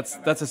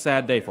a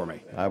sad day for me.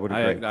 I would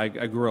agree.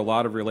 I grew a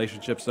lot of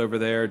relationships over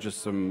there,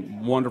 just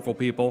some wonderful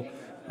people.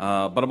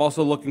 But I'm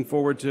also looking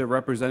forward to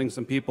representing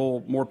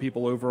more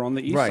people over on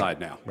the east side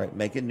now. Right,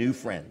 making new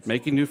friends.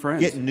 Getting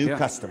new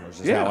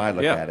customers is how I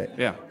look at it.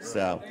 Yeah.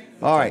 So,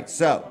 all right.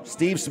 So,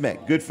 Steve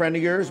Smyk, good friend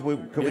of yours.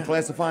 Could we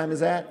classify him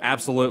as that?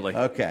 Absolutely.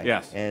 Okay.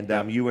 Yes.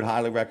 And you would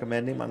highly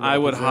recommend him? I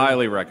would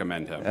highly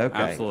recommend him. Okay.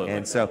 Absolutely.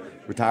 And so,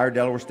 retired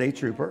Delaware State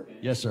Trooper.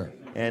 Yes, sir.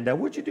 And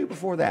what'd you do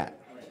before that?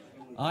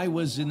 I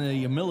was in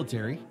the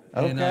military.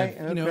 Okay.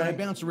 And I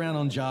bounce around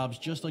on jobs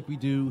just like we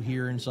do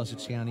here in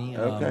Sussex County.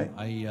 Okay.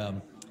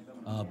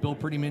 Bill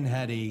Prettyman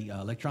had a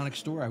electronics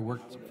store. I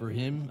worked for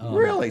him.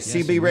 Really? Yes,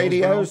 CB in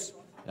radios?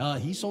 Hillsborough.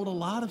 He sold a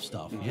lot of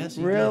stuff. Yes,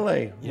 he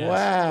Really? did. Yes.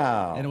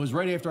 Wow. And it was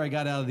right after I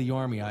got out of the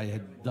Army. I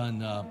had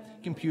done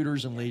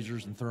computers and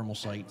lasers and thermal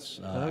sights.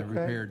 I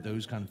repaired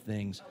those kind of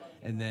things.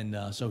 And then,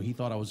 so he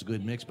thought I was a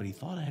good mix, but he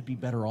thought I'd be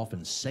better off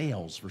in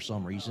sales for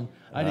some reason.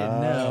 I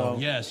didn't know.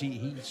 Yes,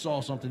 he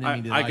saw something in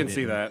me that I can didn't.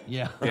 see that.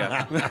 Yeah.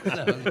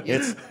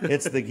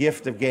 It's the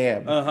gift of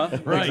gab.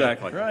 Right.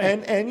 Exactly. Right.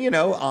 And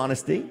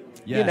honesty.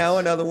 Yes.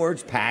 In other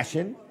words,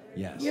 passion.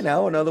 Yes. In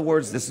other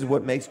words, this is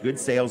what makes good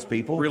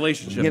salespeople.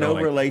 Relationship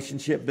building.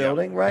 Relationship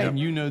building, right? And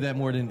you know that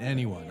more than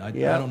anyone. I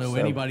don't know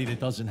anybody that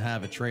doesn't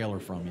have a trailer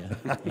from you.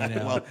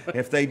 Well,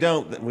 if they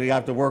don't, we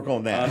have to work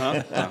on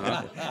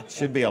that.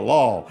 Should be a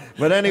law.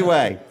 But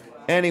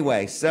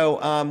anyway,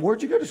 so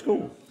where'd you go to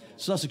school?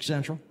 Sussex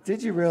Central.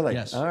 Did you really?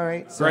 Yes. All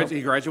right. So,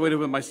 He graduated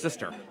with my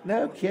sister.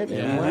 no kidding.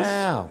 Yes.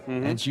 Wow.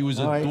 And she was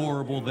All right.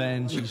 adorable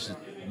then. She's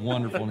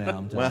wonderful now,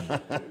 I'm telling you.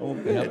 Well,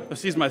 good. Well,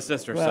 she's my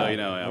sister, so Right.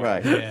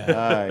 Yeah.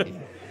 All right.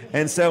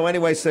 And so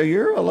anyway, so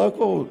you're a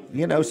local,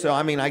 so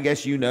I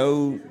guess you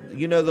know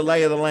the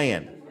lay of the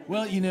land.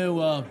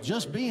 Well,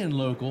 just being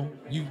local,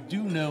 you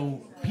do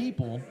know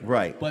people.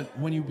 Right. But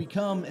when you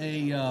become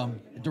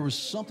there was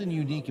something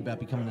unique about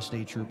becoming a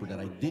state trooper that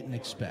I didn't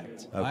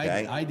expect.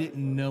 Okay. I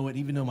didn't know it,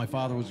 even though my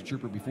father was a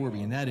trooper before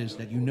me, and that is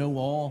that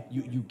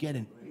you get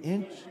an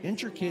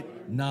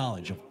intricate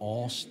knowledge of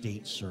all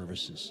state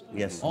services.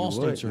 Yes, all you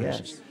state would,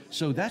 services. yes.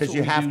 So that's 'Cause what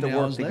you we have do to now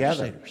work as together.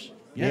 legislators.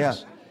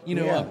 Yes.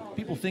 Yeah.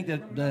 People think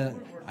that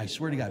I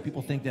swear to God,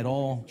 people think that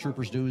all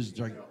troopers do is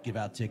like give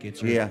out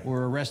tickets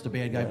or arrest a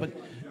bad guy. But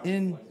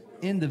in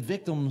the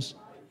victims'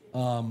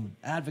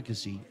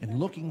 advocacy and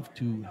looking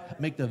to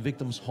make the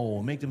victims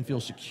whole, make them feel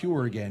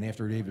secure again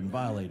after they've been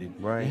violated,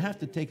 Right. you have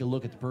to take a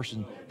look at the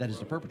person that is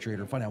the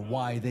perpetrator, find out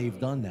why they've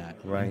done that,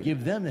 Right. and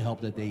give them the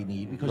help that they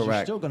need because they're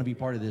Correct. still going to be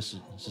part of this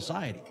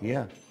society.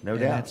 Yeah, no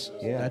And doubt.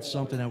 That's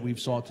something that we've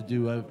sought to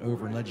do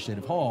over in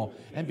Legislative Hall.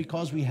 And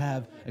because we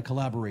have a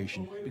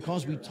collaboration,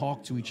 because we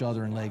talk to each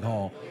other in Leg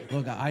Hall,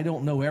 look, I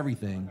don't know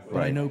everything, but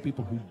I Right. know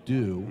people who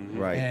do.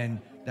 Right. And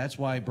that's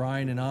why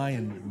Brian and I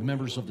and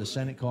members of the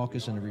Senate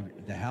caucus and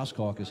the House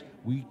caucus,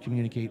 we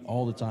communicate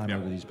all the time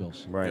over these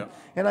bills. Right. Yeah.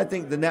 And I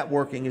think the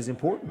networking is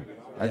important.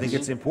 I think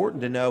it's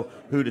important to know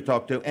who to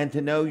talk to and to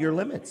know your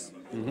limits.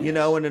 And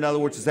in other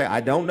words, to say, I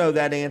don't know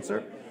that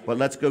answer, but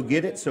let's go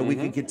get it so we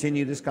can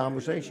continue this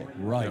conversation.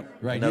 Right.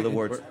 In other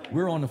words,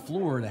 we're on the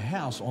floor of the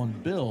House on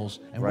bills,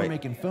 and Right. we're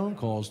making phone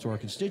calls to our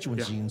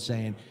constituency and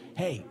saying,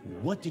 hey,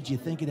 what did you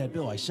think of that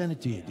bill? I sent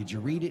it to you. Did you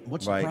read it?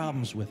 What's Right. the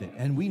problems with it?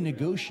 And we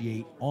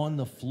negotiate on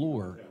the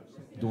floor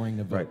during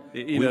the vote.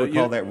 right. We would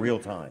call that real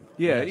time.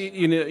 Yeah,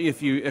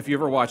 if you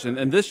ever watch,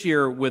 and this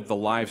year with the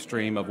live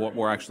stream of what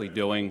we're actually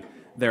doing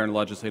there in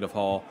Legislative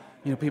Hall,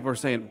 people are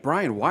saying,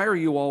 Brian, why are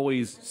you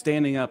always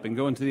standing up and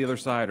going to the other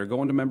side, or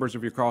going to members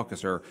of your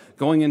caucus, or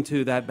going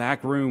into that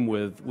back room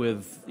with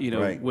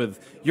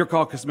your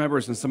caucus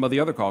members and some of the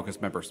other caucus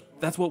members?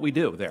 That's what we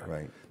do there.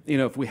 Right.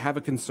 If we have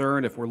a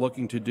concern, if we're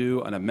looking to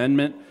do an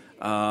amendment,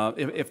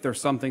 if there's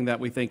something that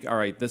we think, all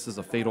right, this is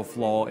a fatal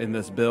flaw in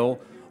this bill,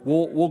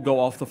 we'll go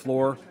off the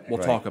floor.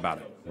 We'll talk about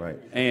it. Right.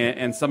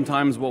 And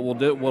sometimes what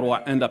will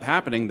end up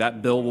happening,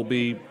 that bill will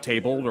be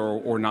tabled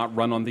or not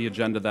run on the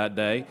agenda that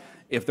day.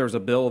 If there's a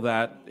bill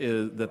that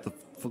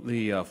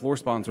the floor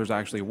sponsor is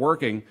actually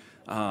working,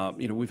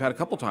 we've had a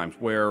couple times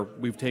where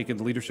we've taken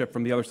the leadership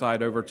from the other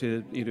side over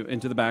to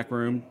into the back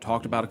room,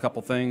 talked about a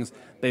couple things.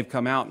 They've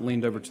come out and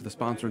leaned over to the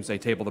sponsor and say,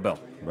 table the bill.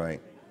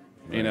 Right.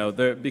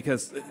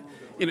 Because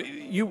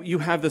you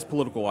have this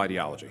political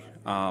ideology,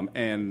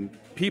 and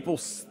people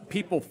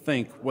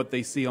think what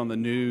they see on the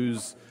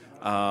news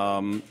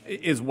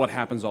is what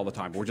happens all the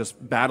time. We're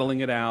just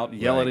battling it out,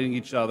 yelling at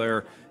each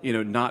other,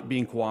 not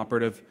being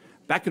cooperative.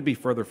 That could be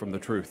further from the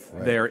truth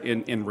there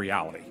in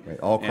reality. Right.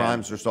 All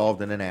crimes are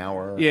solved in an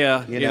hour.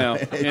 Yeah,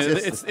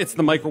 it's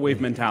the microwave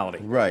mentality.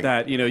 Right.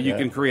 That you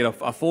can create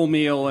a full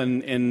meal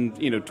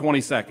in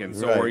 20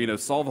 seconds, or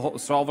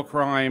solve a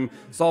crime,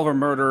 solve a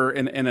murder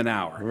in an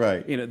hour.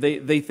 Right.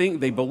 They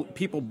think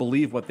people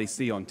believe what they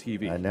see on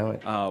TV. I know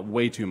it.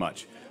 Way too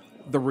much.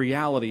 The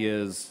reality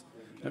is,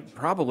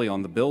 probably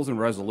on the bills and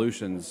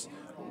resolutions,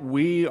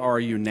 we are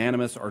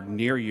unanimous or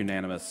near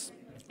unanimous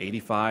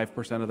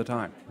 85% of the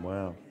time.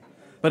 Wow.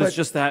 But it's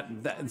just that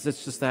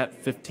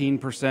 15%,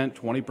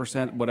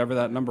 20%, whatever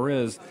that number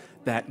is,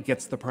 that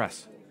gets the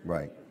press.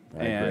 Right.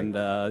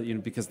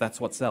 And because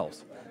that's what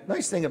sells.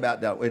 Nice thing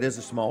about that, it is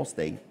a small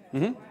state.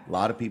 Mm-hmm. A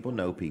lot of people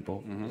know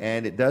people,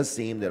 and it does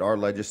seem that our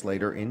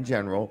legislator in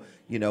general,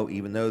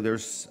 even though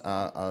there's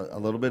a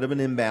little bit of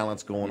an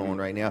imbalance going on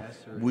right now,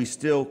 we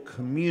still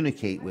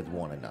communicate with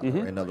one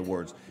another, in other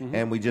words,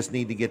 and we just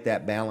need to get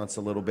that balance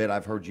a little bit.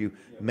 I've heard you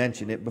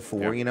mention it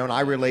before, and I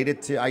relate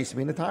it to, I used to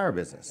be in the tire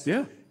business.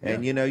 Yeah.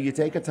 And, you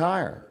take a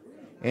tire,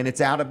 and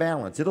it's out of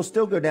balance. It'll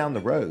still go down the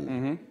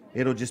road.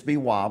 It'll just be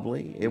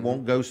wobbly. It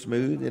won't go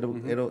smooth.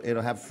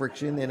 It'll have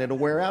friction, and it'll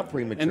wear out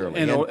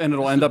prematurely. And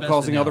it'll end up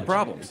causing other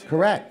problems.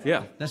 Correct.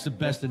 Yeah. That's the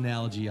best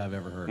analogy I've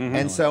ever heard.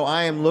 And so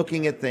I am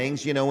looking at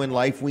things, in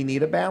life we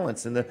need a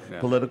balance in the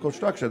political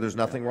structure. There's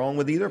nothing wrong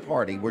with either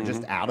party. We're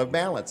just out of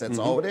balance. That's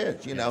all it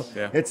is,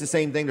 It's the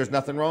same thing. There's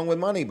nothing wrong with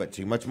money, but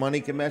too much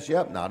money can mess you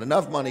up. Not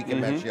enough money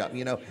can mess you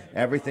up.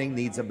 Everything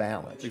needs a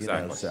balance.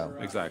 Exactly.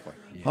 Exactly.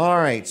 All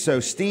right. So,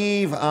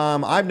 Steve,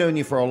 I've known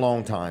you for a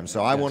long time,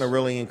 so I want to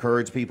really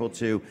encourage people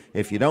to,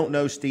 if you don't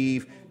know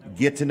Steve,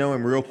 get to know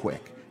him real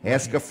quick.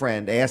 Ask a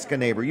friend, ask a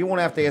neighbor. You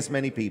won't have to ask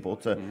many people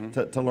to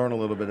learn a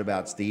little bit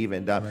about Steve.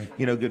 And,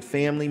 good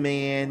family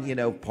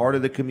man, part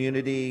of the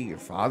community. Your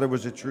father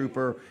was a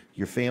trooper.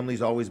 Your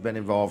family's always been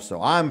involved.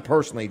 So I'm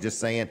personally just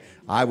saying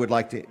I would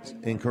like to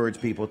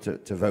encourage people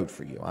to vote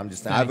for you.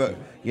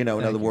 In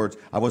other words,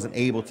 I wasn't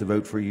able to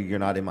vote for you. You're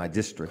not in my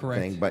district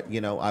thing. But,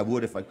 I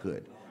would if I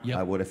could. Yep.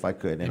 I would if I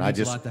could.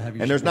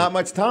 And there's not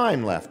much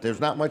time left. There's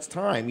not much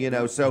time,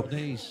 so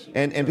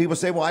and people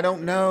say, well, I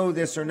don't know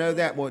this or know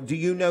that. Well, do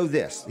you know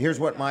this?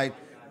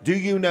 Do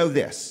you know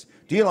this?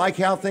 Do you like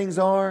how things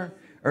are?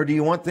 Or do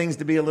you want things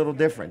to be a little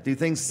different? Do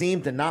things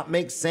seem to not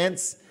make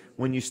sense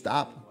when you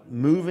stop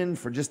moving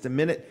for just a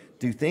minute?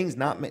 Do things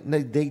not make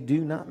they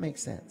do not make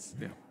sense.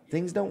 Yeah.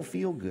 Things don't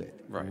feel good.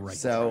 Right.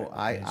 So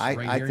I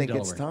think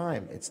it's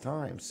time. It's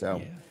time.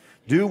 So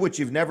do what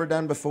you've never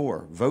done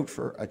before. Vote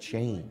for a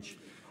change.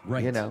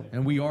 Right.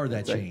 And we are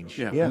that change.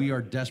 Yeah. We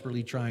are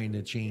desperately trying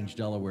to change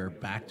Delaware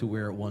back to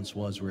where it once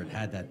was, where it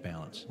had that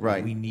balance.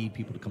 Right. We need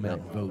people to come out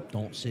and vote.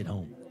 Don't sit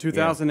home.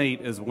 2008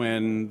 is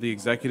when the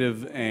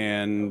executive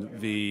and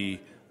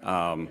the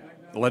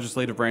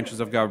legislative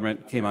branches of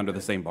government came under the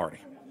same party.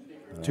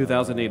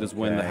 2008 is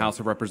when the House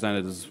of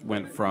Representatives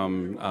went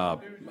from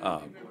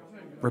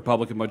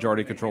Republican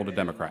majority control to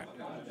Democrat.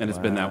 And it's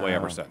been that way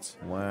ever since.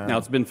 Wow. Now,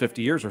 it's been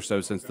 50 years or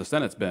so since the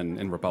Senate's been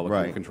in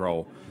Republican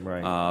control.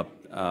 Right.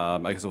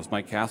 I guess it was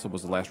Mike Castle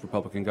was the last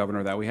Republican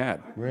governor that we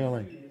had.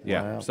 Really?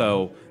 Yeah. Wow.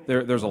 So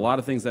there's a lot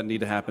of things that need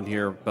to happen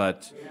here,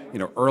 but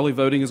early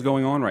voting is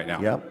going on right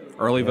now. Yep.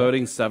 Early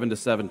voting 7 to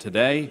 7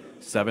 today,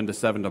 7 to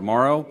 7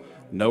 tomorrow.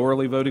 No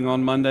early voting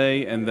on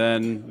Monday, and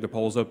then the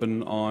polls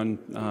open on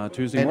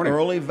Tuesday morning.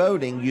 And early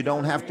voting, you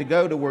don't have to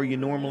go to where you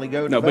normally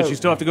go to vote. No, but you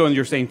still have to go in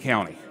your same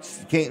county.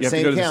 You have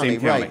to go to the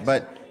same county.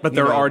 Right. But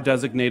there are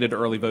designated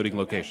early voting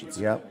locations.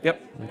 Yep.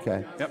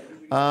 Okay. Yep.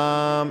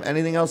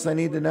 Anything else I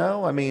need to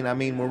know? I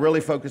mean, we're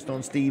really focused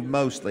on Steve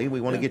mostly. We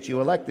want to get you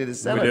elected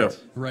as senator. We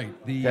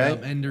do.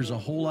 Right. And there's a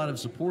whole lot of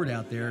support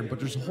out there, but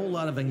there's a whole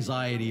lot of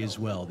anxiety as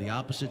well. The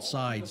opposite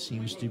side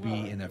seems to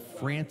be in a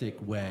frantic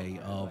way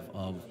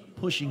of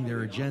pushing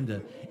their agenda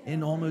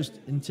in almost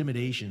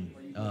intimidation,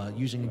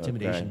 using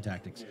intimidation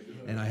tactics.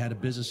 And I had a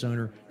business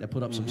owner that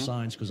put up some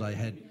signs because I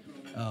had,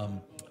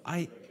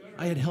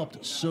 I had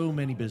helped so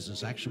many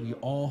businesses. Actually, we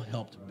all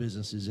helped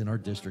businesses in our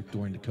district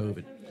during the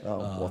COVID. Oh,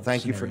 well,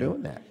 thank you for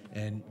doing that.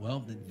 And,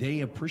 well,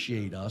 they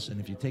appreciate us. And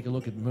if you take a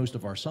look at most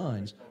of our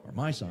signs, or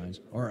my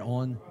signs, are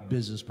on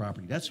business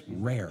property. That's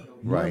rare.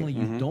 Right. Normally,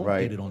 you don't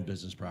Right. get it on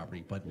business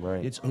property, but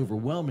Right. it's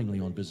overwhelmingly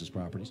on business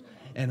properties.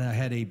 And I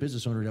had a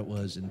business owner that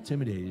was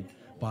intimidated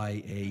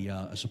by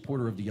a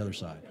supporter of the other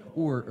side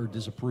or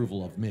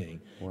disapproval of me.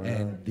 Wow.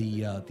 And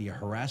the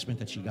harassment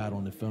that she got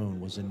on the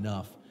phone was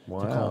enough to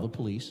call the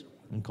police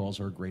and cause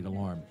her a great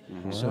alarm.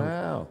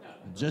 So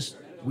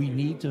we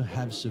need to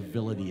have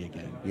civility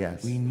again.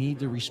 Yes. We need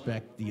to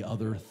respect the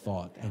other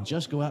thought and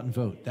just go out and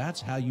vote. That's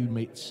how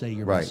you say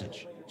your Right.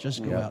 message.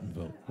 Just go out and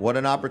vote. What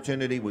an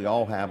opportunity we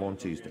all have on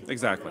Tuesday.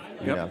 Exactly.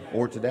 You know,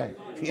 or today.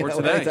 Or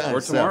today, or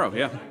tomorrow,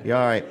 yeah. Yeah,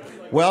 all right.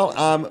 Well,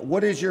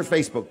 what is your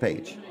Facebook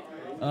page?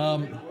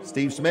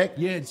 Steve Smyk?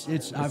 Yeah,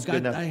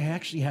 I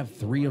actually have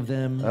 3 of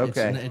them.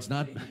 Okay. It's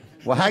not.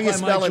 Well, how not you by my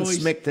spelling choice.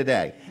 Smyk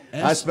today?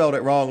 I spelled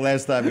it wrong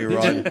last time you were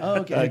on.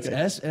 Okay, it's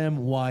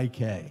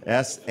SMYK.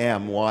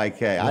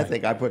 SMYK. I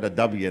think I put a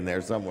W in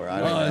there somewhere.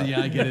 I don't know.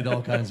 Yeah, I get it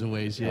all kinds of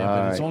ways. Yeah,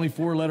 but it's only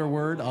 4-letter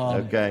word.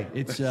 Okay.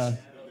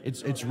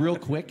 It's real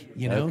quick,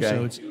 you know. Okay.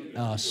 So it's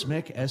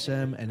Smyk,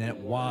 SM, and that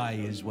Y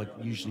is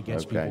what usually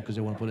gets people because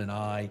they want to put an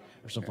I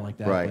or something like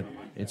that. Right.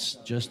 But it's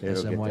just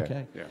It'll get SMYK.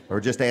 there. Yeah.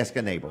 Or just ask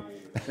a neighbor.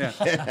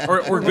 Yeah.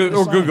 or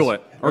Google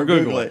it. Or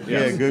Google it.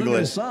 Yeah, Google Look it. at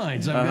the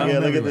signs. Yeah,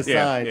 look at the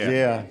signs.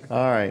 Yeah.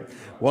 All right.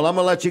 Well, I'm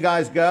going to let you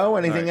guys go.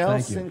 Anything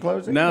else in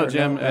closing? No, or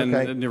Jim,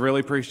 Okay. and you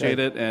really appreciate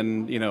it.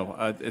 And, you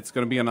know, it's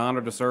going to be an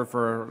honor to serve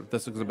for,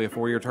 this is going to be a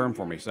 4-year term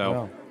for me. So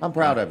Well, I'm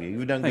proud of you.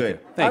 You've done Thank good.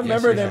 you. Thank I you.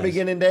 remember Yes, them yes.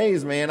 beginning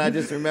days, man. I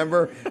just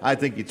remember, I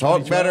think you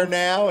talk better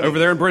now. and over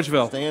there in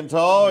Bridgeville. Stand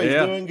tall. He's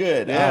Yeah. doing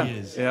good. Yeah. He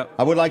is. Yeah.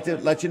 I would like to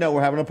let you know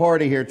we're having a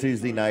party here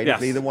Tuesday night.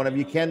 Yes. If either one of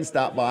you can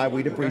stop by,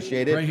 we'd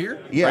appreciate it. Right here?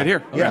 Yeah. Right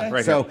here. Yeah. Okay.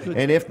 Right so, here.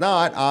 and if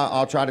not,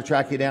 I'll try to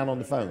track you down on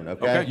the phone.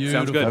 Okay. Okay.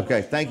 Sounds good.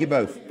 Okay. Thank you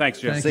both. Thanks,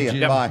 Jim. Thank See you, you.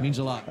 Jim. Bye. Means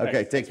a lot.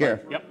 Okay. Take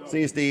care. Yep.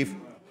 See you, Steve.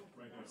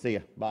 See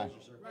you. Bye.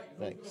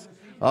 Thanks.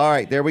 All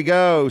right. There we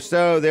go.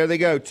 So there they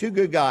go. 2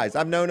 good guys.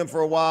 I've known them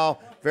for a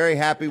while. Very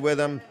happy with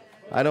them.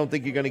 I don't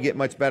think you're going to get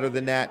much better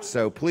than that.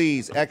 So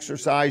please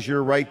exercise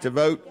your right to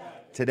vote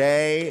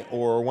today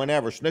or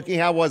whenever. Snookie,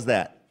 how was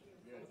that?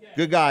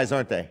 Good guys,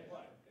 aren't they?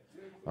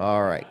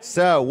 All right.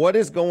 So what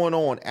is going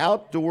on?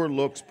 Outdoor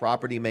Looks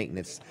Property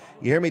Maintenance.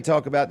 You hear me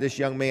talk about this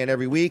young man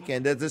every week,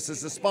 and this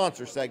is a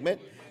sponsor segment.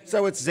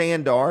 So it's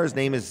Xandar. His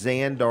name is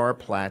Xandar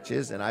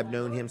Platches, and I've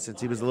known him since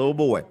he was a little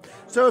boy.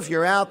 So if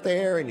you're out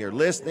there and you're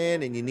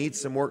listening and you need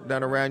some work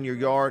done around your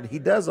yard, he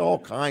does all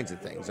kinds of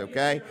things,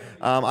 okay?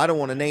 I don't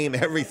want to name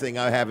everything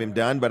I have him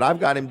done, but I've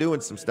got him doing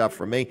some stuff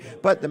for me.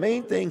 But the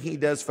main thing he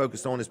does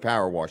focus on is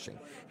power washing.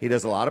 He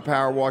does a lot of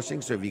power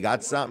washing, so if you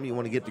got something, you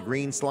want to get the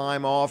green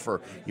slime off or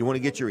you want to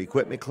get your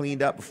equipment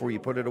cleaned up before you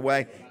put it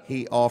away,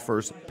 he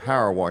offers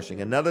power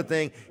washing. Another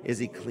thing is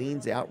he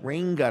cleans out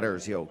rain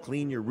gutters. He'll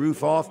clean your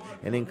roof off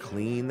and then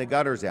clean the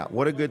gutters out.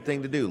 What a good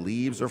thing to do.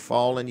 Leaves are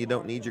falling. You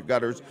don't need your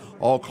gutters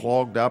all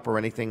clogged up or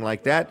anything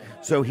like that.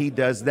 So he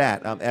does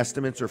that.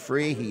 Estimates are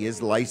free. He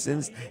is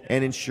licensed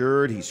and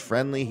insured. He's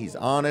friendly. He's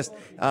honest.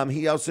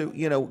 He also,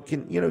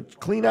 can,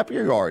 clean up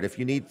your yard if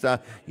you need,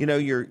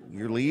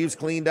 your leaves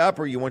cleaned up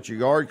or you want your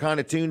yard kind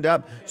of tuned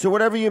up. So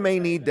whatever you may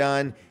need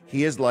done,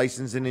 he is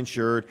licensed and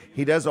insured.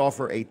 He does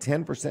offer a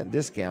 10%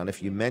 discount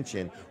if you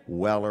mention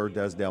Weller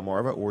Does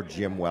Delmarva or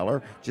Jim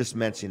Weller. Just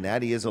mention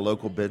that. He is a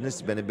local business.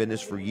 He's been in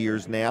business for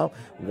years now.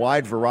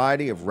 Wide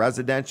variety of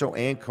residential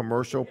and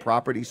commercial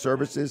property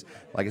services.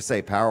 Like I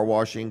say, power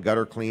washing,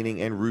 gutter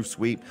cleaning, and roof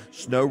sweep.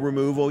 Snow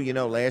removal.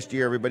 Last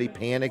year everybody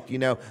panicked.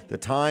 The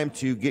time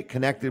to get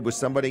connected with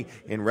somebody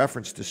in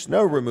reference to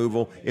snow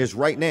removal is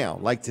right now,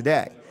 like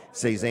today.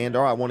 Say,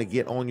 Xandar, I want to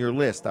get on your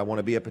list. I want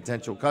to be a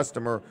potential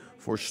customer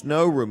for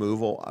snow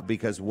removal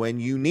because when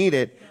you need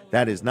it,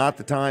 that is not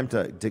the time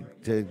to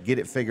get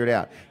it figured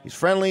out. He's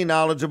friendly,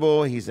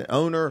 knowledgeable. He's an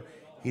owner.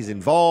 He's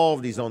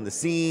involved. He's on the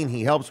scene.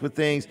 He helps with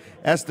things.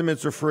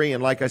 Estimates are free.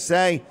 And like I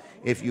say,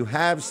 if you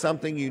have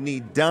something you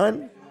need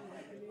done,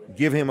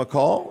 give him a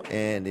call.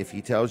 And if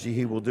he tells you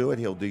he will do it,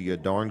 he'll do you a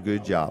darn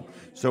good job.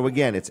 So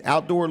again, it's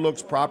Outdoor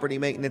Looks Property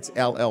Maintenance,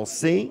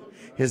 LLC.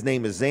 His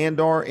name is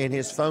Xandar, and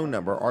his phone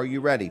number, are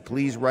you ready?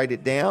 Please write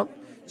it down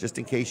just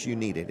in case you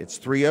need it. It's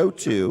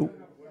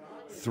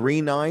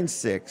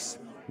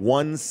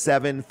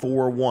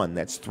 302-396-1741.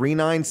 That's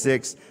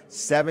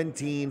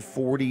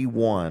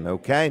 396-1741,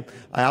 okay?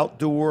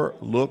 Outdoor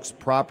Looks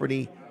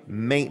Property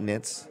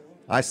Maintenance.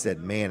 I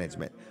said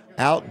management.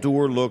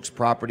 Outdoor Looks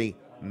Property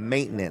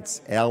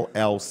Maintenance,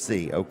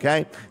 LLC,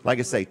 okay? Like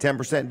I say,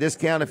 10%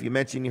 discount if you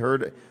mention you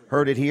heard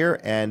it here,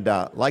 and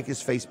like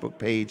his Facebook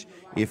page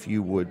if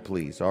you would,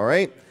 please, all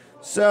right?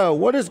 So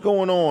what is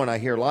going on? I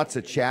hear lots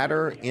of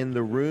chatter in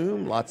the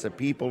room. Lots of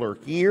people are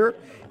here,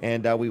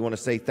 and we want to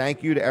say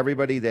thank you to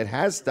everybody that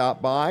has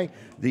stopped by.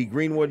 the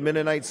Greenwood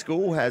Mennonite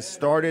School has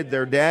started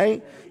their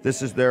day.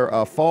 This is their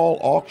fall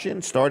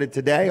auction, started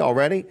today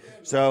already.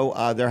 So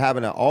they're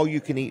having an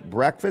all-you-can-eat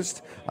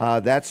breakfast.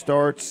 That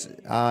starts,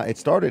 it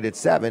started at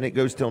 7. It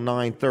goes till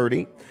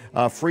 9:30.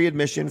 Free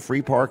admission,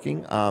 free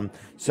parking.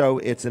 So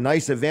it's a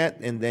nice event,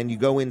 and then you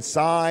go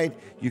inside.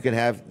 You can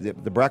have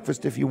the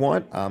breakfast if you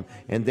want.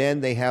 And then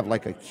they have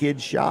like a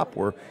kids shop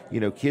where,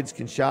 kids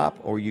can shop,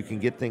 or you can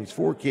get things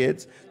for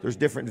kids. There's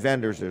different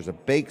vendors. There's a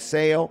bake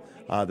sale.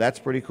 That's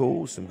pretty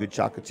cool. Some good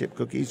chocolate chip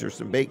cookies or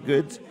some baked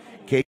goods,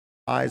 cake,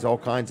 pies, all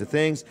kinds of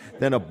things.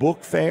 Then a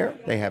book fair.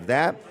 They have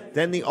that.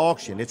 Then the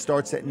auction. It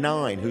starts at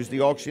 9. Who's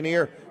the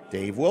auctioneer?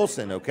 Dave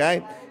Wilson,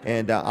 okay?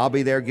 And I'll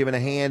be there giving a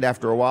hand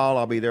after a while.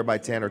 I'll be there by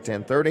 10 or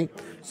 10:30.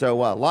 So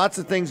lots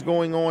of things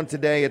going on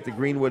today at the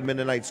Greenwood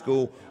Mennonite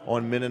School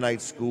on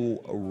Mennonite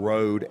School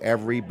Road.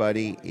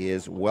 Everybody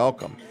is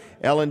welcome.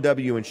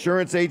 L&W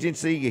Insurance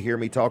Agency, you hear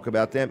me talk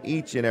about them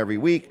each and every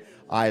week.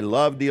 I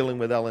love dealing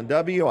with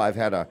L&W. I've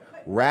had a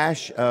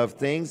rash of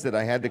things that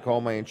I had to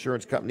call my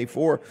insurance company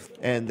for,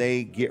 and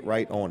they get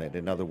right on it.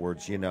 In other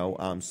words,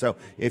 so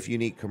if you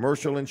need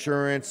commercial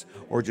insurance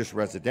or just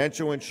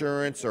residential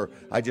insurance, or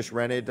I just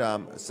rented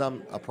a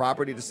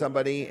property to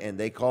somebody and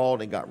they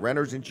called and got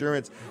renter's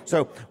insurance.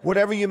 So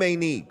whatever you may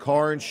need,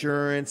 car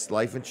insurance,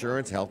 life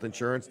insurance, health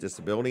insurance,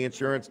 disability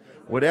insurance,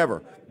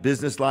 whatever,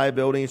 business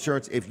liability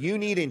insurance. If you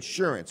need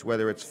insurance,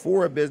 whether it's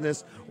for a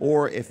business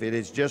or if it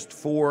is just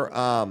for,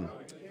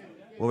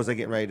 what was I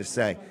getting ready to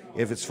say?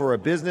 If it's for a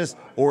business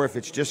or if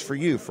it's just for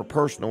you, for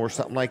personal or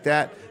something like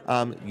that,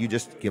 you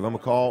just give them a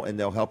call and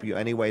they'll help you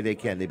any way they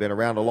can. They've been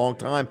around a long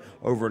time.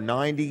 Over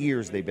 90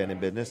 years they've been in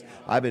business.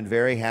 I've been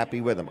very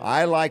happy with them.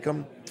 I like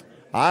them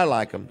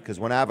because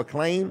when I have a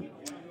claim,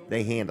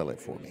 they handle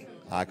it for me.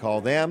 I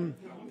call them,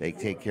 they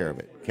take care of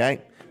it,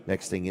 okay?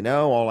 Next thing you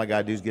know, all I got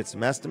to do is get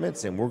some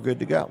estimates and we're good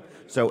to go.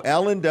 So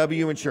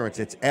L&W Insurance,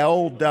 it's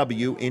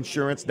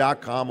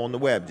lwinsurance.com on the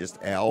web, just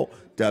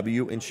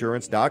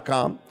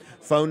lwinsurance.com.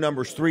 Phone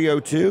number is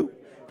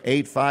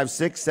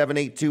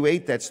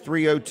 302-856-7828. That's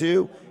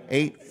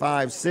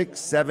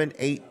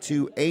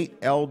 302-856-7828,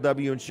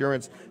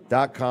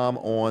 lwinsurance.com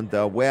on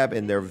the web.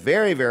 And they're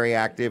very, very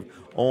active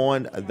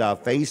on the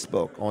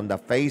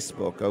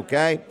Facebook,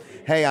 okay?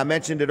 Hey, I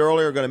mentioned it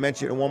earlier, going to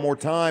mention it one more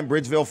time.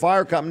 Bridgeville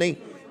Fire Company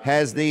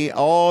has the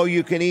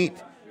all-you-can-eat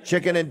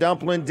chicken and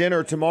dumpling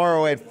dinner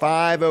tomorrow at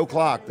 5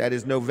 o'clock. That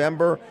is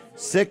November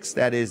 6th.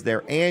 That is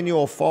their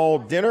annual fall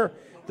dinner.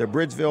 The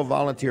Bridgeville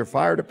Volunteer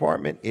Fire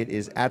Department. It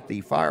is at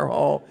the fire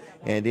hall,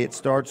 and it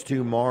starts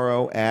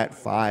tomorrow at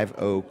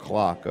 5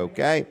 o'clock,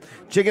 okay?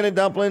 Chicken and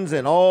dumplings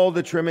and all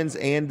the trimmings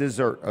and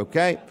dessert,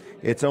 okay?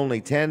 It's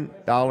only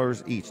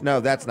 $10 each. No,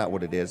 that's not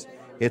what it is.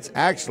 It's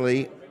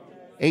actually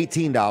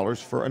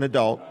 $18 for an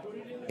adult,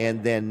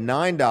 and then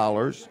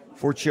 $9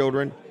 for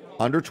children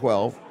under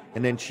 12,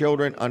 and then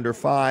children under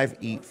 5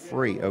 eat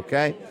free,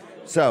 okay?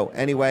 So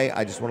anyway,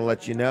 I just want to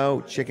let you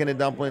know, chicken and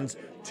dumplings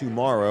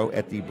tomorrow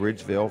at the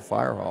Bridgeville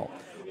Fire Hall.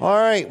 All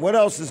right, what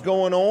else is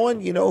going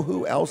on? You know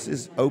who else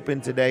is open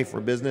today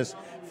for business?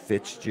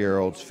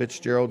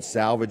 Fitzgerald's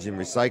Salvage and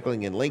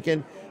Recycling in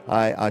Lincoln.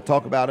 I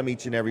talk about them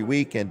each and every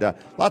week, and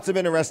lots of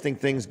interesting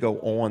things go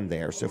on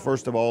there. So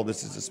first of all,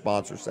 this is a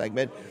sponsor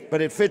segment, but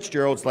at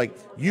Fitzgerald's, like,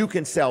 you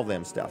can sell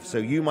them stuff. So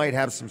you might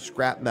have some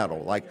scrap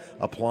metal, like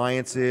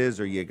appliances,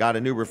 or you got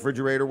a new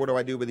refrigerator. What do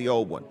I do with the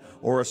old one?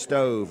 Or a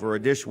stove, or a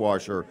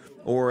dishwasher,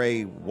 or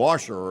a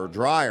washer, or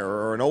dryer,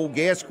 or an old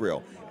gas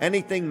grill.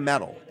 Anything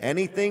metal,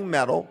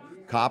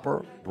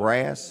 copper,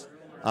 brass,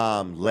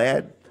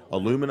 lead,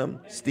 aluminum,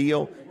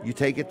 steel, you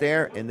take it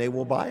there and they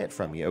will buy it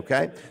from you,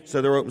 okay?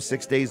 So they're open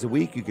 6 days a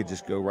week. You could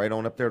just go right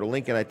on up there to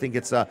Lincoln. I think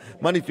it's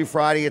Monday through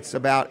Friday, it's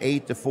about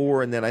 8 to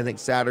 4, and then I think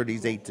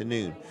Saturday's 8 to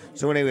noon.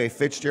 So anyway,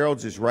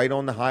 Fitzgerald's is right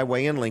on the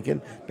highway in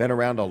Lincoln. Been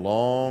around a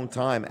long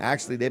time.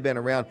 Actually, they've been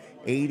around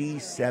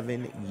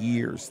 87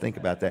 years. Think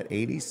about that,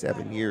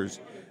 87 years.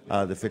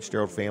 The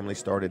Fitzgerald family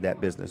started that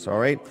business, all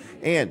right?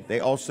 And they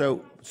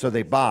also, so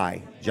they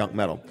buy junk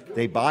metal.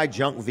 They buy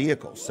junk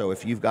vehicles. So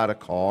if you've got a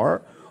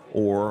car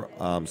or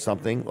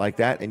something like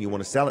that and you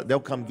want to sell it, they'll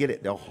come get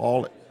it. They'll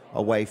haul it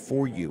away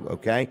for you,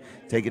 okay?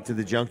 Take it to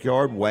the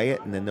junkyard, weigh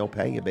it, and then they'll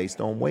pay you based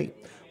on weight,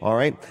 all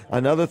right?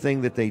 Another thing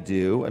that they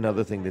do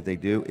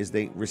is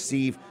they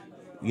receive,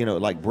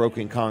 like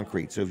broken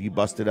concrete. So if you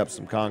busted up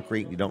some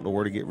concrete and you don't know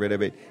where to get rid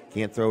of it,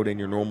 can't throw it in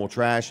your normal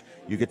trash,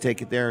 you could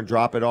take it there and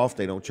drop it off.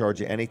 They don't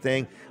charge you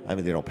anything. I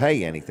mean, they don't pay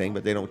you anything,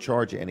 but they don't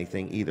charge you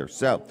anything either.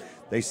 So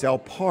they sell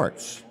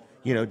parts,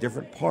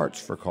 different parts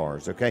for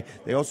cars, okay?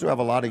 They also have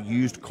a lot of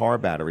used car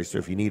batteries. So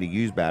if you need a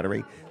used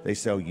battery, they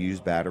sell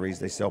used batteries.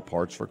 They sell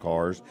parts for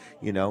cars,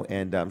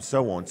 and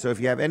so on. So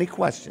if you have any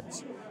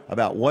questions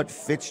about what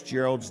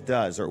Fitzgerald's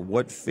does or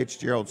what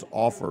Fitzgerald's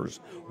offers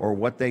or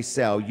what they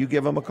sell, you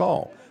give them a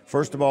call.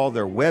 First of all,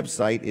 their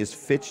website is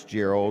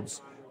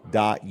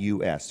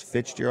fitzgeralds.us,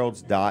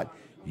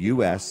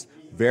 fitzgeralds.us.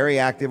 Very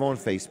active on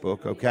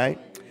Facebook, okay?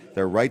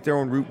 They're right there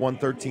on Route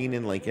 113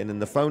 in Lincoln,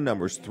 and the phone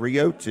number is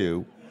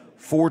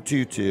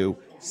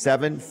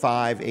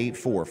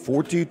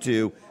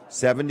 302-422-7584,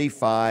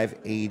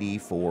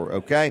 7584.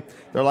 Okay?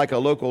 They're like a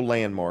local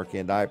landmark,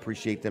 and I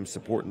appreciate them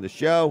supporting the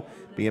show,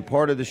 being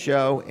part of the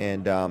show,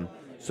 and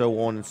so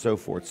on and so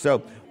forth. So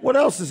what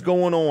else is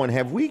going on?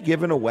 Have we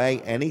given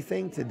away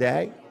anything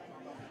today?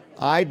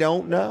 I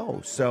don't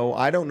know. So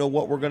I don't know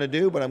what we're going to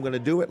do, but I'm going to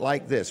do it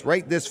like this.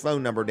 Write this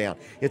phone number down.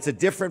 It's a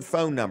different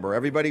phone number.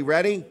 Everybody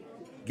ready?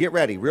 Get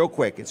ready real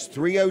quick. It's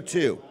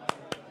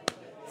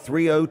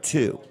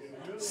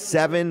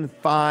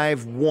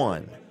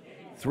 302-751.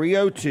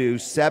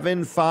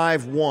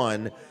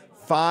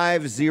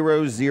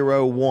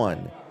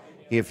 302-751-5001.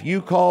 If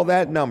you call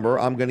that number,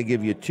 I'm going to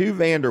give you 2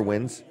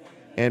 Vanderwins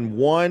and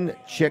 1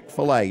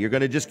 Chick-fil-A. You're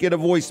going to just get a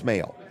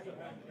voicemail.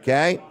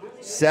 Okay?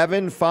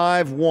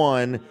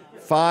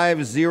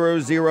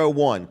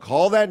 751-5001.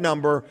 Call that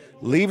number.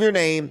 Leave your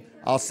name.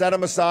 I'll set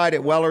them aside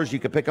at Weller's. You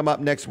can pick them up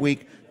next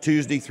week,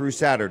 Tuesday through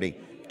Saturday.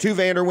 2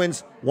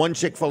 Vanderwins, 1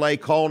 Chick-fil-A.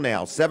 Call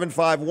now.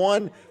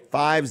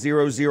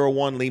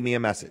 751-5001. Leave me a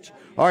message.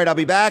 All right, I'll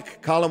be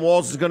back. Colin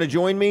Walls is going to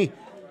join me.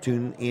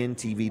 Tune in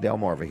TV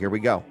Delmarva. Here we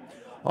go.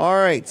 All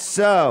right,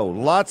 so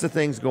lots of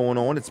things going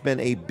on. It's been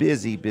a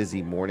busy,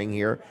 busy morning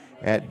here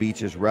at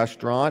Beach's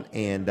Restaurant,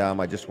 and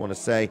I just want to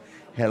say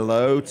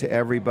hello to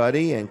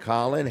everybody, and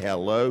Colin,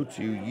 hello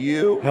to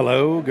you.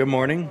 Hello, good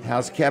morning.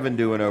 How's Kevin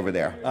doing over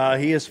there?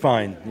 He is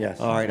fine, yes.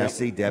 All right, I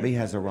see Debbie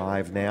has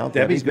arrived now.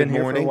 Debbie's been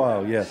here for a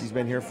while, yes. She's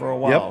been here for a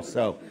while,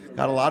 so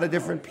got a lot of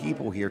different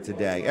people here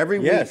today. Every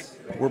week,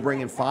 we're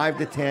bringing 5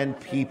 to 10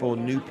 people,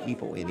 new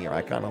people in here.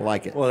 I kind of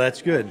like it. Well,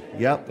 that's good.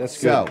 Yep, that's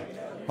good. So,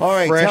 all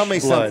right, fresh tell me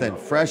blood.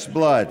 something. Fresh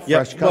blood,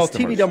 fresh customers. Well,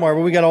 TV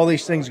Delmarva, we got all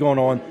these things going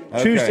on.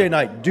 Okay. Tuesday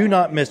night, do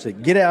not miss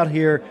it. Get out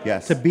here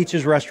to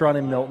Beach's Restaurant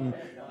in Milton.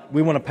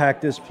 We want to pack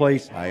this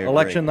place. I agree.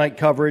 Election night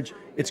coverage.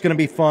 It's going to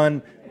be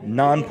fun,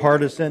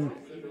 nonpartisan.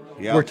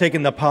 We're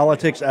taking the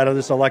politics out of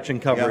this election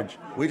coverage.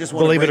 We just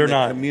want to bring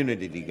the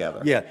community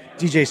together. Yeah.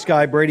 DJ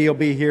Sky Brady will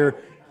be here.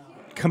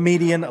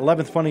 Comedian,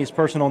 11th funniest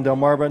person on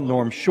Delmarva,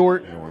 Norm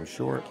Short.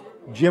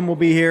 Jim will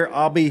be here.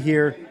 I'll be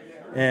here.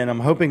 And I'm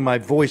hoping my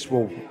voice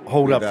will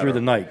hold up through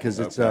the night because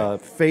it's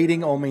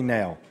fading on me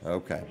now.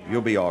 Okay.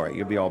 You'll be all right.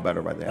 You'll be all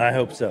better by then. I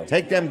hope so.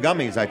 Take them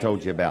gummies I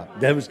told you about.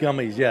 Those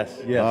gummies, yes.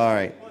 All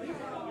right.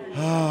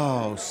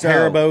 Oh, so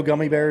Haribo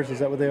gummy bears, is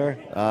that what they are?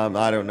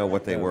 I don't know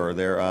what they were.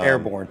 They're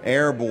Airborne.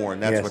 Airborne,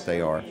 that's what they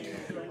are.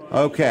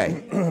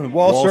 Okay.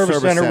 Wall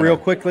Service Center, real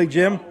quickly,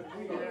 Jim.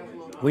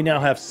 We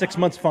now have 6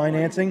 months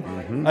financing.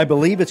 I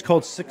believe it's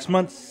called 6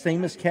 months,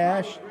 same as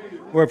cash.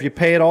 Or if you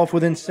pay it off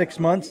within 6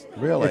 months,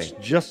 it's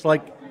just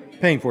like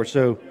paying for it.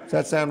 So does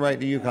that sound right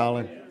to you,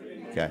 Colin?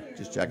 Okay,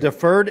 just checking.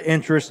 Deferred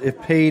interest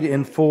if paid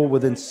in full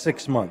within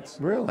 6 months.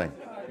 Really?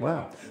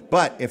 Wow.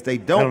 But if they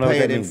don't pay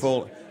it in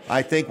full,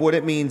 I think what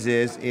it means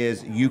is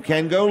you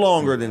can go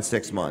longer than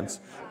 6 months.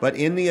 But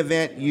in the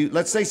event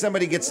let's say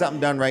somebody gets something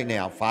done right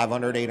now,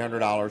 $500,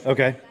 $800.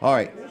 Okay. All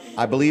right.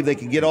 I believe they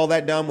can get all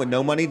that done with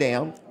no money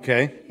down.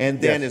 Okay. And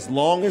then as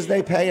long as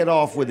they pay it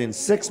off within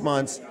 6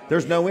 months,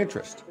 there's no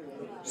interest.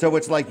 So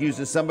it's like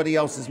using somebody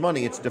else's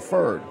money. It's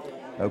deferred.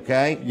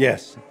 Okay?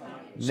 Yes.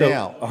 So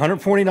now,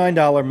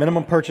 $149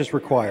 minimum purchase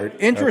required.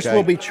 Interest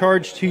will be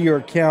charged to your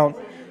account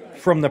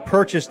from the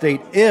purchase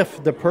date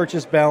if the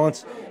purchase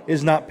balance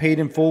is not paid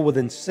in full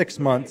within 6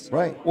 months.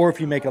 Right. Or if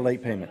you make a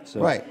late payment.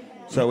 So. Right.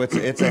 So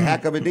it's a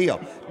heck of a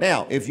deal.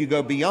 Now, if you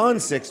go beyond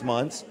 6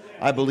 months,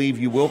 I believe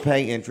you will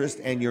pay interest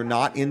and you're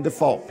not in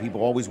default.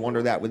 People always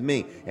wonder that with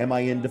me. Am I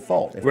in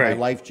default? If my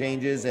life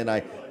changes and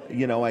I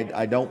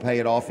don't pay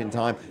it off in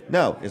time.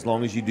 No, as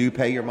long as you do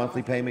pay your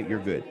monthly payment, you're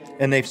good.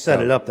 And they've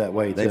set it up that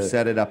way. They've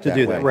set it up to that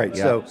do way. that, right?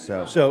 Yep.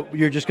 So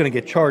you're just going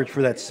to get charged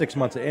for that 6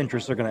 months of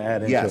interest. They're going to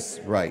add into it.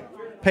 Yes, right.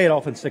 Pay it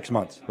off in 6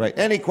 months. Right.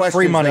 Any questions?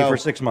 Free money for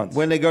 6 months.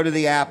 When they go to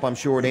the app, I'm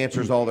sure it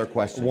answers all their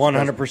questions.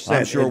 100%.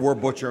 I'm sure we're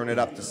butchering it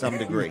up to some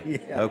degree.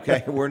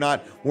 Okay, we're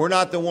not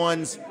the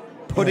ones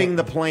putting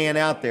the plan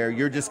out there.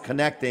 You're just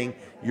connecting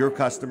your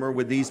customer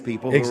with these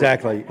people. Who are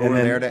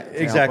there to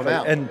help them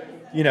out. And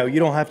you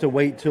don't have to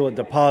wait till it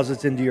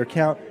deposits into your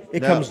account.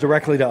 It comes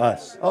directly to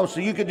us. Oh, so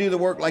you could do the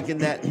work like in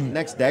that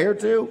next day or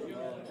two?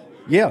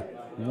 Yeah.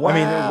 Wow.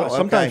 I mean,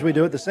 sometimes we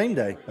do it the same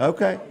day.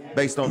 Okay.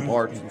 Based on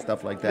parts and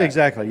stuff like that.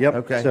 Exactly. Yep.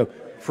 Okay. So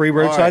free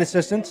roadside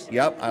assistance.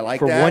 Yep. I like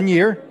that. For For 1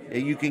 year.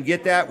 You can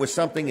get that with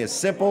something as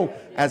simple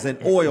as an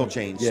oil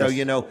change. Yes. So,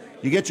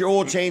 you get your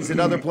oil changed at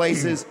other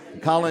places.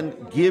 Colin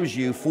gives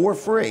you for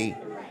free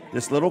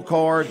this little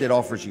card that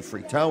offers you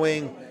free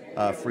towing,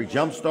 free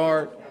jump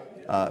start,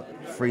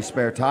 free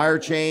spare tire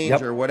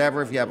change or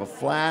whatever if you have a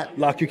flat.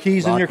 Lock your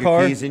keys in your car.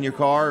 Lock your keys in your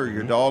car, or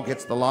your dog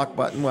hits the lock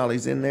button while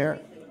he's in there.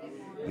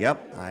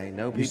 Yep, I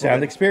know people. You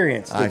sound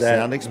experienced at that. I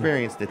sound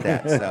experienced at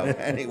that. So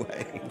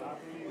anyway,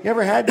 you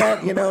ever had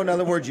that? In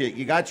other words,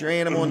 you got your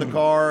animal in the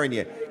car and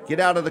you get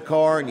out of the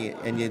car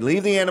and you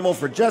leave the animal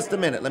for just a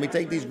minute. Let me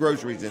take these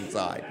groceries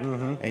inside.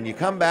 And you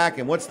come back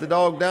and what's the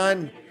dog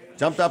done?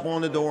 Jumped up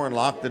on the door and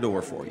locked the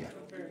door for you.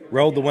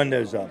 Rolled the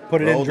windows up.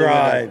 Put it in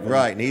drive.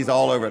 Right, and he's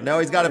all over it. No,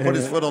 he's got to put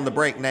his foot on the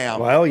brake now.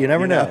 Well, you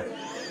never know.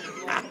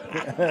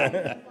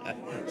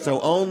 So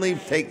only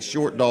take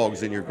short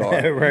dogs in your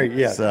car. Right,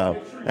 yeah.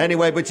 So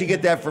anyway, but you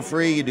get that for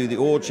free. You do the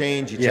oil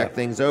change, you check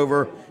things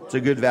over. It's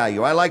a good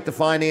value. I like the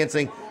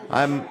financing.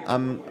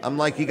 I'm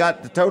like, you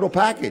got the total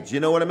package. You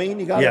know what I mean?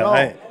 You got it all.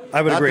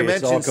 I would agree.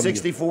 Not to mention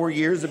 64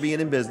 years of being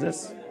in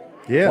business.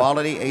 Yeah.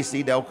 Quality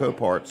AC Delco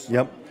parts.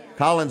 Yep.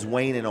 Colin's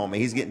waning on me.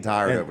 He's getting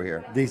tired over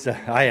here.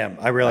 I am.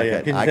 I really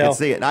am. I can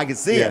see it. I can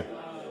see it.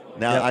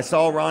 Now, I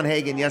saw Ron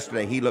Hagan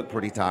yesterday. He looked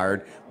pretty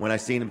tired. When I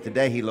seen him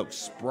today, he looked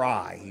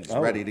spry. He's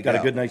ready to go.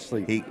 Got a good night's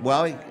sleep. He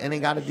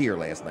got a deer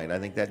last night. I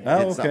think that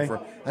did something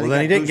for. Well,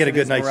 then he didn't get a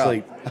good night's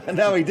sleep.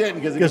 No, he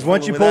didn't because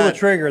once you pull the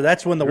trigger,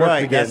 that's when the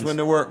work begins. That's when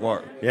the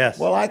work. Yes.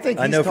 Well, I think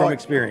I know from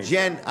experience.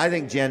 I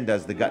think Jen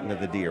does the gutting of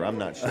the deer. I'm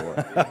not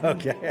sure.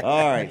 Okay.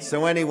 All right.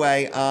 So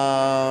anyway,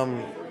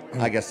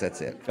 I guess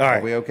that's it. All right.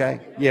 Are we okay?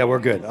 Yeah, we're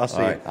good. I'll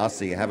see you. I'll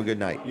see you. Have a good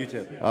night. You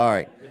too. All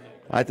right.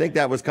 I think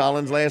that was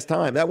Colin's last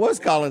time. That was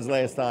Colin's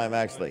last time,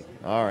 actually.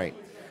 All right.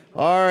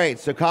 All right.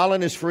 So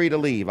Colin is free to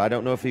leave. I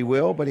don't know if he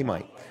will, but he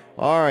might.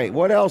 All right.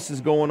 What else is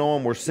going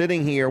on? We're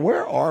sitting here.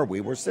 Where are we?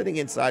 We're sitting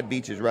inside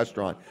Beach's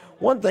restaurant.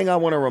 One thing I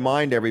want to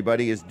remind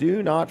everybody is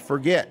do not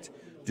forget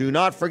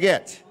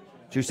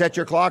to set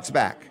your clocks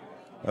back.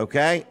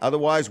 Okay?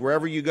 Otherwise,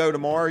 wherever you go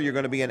tomorrow, you're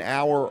going to be an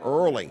hour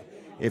early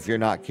if you're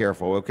not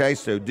careful. Okay?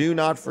 So do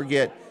not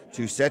forget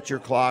to set your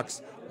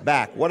clocks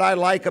back. What I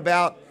like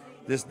about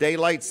this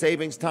daylight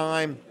savings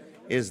time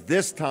is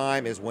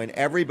when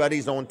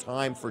everybody's on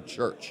time for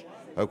church,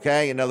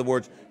 okay? In other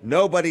words,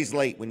 nobody's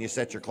late when you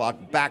set your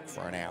clock back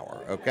for an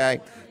hour,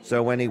 okay?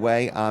 So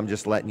anyway, I'm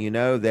just letting you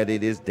know that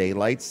it is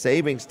daylight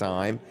savings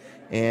time,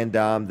 and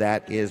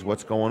that is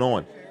what's going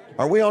on.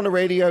 Are we on the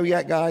radio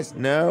yet, guys?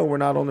 No, we're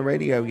not on the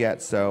radio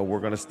yet, so we're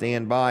going to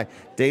stand by.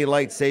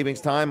 Daylight savings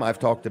time, I've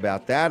talked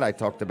about that. I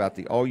talked about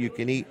the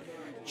all-you-can-eat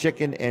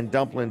chicken and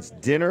dumplings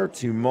dinner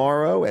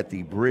tomorrow at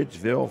the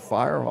Bridgeville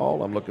Fire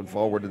Hall. I'm looking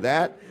forward to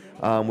that.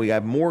 We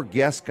have more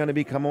guests going to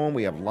be coming on.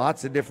 We have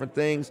lots of different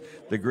things.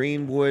 The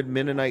Greenwood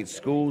Mennonite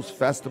Schools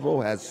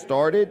Festival has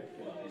started.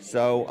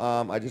 So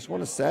I just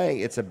want to say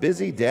it's a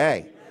busy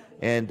day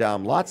and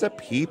lots of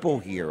people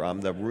here.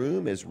 The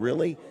room is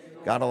really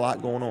got a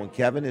lot going on.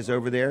 Kevin is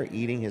over there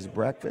eating his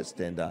breakfast,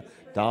 and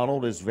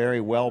Donald is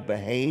very well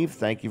behaved.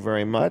 Thank you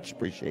very much.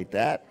 Appreciate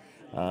that.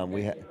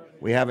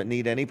 We haven't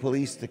need any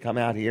police to come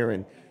out here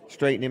and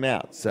straighten him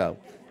out. So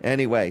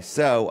anyway,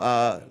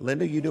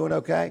 Linda, you doing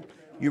okay?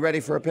 You ready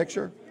for a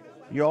picture?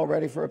 You all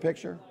ready for a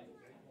picture?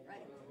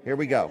 Here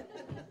we go.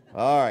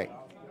 All right,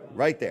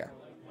 right there.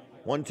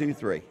 1, 2,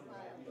 3.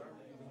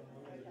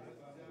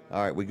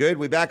 All right, we good?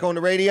 We back on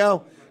the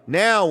radio?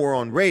 Now we're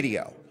on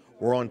radio.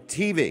 We're on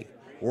TV.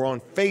 We're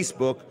on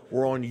Facebook.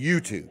 We're on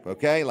YouTube,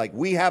 okay? Like,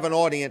 we have an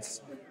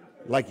audience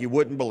like you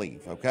wouldn't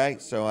believe, okay?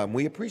 So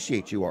we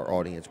appreciate you, our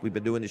audience. We've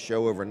been doing the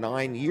show over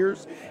 9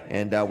 years,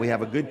 and we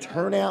have a good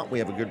turnout. We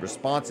have a good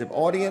responsive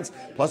audience.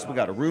 Plus, we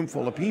got a room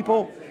full of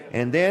people,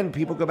 and then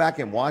people go back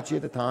and watch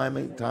it time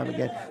and time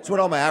again. That's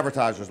what all my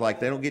advertisers like.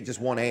 They don't get just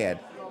one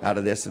ad out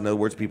of this. In other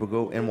words, people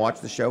go and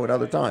watch the show at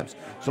other times.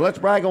 So let's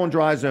brag on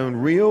Dry Zone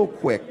real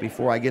quick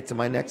before I get to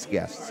my next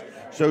guests.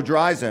 So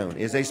Dry Zone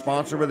is a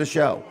sponsor of the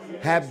show,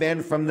 have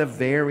been from the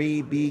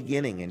very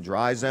beginning. In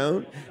Dry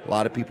Zone, a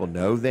lot of people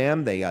know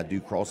them. They do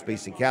crawl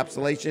space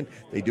encapsulation.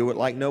 They do it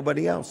like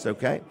nobody else,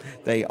 okay?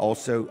 They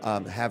also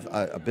have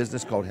a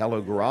business called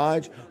Hello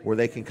Garage, where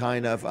they can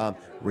kind of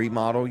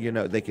remodel,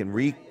 they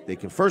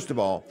can first of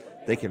all,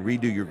 they can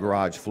redo your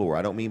garage floor.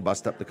 I don't mean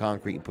bust up the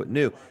concrete and put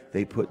new.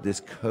 They put this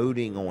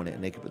coating on it,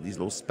 and they can put these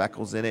little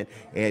speckles in it,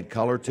 add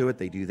color to it.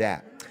 They do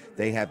that.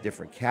 They have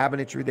different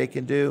cabinetry they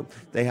can do.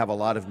 They have a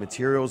lot of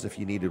materials if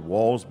you needed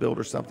walls built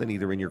or something,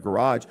 either in your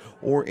garage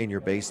or in your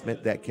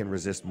basement, that can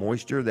resist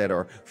moisture, that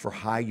are for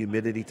high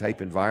humidity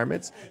type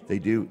environments. They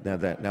do.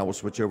 Now we'll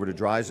switch over to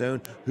Dry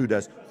Zone, who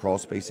does crawl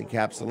space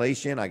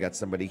encapsulation. I got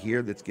somebody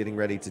here that's getting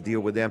ready to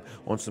deal with them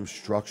on some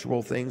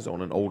structural things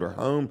on an older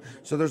home.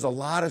 So there's a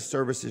lot of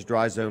services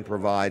Dry Zone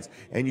provides,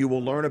 and you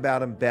will learn about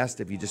them best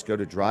if you just go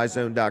to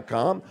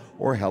dryzone.com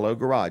or Hello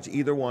Garage.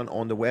 Either one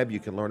on the web, you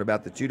can learn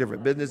about the two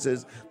different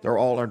businesses. They're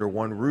all under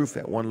one roof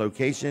at one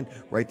location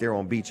right there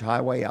on Beach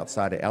Highway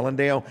outside of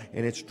Ellendale,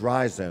 and it's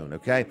Dry Zone,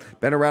 okay?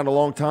 Been around a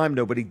long time.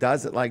 Nobody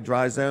does it like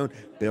Dry Zone.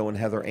 Bill and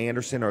Heather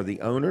Anderson are the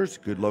owners,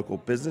 good local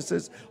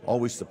businesses,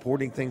 always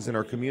supporting things in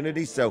our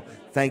community. So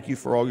thank you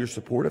for all your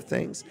support of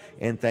things,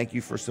 and thank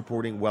you for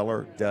supporting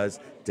Weller Does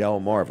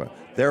Delmarva.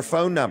 Their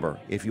phone number,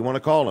 if you want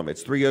to call them,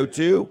 it's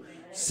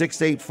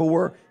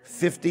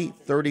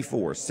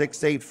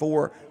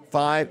 302-684-5034,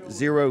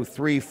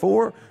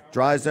 684-5034.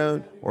 Dry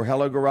Zone or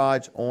Hello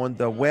Garage on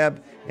the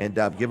web, and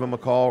give them a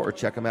call or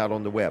check them out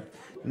on the web.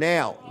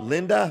 Now,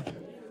 Linda,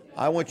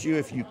 I want you,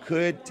 if you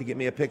could, to get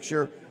me a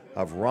picture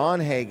of Ron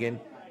Hagan,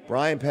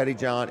 Brian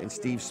Pettyjohn, and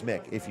Steve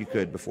Smyk, if you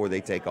could, before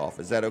they take off.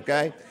 Is that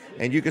okay?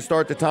 And you can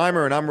start the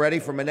timer, and I'm ready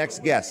for my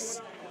next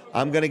guests.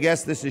 I'm going to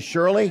guess this is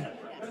Shirley.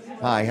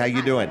 Hi, how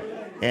you doing?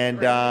 And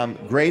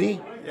Grady?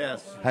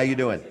 Yes. How you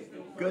doing?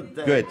 Good,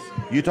 thanks. Good.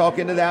 You talk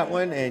into that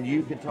one, and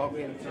you can talk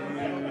into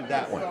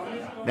that one.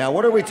 Now,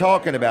 what are we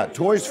talking about?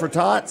 Toys for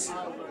Tots?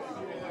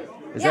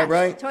 Is that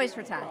right? Toys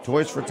for Tots.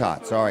 Toys for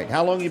Tots. All right.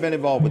 How long have you been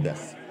involved with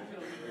this?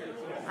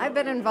 I've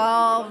been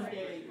involved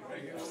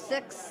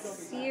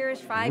 6 years,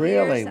 5 years.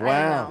 Really?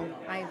 Wow.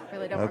 I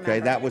really don't Okay,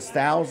 remember. that was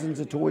thousands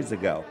of toys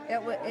ago.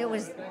 It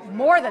was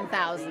more than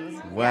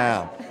thousands.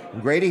 Wow.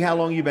 Grady, how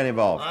long you been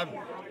involved? I've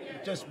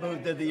just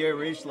moved in the year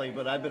recently,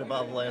 but I've been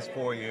involved the last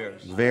 4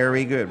 years.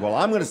 Very good. Well,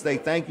 I'm going to say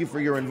thank you for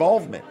your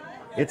involvement.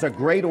 It's a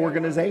great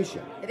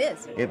organization. It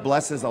is. It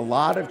blesses a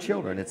lot of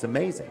children. It's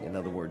amazing, in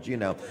other words, you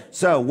know.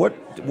 So what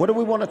do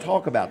we want to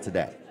talk about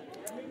today?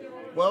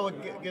 Well, we'll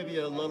give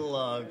you a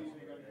little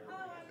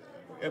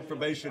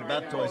information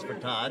about Toys for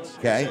Tots.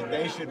 Okay. It's a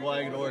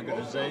nationwide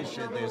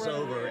organization. There's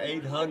over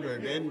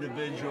 800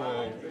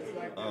 individual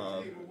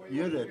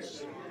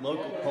units,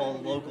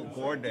 called local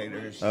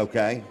coordinators.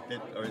 Okay.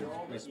 That are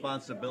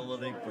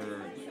responsibility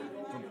for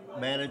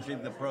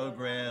managing the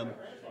program,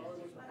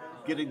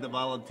 getting the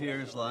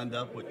volunteers lined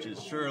up, which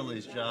is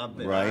Shirley's job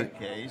in our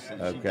case,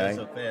 and she does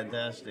a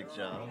fantastic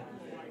job.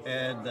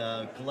 And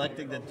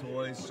collecting the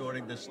toys,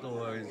 sorting the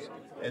stores,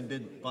 and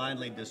then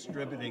finally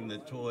distributing the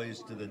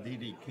toys to the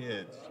needy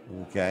kids.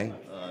 Okay.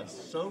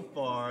 So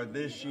far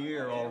this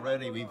year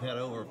already, we've had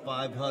over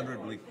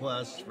 500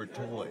 requests for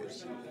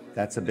toys.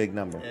 That's a big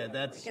number. And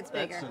that's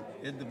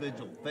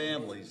individual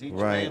families. Each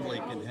Right. family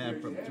can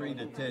have from 3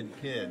 to 10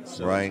 kids.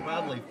 So Right. it's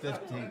probably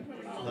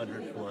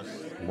 1,500 plus.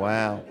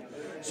 Wow.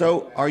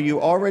 So are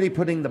you already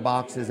putting the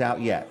boxes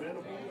out yet?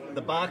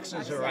 The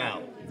boxes are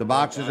out. The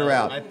boxes are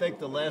out. I think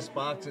the last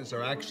boxes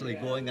are actually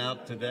going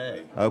out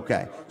today.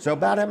 Okay. So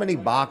about how many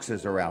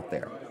boxes are out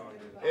there?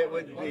 It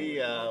would be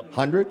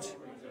Hundreds?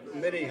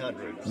 many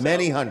hundreds.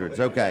 Many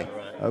hundreds. Okay.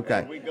 Right. Okay.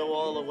 And we go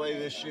all the way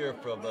this year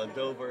from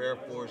Dover Air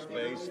Force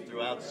Base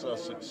throughout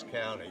Sussex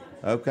County.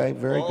 Okay.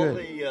 Very good.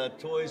 All the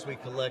toys we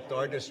collect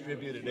are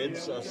distributed in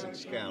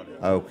Sussex County.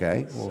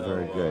 Okay. Well,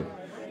 very good.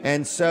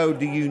 And so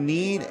do you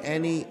need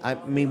any, I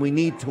mean, we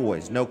need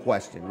toys, no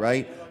question,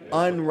 right?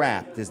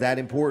 Unwrapped, is that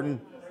important?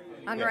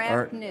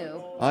 Unwrapped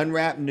new.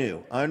 Unwrapped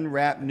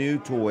new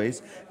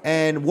toys.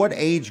 And what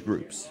age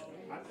groups?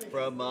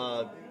 From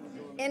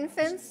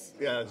Infants.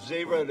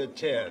 0 to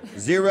 10.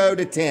 0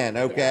 to 10,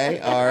 okay,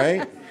 all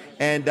right.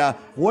 And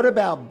what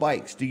about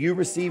bikes? Do you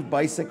receive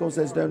bicycles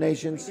as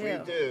donations? We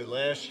do.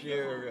 Last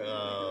year,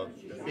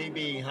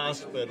 BB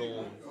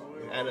Hospital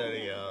had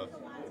a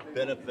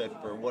benefit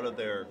for one of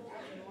their,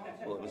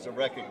 well, it was a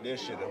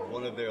recognition of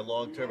one of their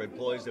long-term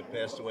employees that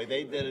passed away.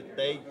 They did it.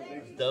 They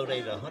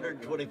donated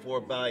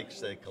 124 bikes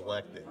they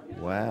collected.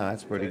 Wow,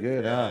 that's pretty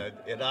good, huh?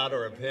 In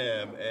honor of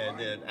him, and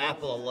then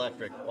Apple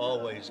Electric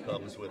always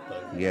comes with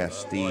a Yes,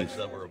 Steve large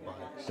number of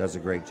bikes. does a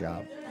great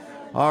job.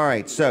 All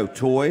right, so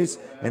toys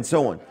and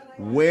so on.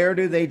 Where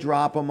do they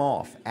drop them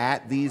off?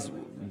 At these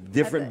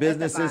different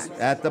businesses?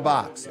 At the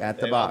box. At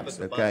the box.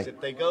 Okay. If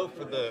they go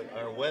for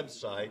our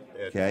website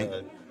at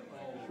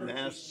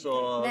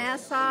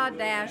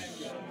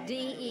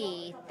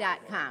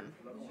Nassau-de.com.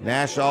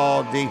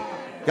 Nassau.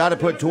 Got to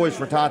put Toys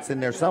for Tots in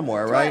there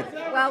somewhere, right?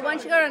 Well,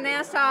 once you go to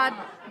Nassau,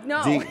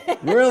 no.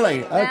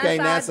 Really? Okay,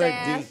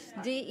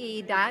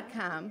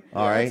 Nassau-de.com.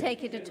 All right. It'll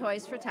take you to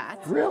Toys for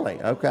Tots. Really?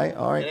 Okay,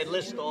 all right. And it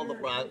lists all the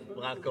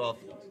block-off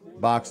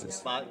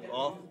boxes.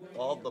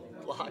 All the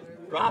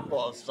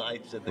drop-off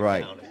sites in the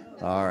Right. county.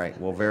 All right.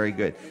 Well, very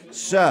good.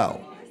 So,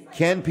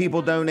 can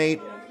people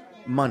donate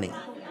money?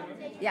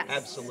 Yes.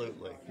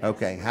 Absolutely.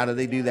 Okay. How do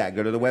they do that?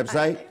 Go to the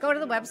website? Go to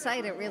the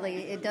website.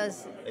 It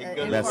does. They can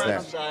go to the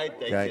website.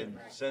 They can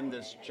send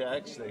us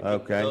checks. They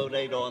can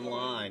donate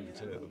online,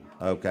 too.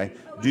 Okay.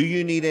 Do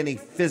you need any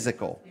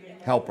physical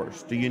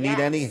helpers? Do you need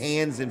any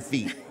hands and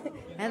feet?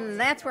 And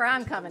that's where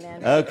I'm coming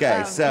in.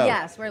 Okay, so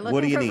yes, we're what do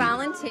looking you for need?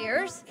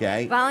 volunteers.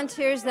 Okay.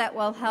 Volunteers that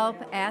will help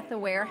at the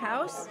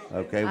warehouse.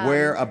 Okay.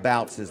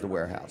 Whereabouts is the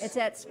warehouse? It's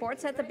at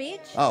Sports at the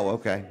Beach. Oh,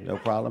 okay. No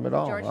problem at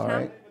all. Georgetown. All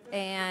right.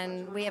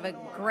 And we have a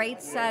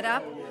great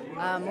setup.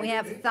 We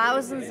have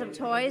thousands of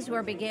toys.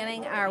 We're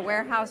beginning our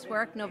warehouse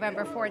work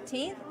November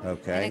 14th.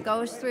 Okay. And it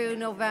goes through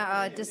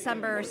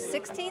December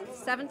 16th,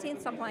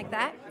 17th, something like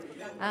that.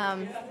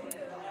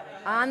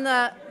 On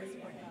the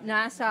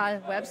Nassau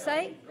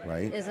website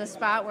is a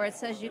spot where it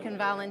says you can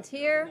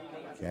volunteer.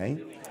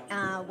 Okay.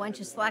 Once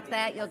you select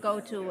that, you'll go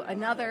to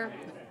another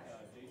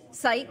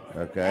site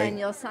and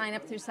you'll sign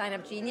up through Sign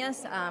Up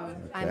Genius.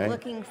 I'm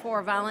looking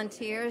for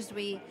volunteers.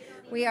 We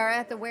are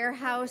at the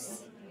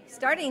warehouse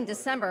starting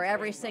December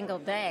every single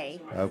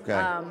day.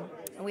 Okay.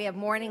 We have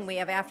morning, we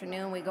have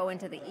afternoon, we go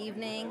into the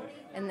evening.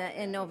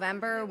 In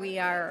November, we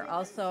are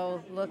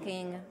also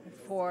looking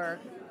for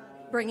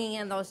bringing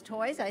in those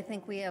toys. I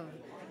think we have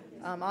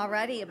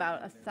already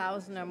about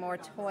 1,000 or more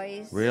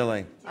toys.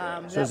 Really?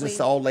 So is this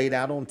all laid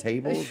out on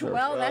tables?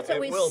 Well, that's what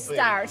we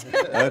start.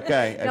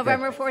 Okay.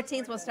 November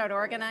 14th, we'll start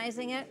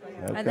organizing it,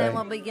 and then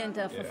we'll begin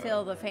to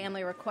fulfill the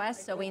family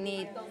requests. So we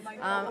need,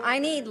 I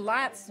need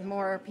lots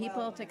more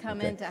people to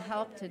come in to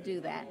help to do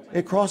that.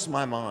 It crossed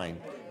my mind,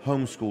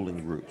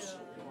 homeschooling groups.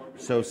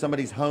 So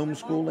somebody's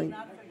homeschooling,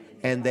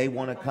 and they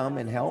want to come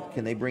and help,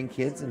 can they bring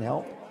kids and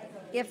help?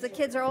 If the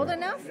kids are old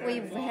enough,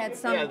 we've had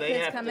some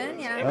kids come in.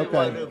 Yeah.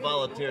 Everyone who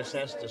volunteers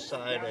has to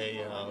sign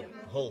a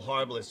hold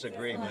harmless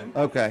agreement.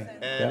 Okay.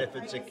 And if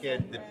it's a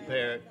kid, the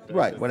parent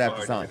would have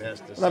to sign.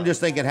 But I'm just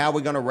thinking, how are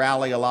we going to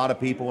rally a lot of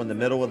people in the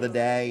middle of the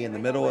day, in the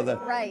middle of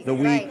the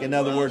week? In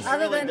other words,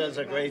 Shirley does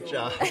a great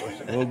job.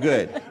 Well,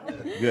 good.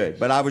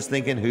 But I was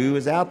thinking, who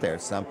is out there?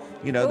 Some,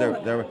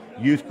 there are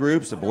youth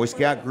groups, a Boy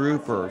Scout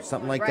group, or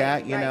something like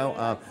that. You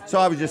know.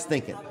 So I was just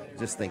thinking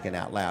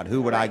out loud.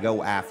 Who would I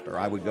go after?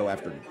 I would go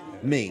after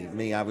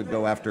me. I would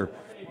go after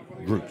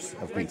groups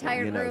of people.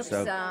 Retired groups.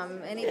 So,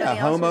 anybody else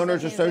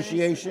homeowners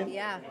association.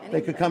 Yeah. They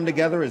could come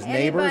together as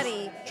neighbors,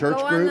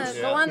 church groups.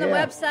 Go on the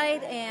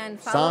website and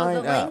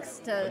follow the links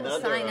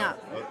to sign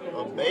up.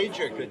 A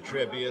major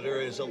contributor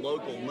is a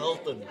local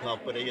Milton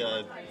company,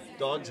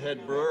 Dog's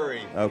Head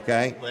Brewery.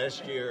 Okay.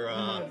 Last year,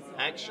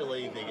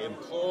 actually, the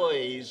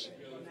employees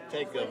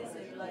take a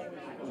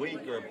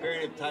week or a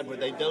period of time where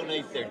they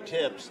donate their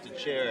tips to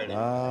charity.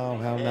 Oh,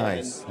 how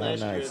nice.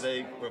 Last year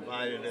they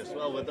provided us,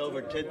 with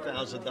over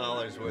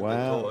 $10,000 worth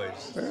of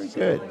toys.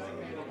 Very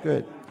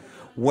good.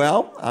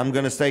 Well, I'm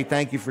going to say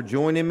thank you for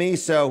joining me.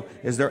 So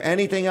is there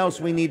anything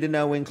else we need to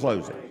know in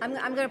closing? I'm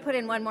going to put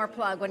in one more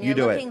plug. When you're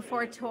looking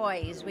for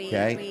toys,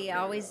 we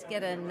always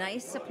get a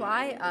nice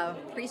supply of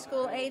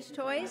preschool age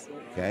toys.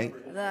 Okay.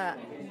 The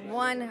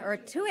one or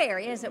two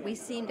areas that we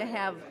seem to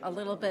have a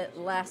little bit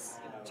less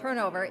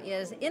turnover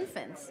is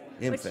infants.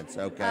 Infants,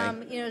 which,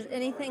 okay.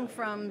 Anything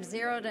from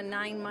 0 to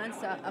 9 months,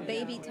 a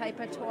baby type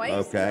of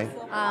toys. Okay.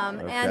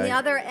 And the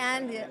other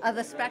end of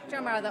the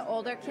spectrum are the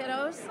older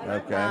kiddos.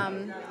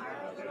 Okay.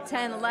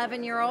 10,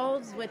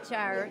 11-year-olds, which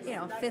are,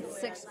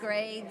 5th, 6th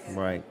grades.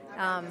 Right.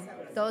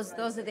 Those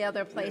are the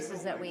other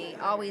places that we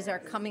always are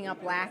coming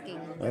up lacking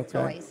with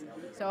toys.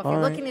 So if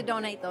you're looking to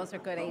donate, those are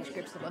good age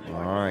groups to look for.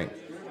 All right.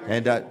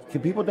 And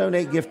can people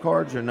donate gift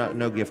cards or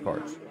no gift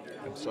cards?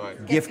 I'm sorry.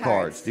 Gift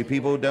cards. Do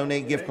people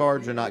donate gift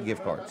cards or not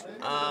gift cards?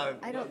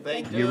 I don't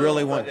think you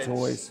really want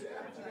toys?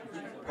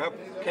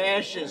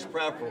 Cash is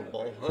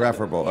preferable.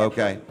 Preferable.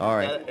 Okay. All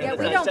right. Yeah,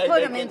 we don't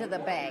put them into the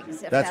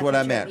bags. That's what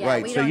I meant. Yeah,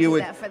 right. So you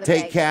would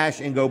take cash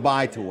and go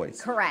buy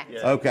toys. Correct.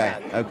 Yeah. Okay.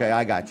 Okay.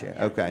 I got you.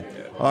 Okay.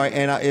 All right.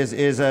 And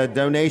is a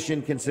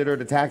donation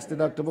considered a tax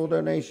deductible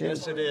donation?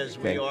 Yes, it is.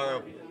 Okay. We are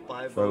a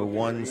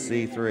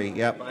 501c3.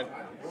 Yep.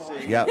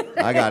 Yep,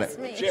 I got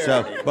it.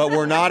 So, but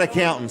we're not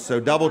accountants, so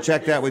double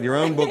check that with your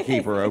own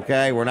bookkeeper,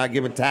 okay? We're not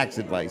giving tax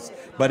advice,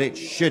 but it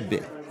should be.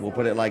 We'll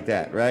put it like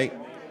that, right?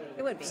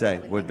 It would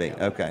be. Would be.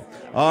 Okay.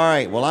 All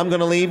right. Well, I'm going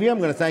to leave you. I'm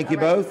going to thank you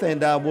both, and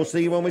we'll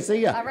see you when we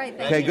see you. All right.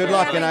 Okay. Good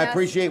luck, and I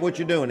appreciate what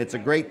you're doing. It's a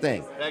great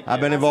thing.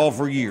 I've been involved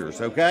for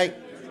years. Okay.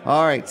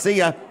 All right. See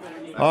ya.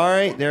 All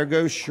right. There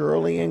goes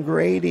Shirley and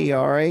Grady.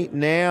 All right.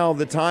 Now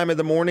the time of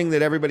the morning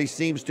that everybody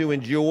seems to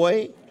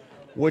enjoy,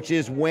 which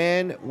is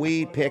when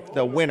we pick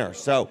the winner.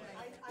 So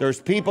there's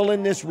people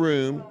in this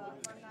room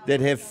that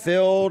have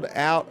filled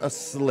out a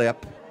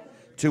slip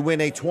to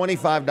win a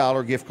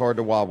 $25 gift card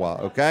to Wawa,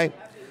 okay?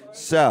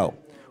 So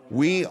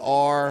we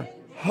are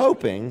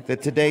hoping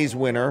that today's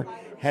winner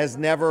has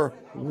never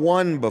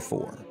won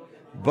before,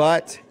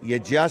 but you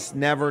just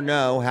never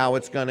know how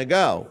it's going to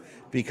go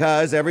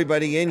because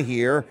everybody in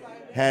here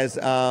has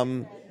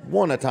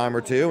won a time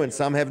or two and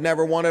some have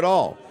never won at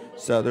all.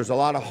 So there's a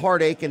lot of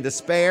heartache and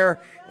despair,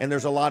 and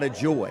there's a lot of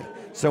joy.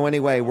 So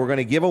anyway, we're going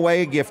to give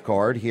away a gift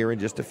card here in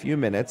just a few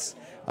minutes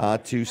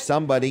to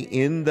somebody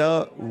in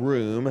the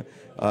room.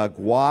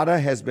 Guada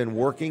has been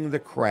working the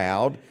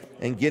crowd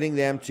and getting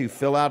them to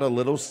fill out a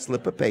little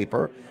slip of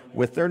paper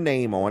with their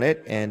name on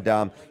it.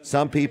 And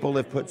some people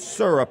have put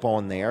syrup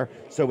on there,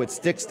 so it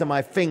sticks to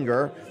my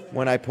finger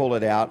when I pull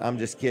it out. I'm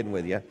just kidding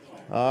with you.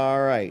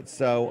 All right.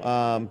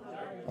 So,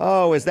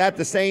 is that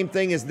the same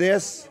thing as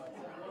this?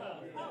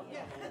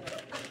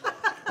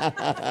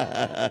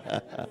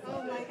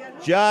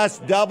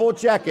 Just double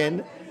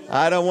checking.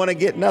 I don't want to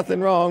get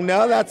nothing wrong.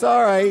 No, that's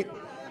all right.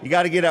 You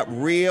got to get up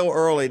real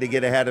early to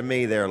get ahead of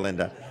me there,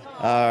 Linda.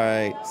 All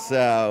right.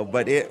 So,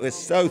 but it was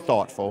so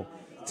thoughtful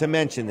to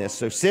mention this.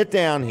 So sit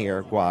down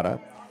here, Guada.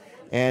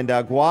 And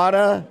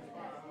Guada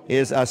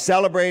is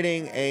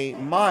celebrating a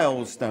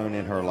milestone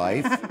in her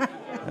life.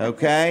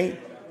 Okay.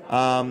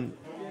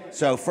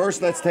 So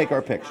first, let's take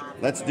our picture.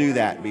 Let's do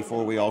that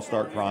before we all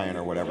start crying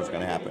or whatever's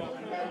going to happen.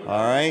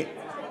 All right.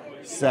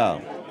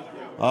 So,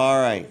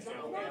 all right.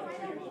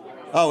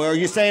 Oh, are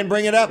you saying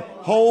bring it up?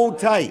 Hold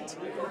tight.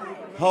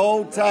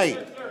 Hold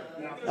tight.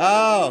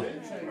 Oh,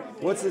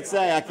 what's it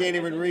say? I can't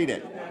even read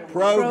it.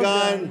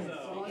 Pro-gun.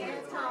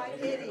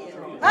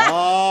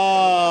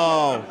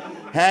 Oh,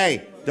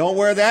 hey, don't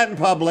wear that in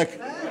public.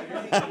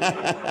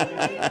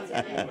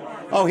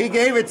 Oh, he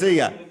gave it to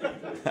you.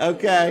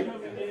 Okay.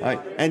 All right.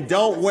 And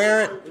don't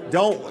wear it.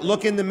 Don't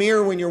look in the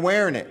mirror when you're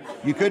wearing it.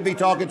 You could be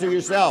talking to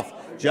yourself.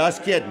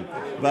 Just kidding.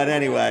 But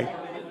anyway,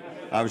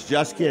 I was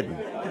just kidding.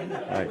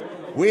 All right.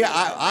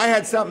 I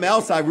had something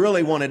else I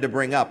really wanted to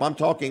bring up. I'm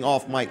talking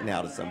off mic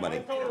now to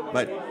somebody.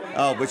 But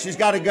she's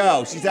got to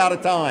go. She's out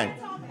of time.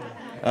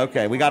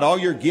 Okay, we got all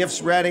your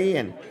gifts ready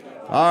and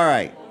all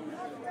right.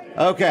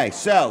 Okay,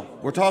 so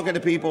we're talking to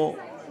people.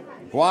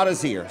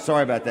 Guada's here.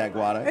 Sorry about that,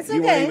 Guada. It's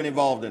you okay. weren't even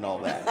involved in all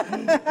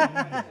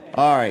that.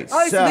 All right, Oh,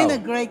 it's so been a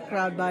great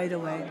crowd, by the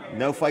way.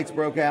 no fights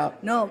broke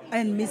out? No,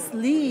 and Miss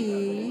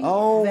Lee.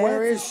 Oh,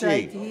 where is she?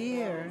 Right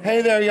here.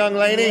 Hey there, young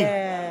lady.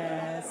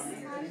 Yes.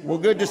 Well,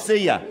 good to see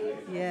you.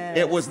 Yes.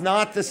 It was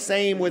not the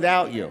same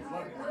without you.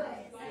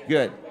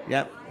 Good.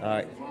 Yep. All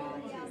right.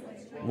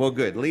 Well,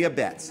 good. Leah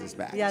Betts is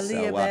back. Yeah,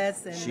 Leah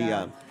Betts.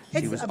 And,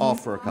 she was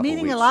off for a couple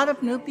meeting weeks. a lot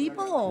of new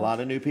people. A lot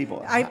of new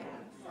people. I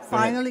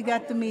finally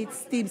got to meet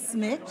Steve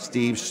Smyk.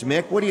 Steve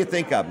Smyk. What do you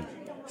think of him?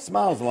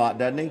 Smiles a lot,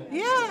 doesn't he?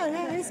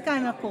 Yeah, he's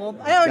kind of cool.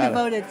 I already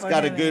voted for him. He's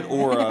got a good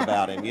aura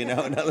about him, you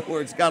know. In other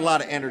words, got a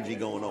lot of energy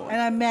going on.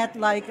 And I met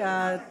like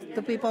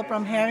the people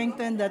from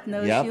Harrington that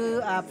knows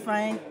you,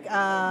 Frank,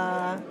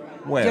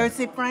 Where?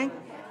 Jersey Frank,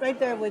 right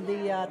there with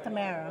the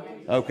Tamara.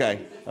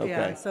 Okay.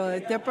 Yeah, so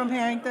they're from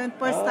Harrington,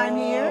 first time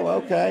here.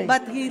 Oh, okay.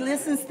 But he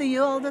listens to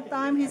you all the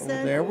time, he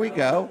said. There we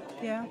go.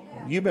 Yeah.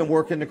 You've been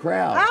working the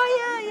crowd. Oh,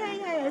 yeah.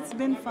 It's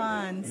been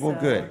fun. Well,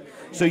 good.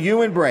 So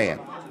you and Brad,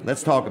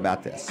 let's talk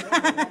about this.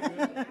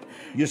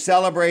 You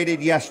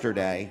celebrated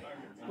yesterday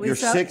your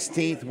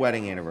 16th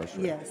wedding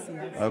anniversary. Yes.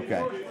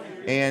 Okay.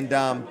 And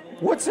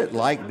what's it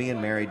like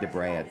being married to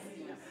Brad?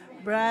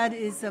 Brad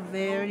is a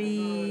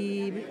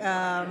very,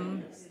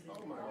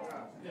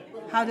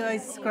 how do I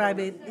describe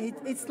it?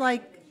 It's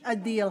like a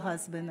deal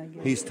husband, I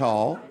guess. He's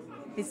tall.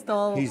 He's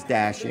tall. He's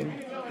dashing.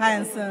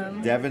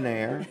 Handsome.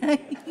 Debonair.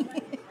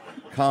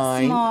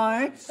 Kind.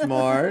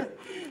 Smart.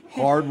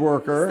 Hard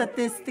worker.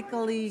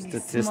 Statistically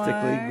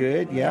smart.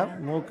 Good. Yeah.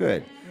 Well,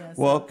 good. Yes.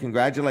 Well,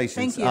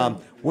 congratulations. Thank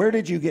you. Where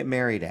did you get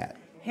married at?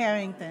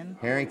 Harrington.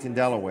 Harrington,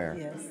 Delaware.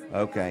 Yes.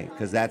 Okay,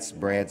 because that's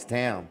Brad's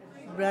town.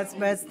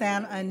 Brad's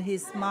town, and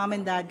his mom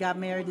and dad got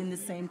married in the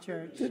same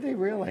church. Did they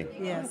really?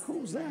 Yes. How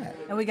cool is that?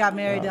 And we got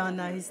married on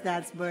his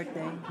dad's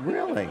birthday.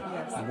 Really?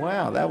 Yes.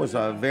 Wow, that was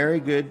a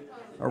very good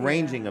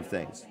arranging of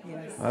things.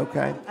 Yes.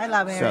 Okay. I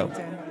love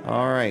Harrington.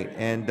 All right,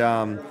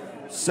 and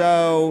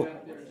so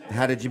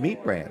how did you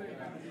meet Brad?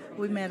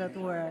 We met at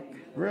work.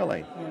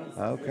 Really? Yes.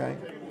 Okay.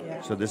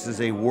 Yeah. So this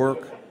is a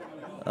work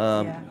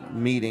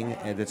meeting,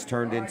 and it's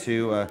turned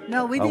into a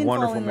No, we a didn't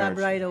wonderful fall in love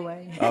marriage. right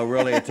away. Oh,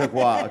 really? It took a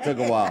while. It took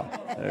a while.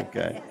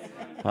 Okay.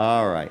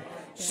 All right.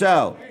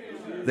 So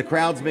the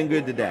crowd's been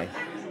good today.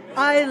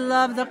 I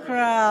love the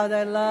crowd.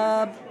 I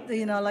love,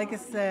 like I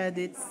said,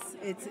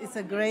 it's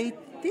a great.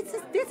 This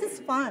is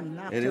fun.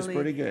 Actually, It is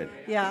pretty good.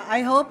 Yeah,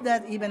 I hope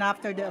that even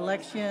after the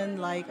election,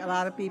 like a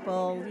lot of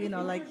people,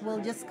 will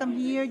just come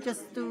here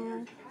just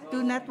to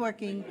do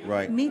networking,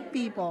 Right. meet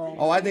people.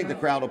 Oh, I think the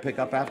crowd will pick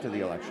up after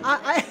the election.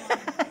 I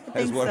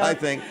That's think what so. I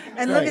think.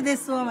 And Right. look at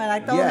this woman. I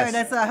told Yes. her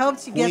that I hope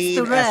she gets Queen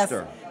to rest.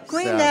 Esther.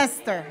 Queen So-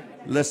 Esther.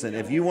 Listen,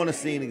 if you want to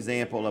see an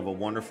example of a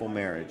wonderful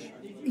marriage,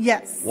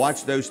 Yes.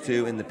 watch those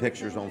two in the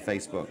pictures on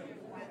Facebook.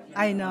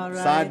 I know, right?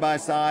 Side by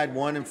side,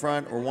 one in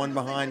front or one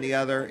behind the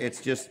other. It's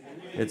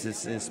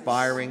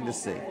inspiring to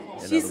see.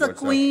 In She's other a words,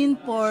 so queen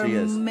for she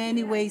is.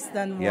 many ways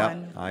than Yep,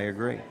 one. I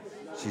agree.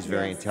 She's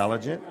very Yes.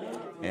 intelligent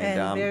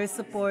And very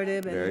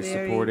supportive. very and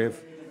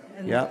supportive.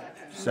 and Yep.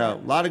 So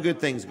a lot of good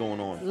things going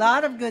on. A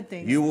lot of good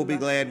things. You will be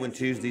glad when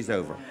Tuesday's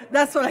over.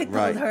 That's what I told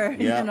Right. her.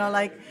 Yeah.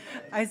 Like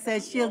I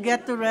said, she'll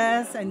get to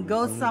rest and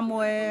go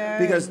somewhere.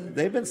 Because and-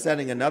 they've been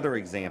setting another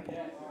example.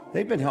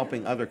 They've been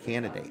helping other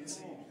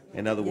candidates.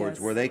 In other words,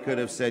 Yes. where they could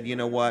have said, you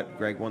know what,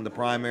 Greg won the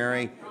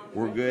primary,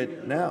 we're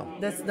good. No.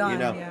 That's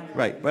done, yeah.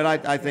 Right. But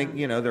I think,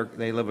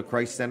 they live a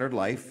Christ-centered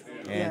life,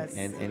 and, Yes.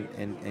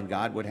 and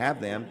God would have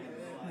them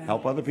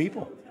help other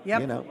people.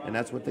 Yep. And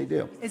that's what they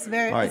do. it's All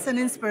right. it's an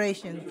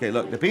inspiration. Okay,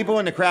 look, the people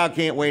in the crowd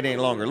can't wait any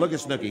longer. Look at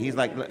Snookie. He's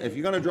like, if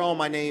you're going to draw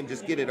my name,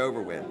 just get it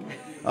over with.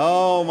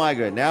 Oh, my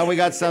good. Now we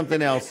got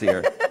something else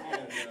here.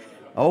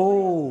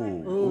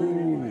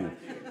 Ooh.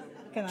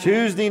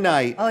 Tuesday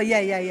night, Oh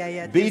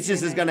yeah. Beaches Tuesday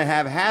is night. going to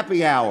have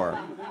happy hour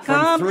from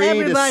Come, 3 to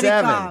everybody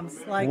 7. comes.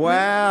 Like,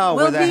 Wow,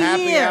 we'll with a be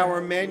happy here.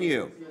 hour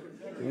menu.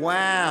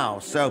 Wow.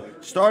 So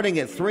starting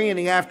at 3 in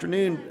the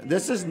afternoon,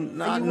 this is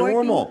not you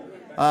normal.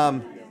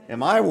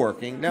 Am I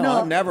working?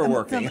 No, I'm never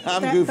working.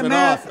 I'm goofing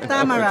Tamara- off.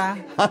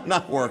 Tamara. I'm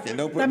not working.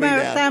 Don't put me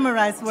down.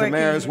 Tamara's working.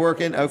 Tamara's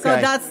working?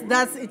 Okay. So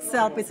that's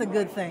itself is a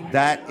good thing.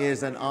 That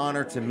is an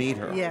honor to meet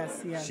her.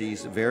 Yes.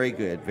 She's very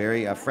good,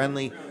 very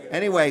friendly.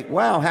 Anyway,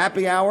 wow,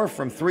 happy hour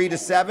from 3 to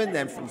 7,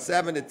 then from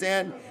 7 to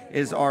 10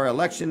 is our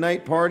election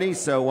night party.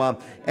 So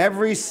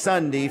every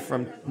Sunday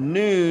from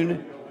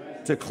noon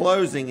to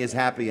closing is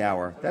happy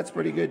hour. That's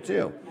pretty good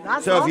too.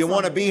 That's so if you awesome.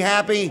 want to be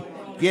happy,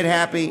 get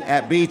happy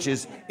at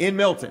Beaches in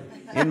Milton.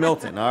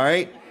 All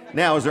right?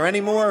 Now, is there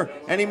any more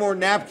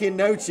napkin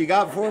notes you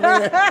got for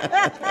me?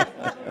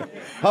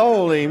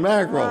 Holy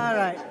mackerel.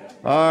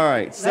 All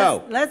right.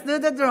 So let's do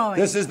the drawing.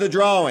 this is the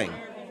drawing.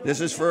 This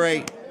is for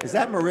is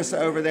that Marissa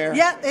over there?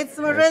 Yeah, it's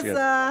There she is.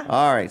 Marissa.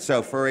 All right.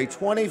 So for a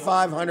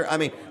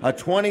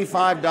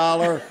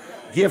 $25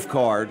 gift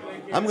card,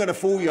 I'm going to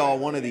fool y'all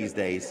one of these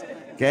days.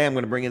 Okay, I'm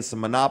going to bring in some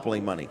Monopoly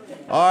money.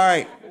 All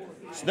right.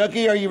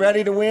 Snookie, are you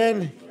ready to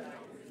win?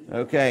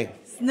 Okay.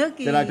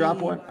 Snookie. Did I drop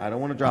one? I don't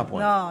want to drop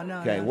one. No.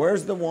 Okay,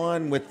 where's the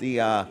one with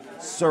the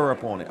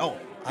syrup on it? Oh,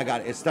 I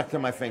got it. It's stuck to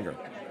my finger.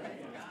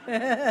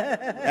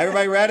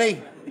 Everybody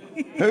ready?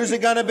 Who's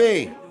it going to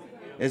be?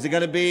 Is it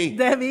going to be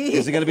Debbie?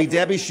 Is it going to be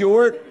Debbie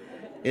Short?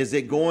 Is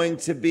it going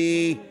to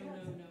be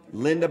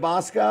Linda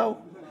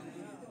Bosco?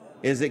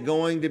 Is it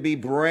going to be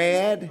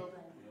Brad?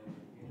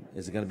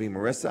 Is it going to be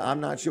Marissa?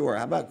 I'm not sure.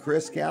 How about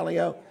Chris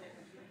Callio?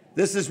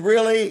 This is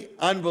really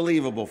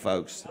unbelievable,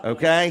 folks,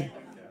 okay?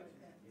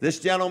 This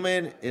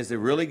gentleman is a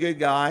really good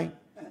guy.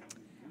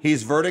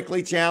 He's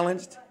vertically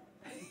challenged.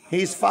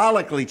 He's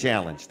follically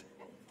challenged,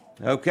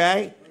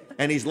 okay?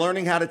 And he's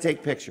learning how to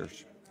take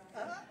pictures.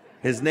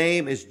 His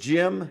name is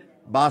Jim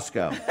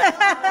Bosco.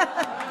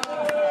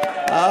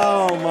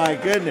 Oh, my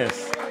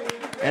goodness.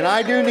 And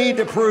I do need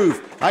to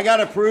prove. I got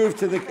to prove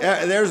to the,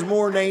 there's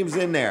more names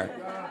in there.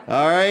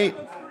 All right?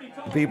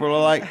 People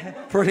are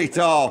like, pretty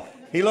tall.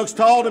 He looks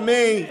tall to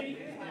me.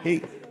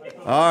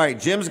 All right,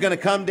 Jim's going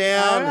to come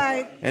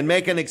down and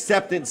make an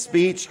acceptance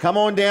speech. Come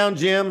on down,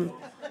 Jim.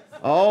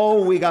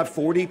 Oh, we got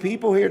 40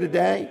 people here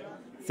today.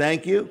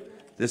 Thank you.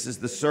 This is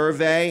the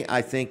survey.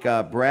 I think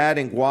Brad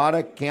and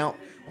Guada count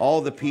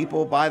all the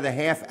people by the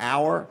half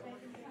hour.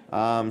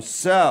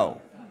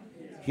 So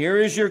here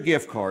is your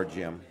gift card,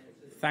 Jim.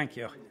 Thank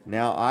you.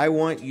 Now, I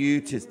want you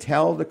to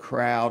tell the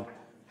crowd,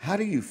 how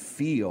do you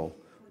feel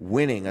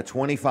winning a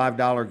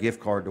 $25 gift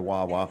card to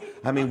Wawa?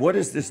 I mean, what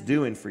is this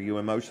doing for you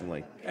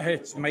emotionally?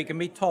 It's making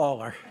me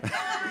taller.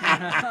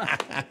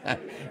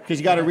 Because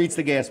you got to reach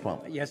the gas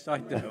pump. Yes, I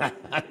do.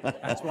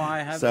 That's why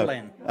I have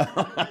Glenn.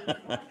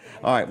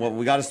 All right, well,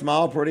 we got to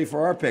smile pretty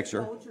for our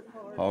picture.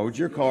 Hold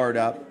your card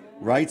up.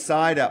 Right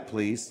side up,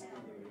 please.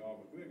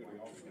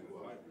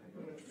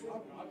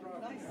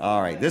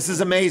 All right, this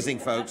is amazing,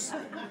 folks.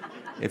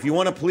 If you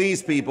want to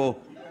please people,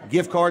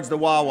 gift cards to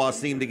Wawa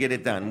seem to get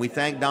it done. We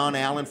thank Don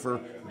Allen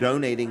for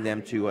donating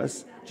them to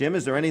us. Jim,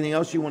 is there anything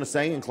else you want to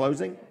say in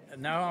closing?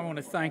 No, I want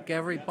to thank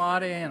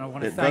everybody, and I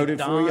want to that thank voted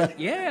Don. for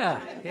you?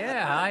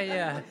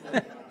 Yeah.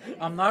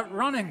 I'm not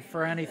running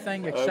for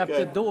anything except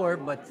the door,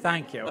 but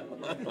thank you.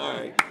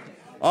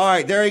 All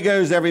right, there he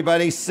goes,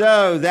 everybody.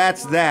 So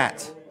that's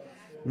that.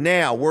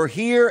 Now, we're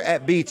here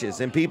at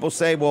Beaches, and people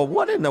say, well,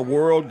 what in the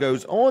world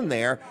goes on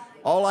there?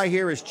 All I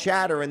hear is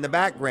chatter in the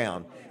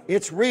background.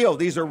 It's real.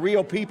 These are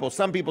real people.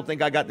 Some people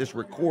think I got this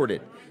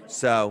recorded.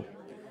 So,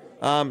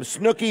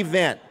 Snookie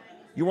Vent,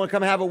 you want to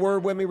come have a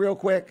word with me real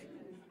quick?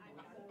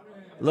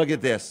 Look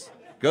at this.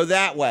 Go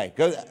that way.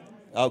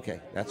 Okay,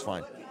 that's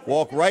fine.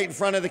 Walk right in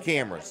front of the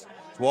cameras.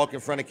 Let's walk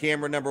in front of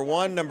camera number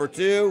 1, number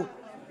 2.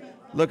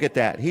 Look at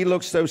that. He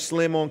looks so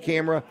slim on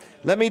camera.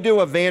 Let me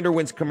do a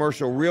Vanderwins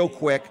commercial real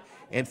quick.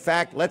 In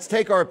fact, let's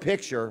take our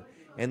picture,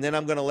 and then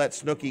I'm going to let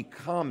Snookie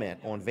comment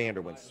on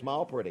Vanderwins.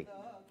 Smile pretty.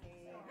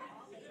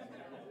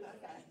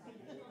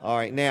 All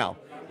right, now,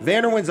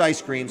 Vanderwins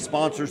Ice Cream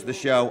sponsors the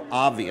show,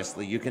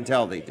 obviously. You can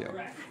tell they do.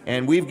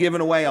 And we've given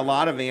away a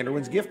lot of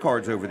Vanderwins gift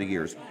cards over the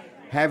years.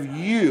 Have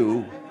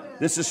you,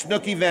 this is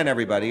Snookie Vent,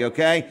 everybody,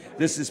 okay?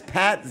 This is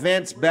Pat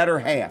Vent's better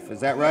half, is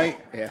that right?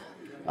 Yeah.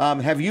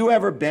 Have you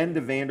ever been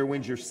to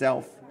Vanderwins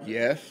yourself?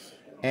 Yes.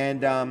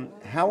 And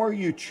how are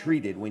you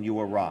treated when you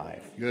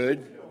arrive?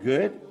 Good.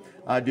 Good?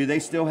 Do they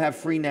still have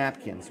free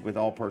napkins with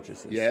all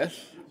purchases? Yes.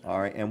 All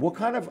right, and what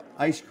kind of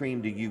ice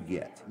cream do you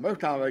get?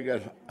 Most times I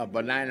get a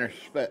banana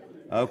split.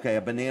 Okay,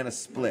 a banana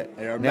split.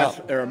 They're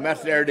a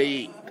mess there to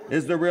eat.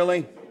 Is there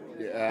really?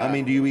 Yeah. I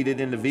mean, do you eat it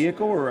in the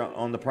vehicle or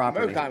on the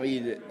property? Most times I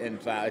eat it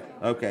inside.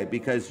 Okay,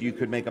 because you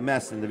could make a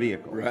mess in the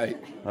vehicle.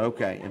 Right.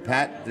 Okay, and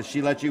Pat, does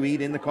she let you eat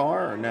in the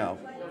car or no?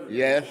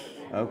 Yes.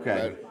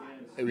 Okay. But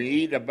if you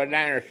eat a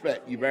banana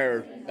split, you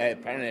better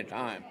have plenty of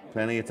time.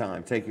 Plenty of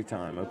time. Take your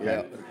time.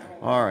 Okay. Yeah.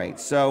 All right.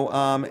 So,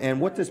 and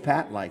what does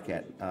Pat like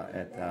at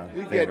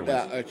You get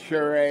Vanderwins? a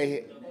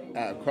Shirley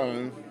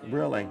cone.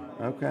 Really?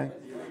 Okay.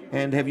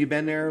 And have you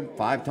been there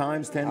 5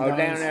 times, 10 I was times?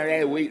 down there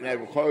that week and they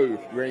were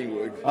closed,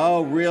 Greenwood.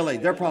 Oh, really?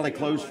 They're probably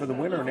closed for the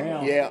winter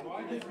now. Yeah.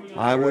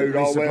 I wouldn't be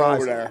all the way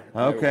surprised. over there.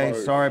 Okay,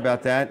 sorry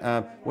about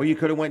that. Well, you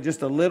could have went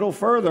just a little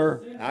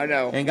further. I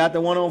know. And got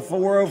the one on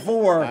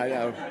 404. I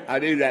know. I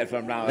do that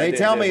sometimes. They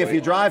tell me if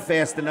you drive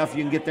fast enough,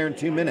 you can get there in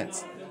 2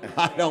 minutes.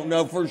 I don't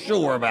know for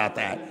sure about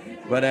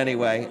that. But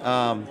anyway,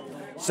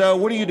 so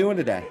what are you doing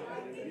today?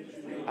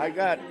 I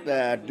got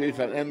to do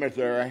some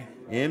inventory.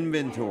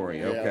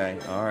 Inventory, okay.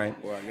 Yeah. All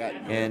right. Well, I got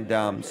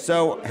and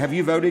so have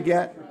you voted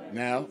yet?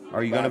 No.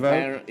 Are you going to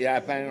vote? I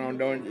plan on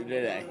doing it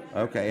today.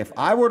 Okay. If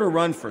I were to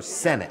run for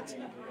Senate,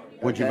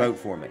 would you vote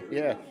for me?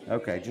 Yeah.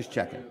 Okay, just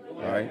checking.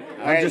 All right.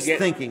 I I'm just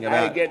thinking about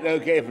I had to get the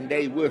okay from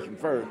Dave Wilson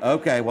first.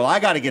 Okay, well, I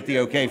got to get the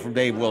okay from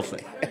Dave Wilson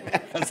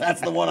because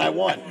that's the one I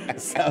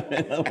want. So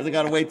I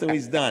got to wait till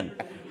he's done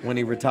when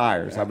he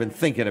retires. I've been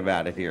thinking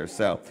about it here.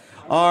 So,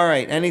 all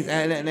right. And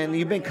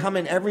you've been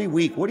coming every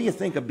week. What do you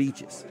think of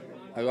Beaches?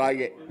 I like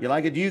it. You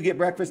like it? Do you get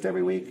breakfast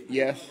every week?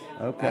 Yes.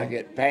 Okay. I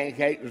get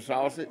pancakes and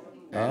sausage.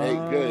 And they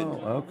good.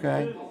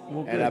 Okay.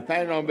 Well, and I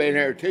plan on being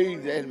here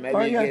Tuesday and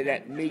maybe yeah. get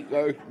that meat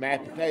roast,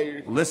 mashed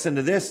potatoes. Listen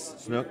to this,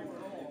 Snook.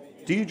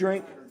 Do you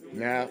drink?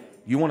 No.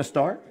 You want to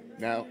start?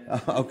 No.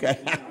 Okay.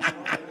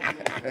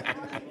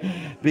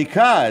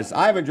 Because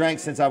I haven't drank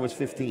since I was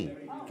 15.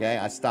 Okay,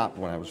 I stopped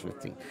when I was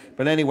 15.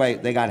 But anyway,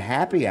 they got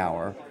happy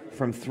hour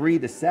from 3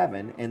 to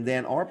 7, and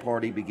then our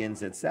party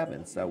begins at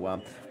 7. So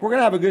we're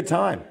gonna have a good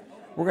time.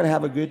 We're gonna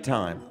have a good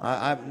time.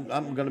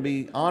 I'm gonna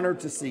be honored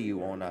to see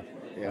you on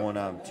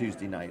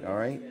Tuesday night. All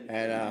right.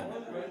 And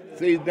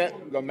Steve's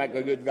gonna make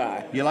a good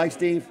guy. You like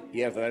Steve?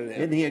 Yes, I do.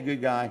 Isn't he a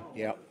good guy?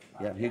 Yep.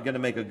 Yeah, he's gonna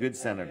make a good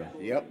senator.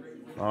 Yep.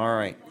 All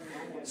right.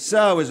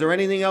 So, is there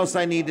anything else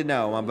I need to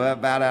know? I'm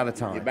about out of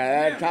time. You're about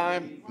out of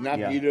time? Nothing.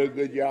 Yeah. You do a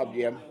good job,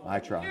 Jim. I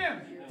try.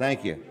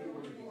 Thank you.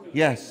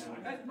 Yes.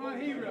 That's my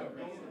hero.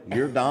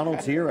 You're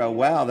Donald's hero.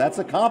 Wow, that's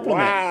a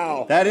compliment.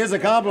 Wow. That is a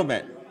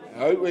compliment. I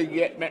hope we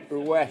get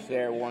Mr. West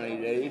there one of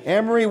these days.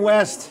 Emery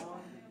West,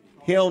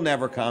 he'll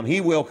never come.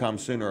 He will come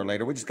sooner or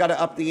later. We just got to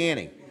up the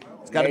ante.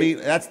 It's got to be,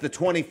 that's the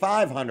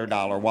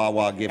 $2,500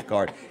 Wawa gift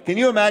card. Can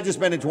you imagine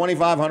spending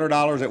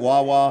 $2,500 at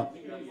Wawa?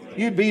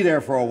 You'd be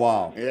there for a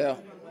while. Yeah.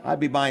 I'd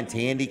be buying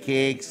tandy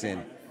cakes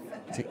and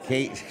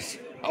cakes,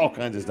 all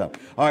kinds of stuff.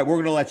 All right, we're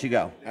going to let you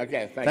go.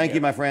 Okay, thank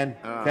you, my friend.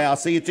 Okay, I'll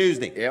see you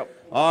Tuesday.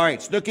 Yep. All right,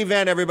 Snookie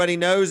Vent, everybody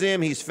knows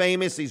him. He's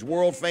famous. He's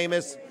world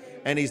famous.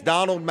 And he's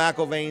Donald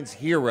McIlvain's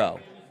hero.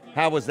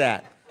 How was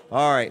that?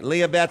 All right,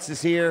 Leah Betts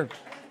is here.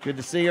 Good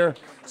to see her.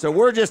 So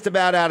we're just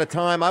about out of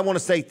time. I want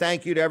to say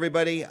thank you to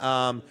everybody.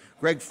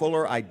 Greg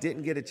Fuller, I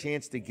didn't get a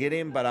chance to get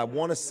him, but I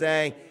want to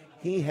say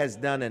he has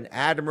done an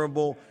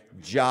admirable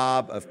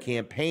job of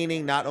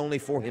campaigning, not only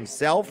for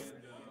himself.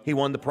 He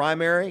won the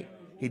primary.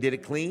 He did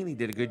it clean. He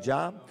did a good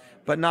job.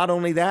 But not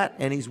only that,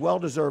 and he's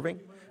well-deserving,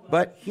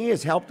 but he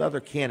has helped other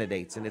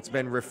candidates, and it's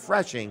been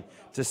refreshing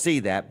to see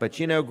that. But,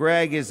 you know,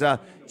 Greg is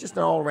just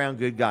an all-around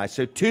good guy.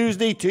 So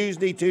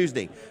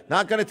Tuesday.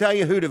 Not going to tell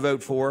you who to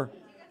vote for.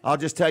 I'll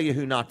just tell you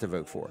who not to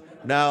vote for.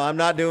 No, I'm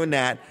not doing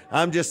that.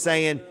 I'm just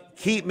saying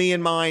keep me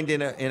in mind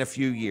in a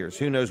few years.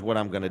 Who knows what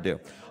I'm going to do.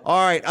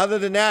 All right, other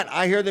than that,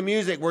 I hear the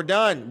music. We're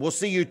done. We'll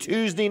see you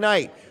Tuesday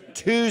night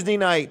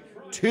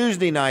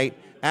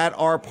at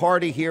our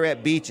party here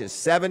at Beaches,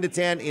 7 to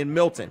 10 in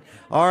Milton.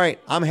 All right,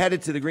 I'm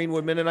headed to the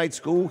Greenwood Mennonite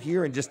School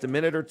here in just a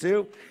minute or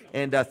two.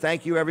 And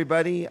thank you,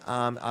 everybody.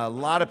 A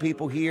lot of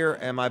people here.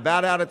 Am I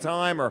about out of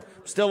time or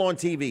still on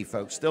TV,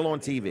 folks? Still on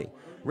TV.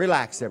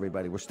 Relax,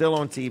 everybody. We're still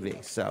on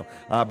TV. So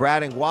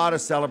Brad and Guada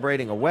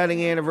celebrating a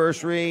wedding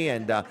anniversary,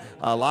 and a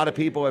lot of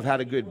people have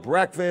had a good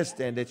breakfast,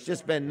 and it's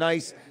just been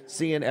nice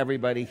seeing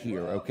everybody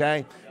here,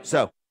 okay?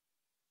 So